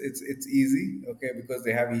sometimes it's easy, okay, because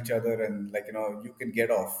they have each other and like you can get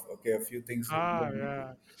off, okay, a few things that you don't need to.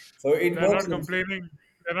 yeah. So it They're works. not complaining.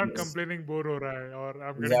 They're not Yes, complaining bore ho raha hai, or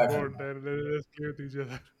I'm getting exactly, bored. They just play with each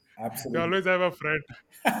other. They absolutely. always have a friend.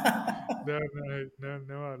 They're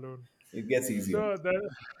never alone. It gets easier. So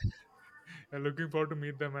I'm looking forward to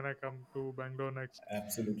meet them when I come to Bangalore next.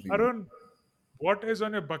 Absolutely, man. Arun, what is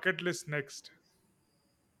on your bucket list next?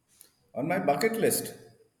 On my bucket list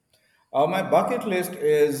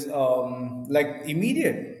is like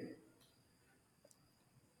immediate.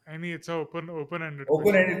 It's a open-ended question.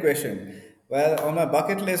 Open-ended question. Well, on my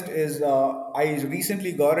bucket list is I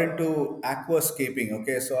recently got into aquascaping.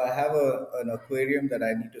 Okay, so I have an aquarium that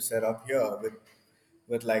I need to set up here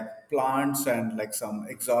with like plants and like some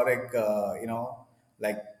exotic,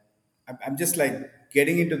 like I'm just like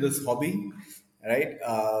getting into this hobby, right?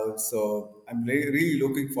 So I'm really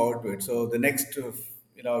looking forward to it. So the next,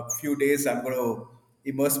 few days, I'm going to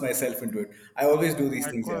immerse myself into it. I always do these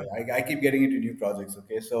things. Yeah, Aqua. I keep getting into new projects.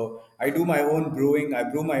 Okay, so I do my own brewing. I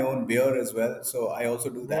brew my own beer as well. So I also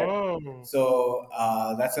do that. Whoa, So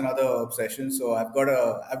that's another obsession. So I've got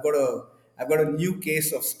a new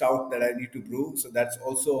case of stout that I need to brew. So that's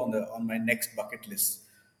also on my next bucket list.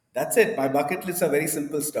 That's it. My bucket lists are very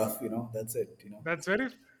simple stuff. That's it. that's very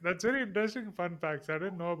that's very interesting. Fun facts I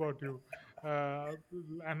didn't know about you. Uh,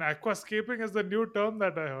 and aquascaping is the new term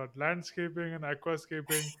that I heard. Landscaping and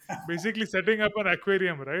aquascaping, basically setting up an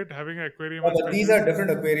aquarium, right? Having an aquarium Yeah, with but these are fishes.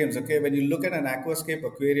 different aquariums, okay? When you look at an aquascape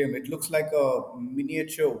aquarium, it looks like a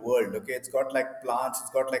miniature world, okay? It's got like plants, it's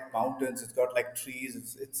got like mountains, it's got like trees.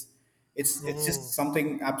 It's just Oh,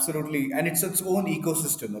 something absolutely, and it's its own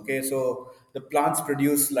ecosystem, okay? So the plants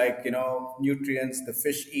produce like nutrients, the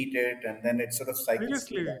fish eat it, and then it sort of cycles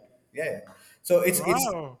through seriously? that. Yeah, yeah. So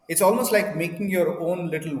Wow. it's almost like making your own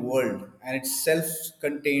little world, and it's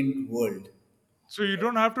self-contained world. So you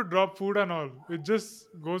don't have to drop food and all. It just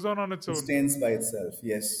goes on its It own. stands by itself.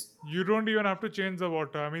 Yes. You don't even have to change the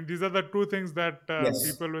water. I mean, these are the two things that Yes.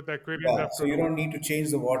 people with aquariums Yeah. have So to you do. don't need to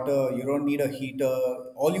change the water. You don't need a heater.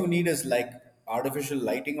 All you need is like artificial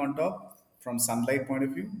lighting on top from sunlight point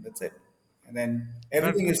of view. That's it. And then That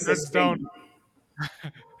everything is shuts down. sustained.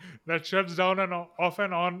 That shuts down and off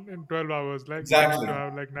and on in 12 hours. Like you need Exactly. to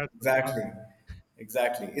have like natural power. Exactly.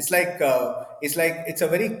 Exactly. It's a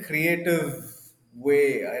very creative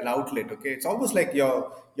way, an outlet. Okay. It's almost like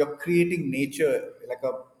you're creating nature,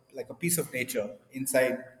 like a piece of nature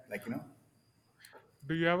inside, like.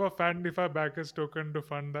 Do you have a FanDeFi backers token to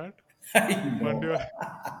fund that? I Fund know. your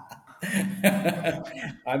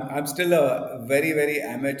I'm still a very, very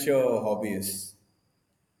amateur hobbyist.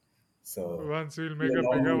 So once we'll still make a a long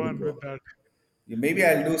bigger way to one with go. that. Maybe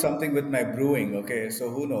I'll do something with my brewing. Okay, so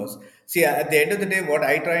who knows? See, at the end of the day, what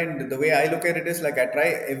I try and the way I look at it is like I try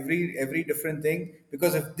every different thing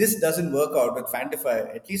because if this doesn't work out with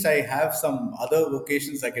Fantify, at least I have some other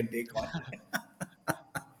vocations I can take on.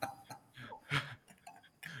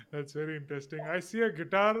 That's very interesting. I see a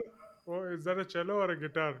guitar. Oh, is that a cello or a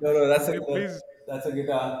guitar? No, no, Can you please? that's a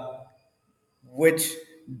guitar which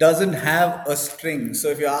doesn't have a string. So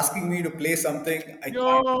if you're asking me to play something, I Yo,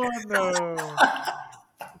 can't. no.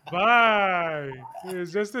 Why?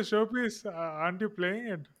 It's just a showpiece. Aren't you playing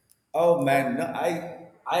it? Oh man, no,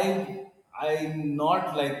 I'm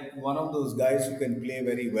not like one of those guys who can play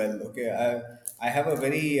very well. Okay, I have a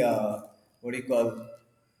very what do you call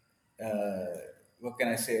uh, what can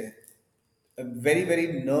I say? I'm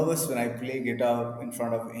very nervous when I play guitar in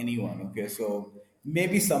front of anyone. Okay, so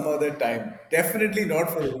maybe some other time. Definitely not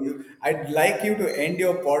for you. I'd like you to end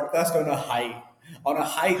your podcast on a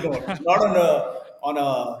high note, not on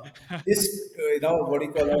a this what do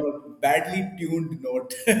you call on a badly tuned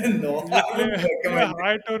note. No, You I play wouldn't play a recommend it.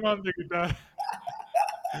 high tone on the guitar.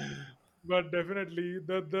 But definitely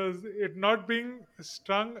the it not being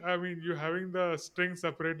strung, I mean, you having the string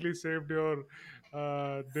separately saved your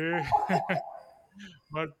day.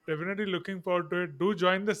 But definitely looking forward to it. Do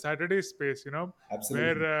join the Saturday space, where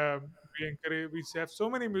Absolutely, we encourage, we have so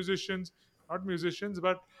many musicians, not musicians,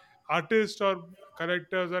 but artists or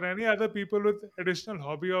collectors or any other people with additional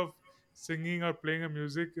hobby of singing or playing a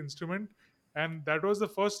music instrument. and that was the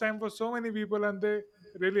first time for so many people, and they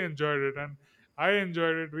really enjoyed it, and I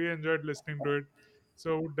enjoyed it. We enjoyed listening to it.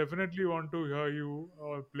 So definitely want to hear you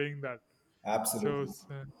playing that. So Absolutely.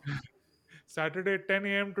 Saturday 10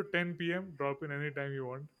 a.m. to 10 p.m. Drop in anytime you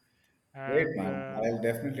want. Great, And man. I'll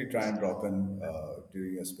definitely try and drop in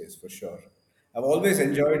during your space for sure. I've always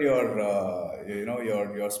enjoyed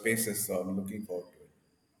your, your spaces. So I'm looking forward to it.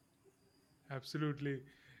 absolutely.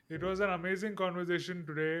 It was an amazing conversation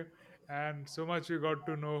today, and so much we got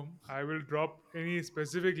to know. I will drop any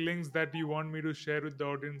specific links that you want me to share with the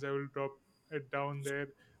audience. I will drop it down there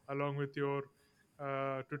along with your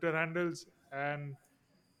Twitter handles. And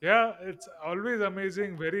yeah, it's always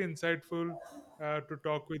amazing, very insightful to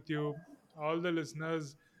talk with you. All the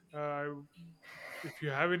listeners, uh, if you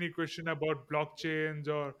have any question about blockchains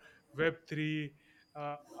or Web3,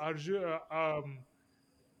 Arjun,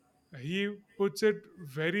 he puts it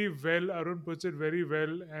very well. Arun puts it very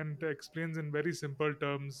well and explains in very simple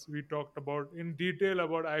terms. We talked about in detail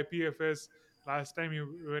about IPFS last time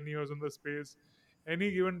when he was on the space.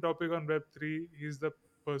 Any given topic on Web3, he's the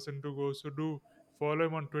person to go. So do follow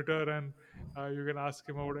him on Twitter, and you can ask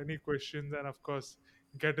him about any questions, and of course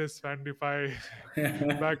get his FanDeFi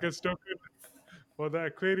backers token for the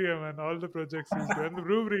aquarium and all the projects he's doing, and the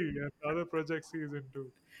brewery and other projects he's into.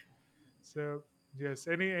 So yes,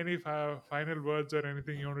 any final words or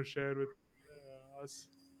anything you want to share with us,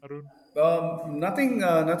 Arun? Nothing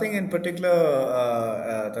in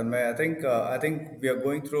particular, Tanmay. I think we are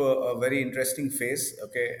going through a very interesting phase.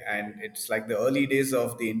 Okay, and it's like the early days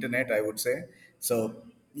of the internet, I would say. So,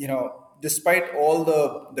 despite all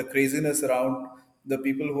the craziness around, the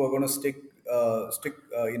people who are going to stick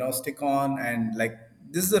on, and like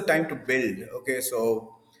this is the time to build. Okay,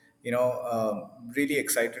 so really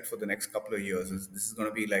excited for the next couple of years. This is going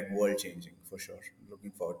to be like world changing for sure.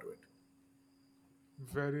 Looking forward to it.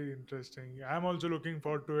 Very interesting. I'm also looking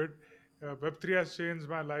forward to it. Web3 has changed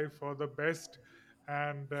my life for the best,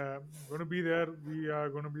 and going to be there. We are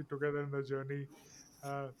going to be together in the journey.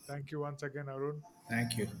 Thank you once again, Arun.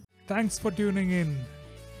 Thank you. Thanks for tuning in.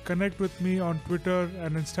 Connect with me on Twitter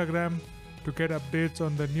and Instagram to get updates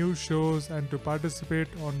on the new shows and to participate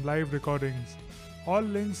on live recordings. All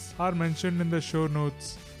links are mentioned in the show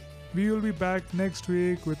notes. We will be back next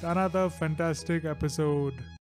week with another fantastic episode.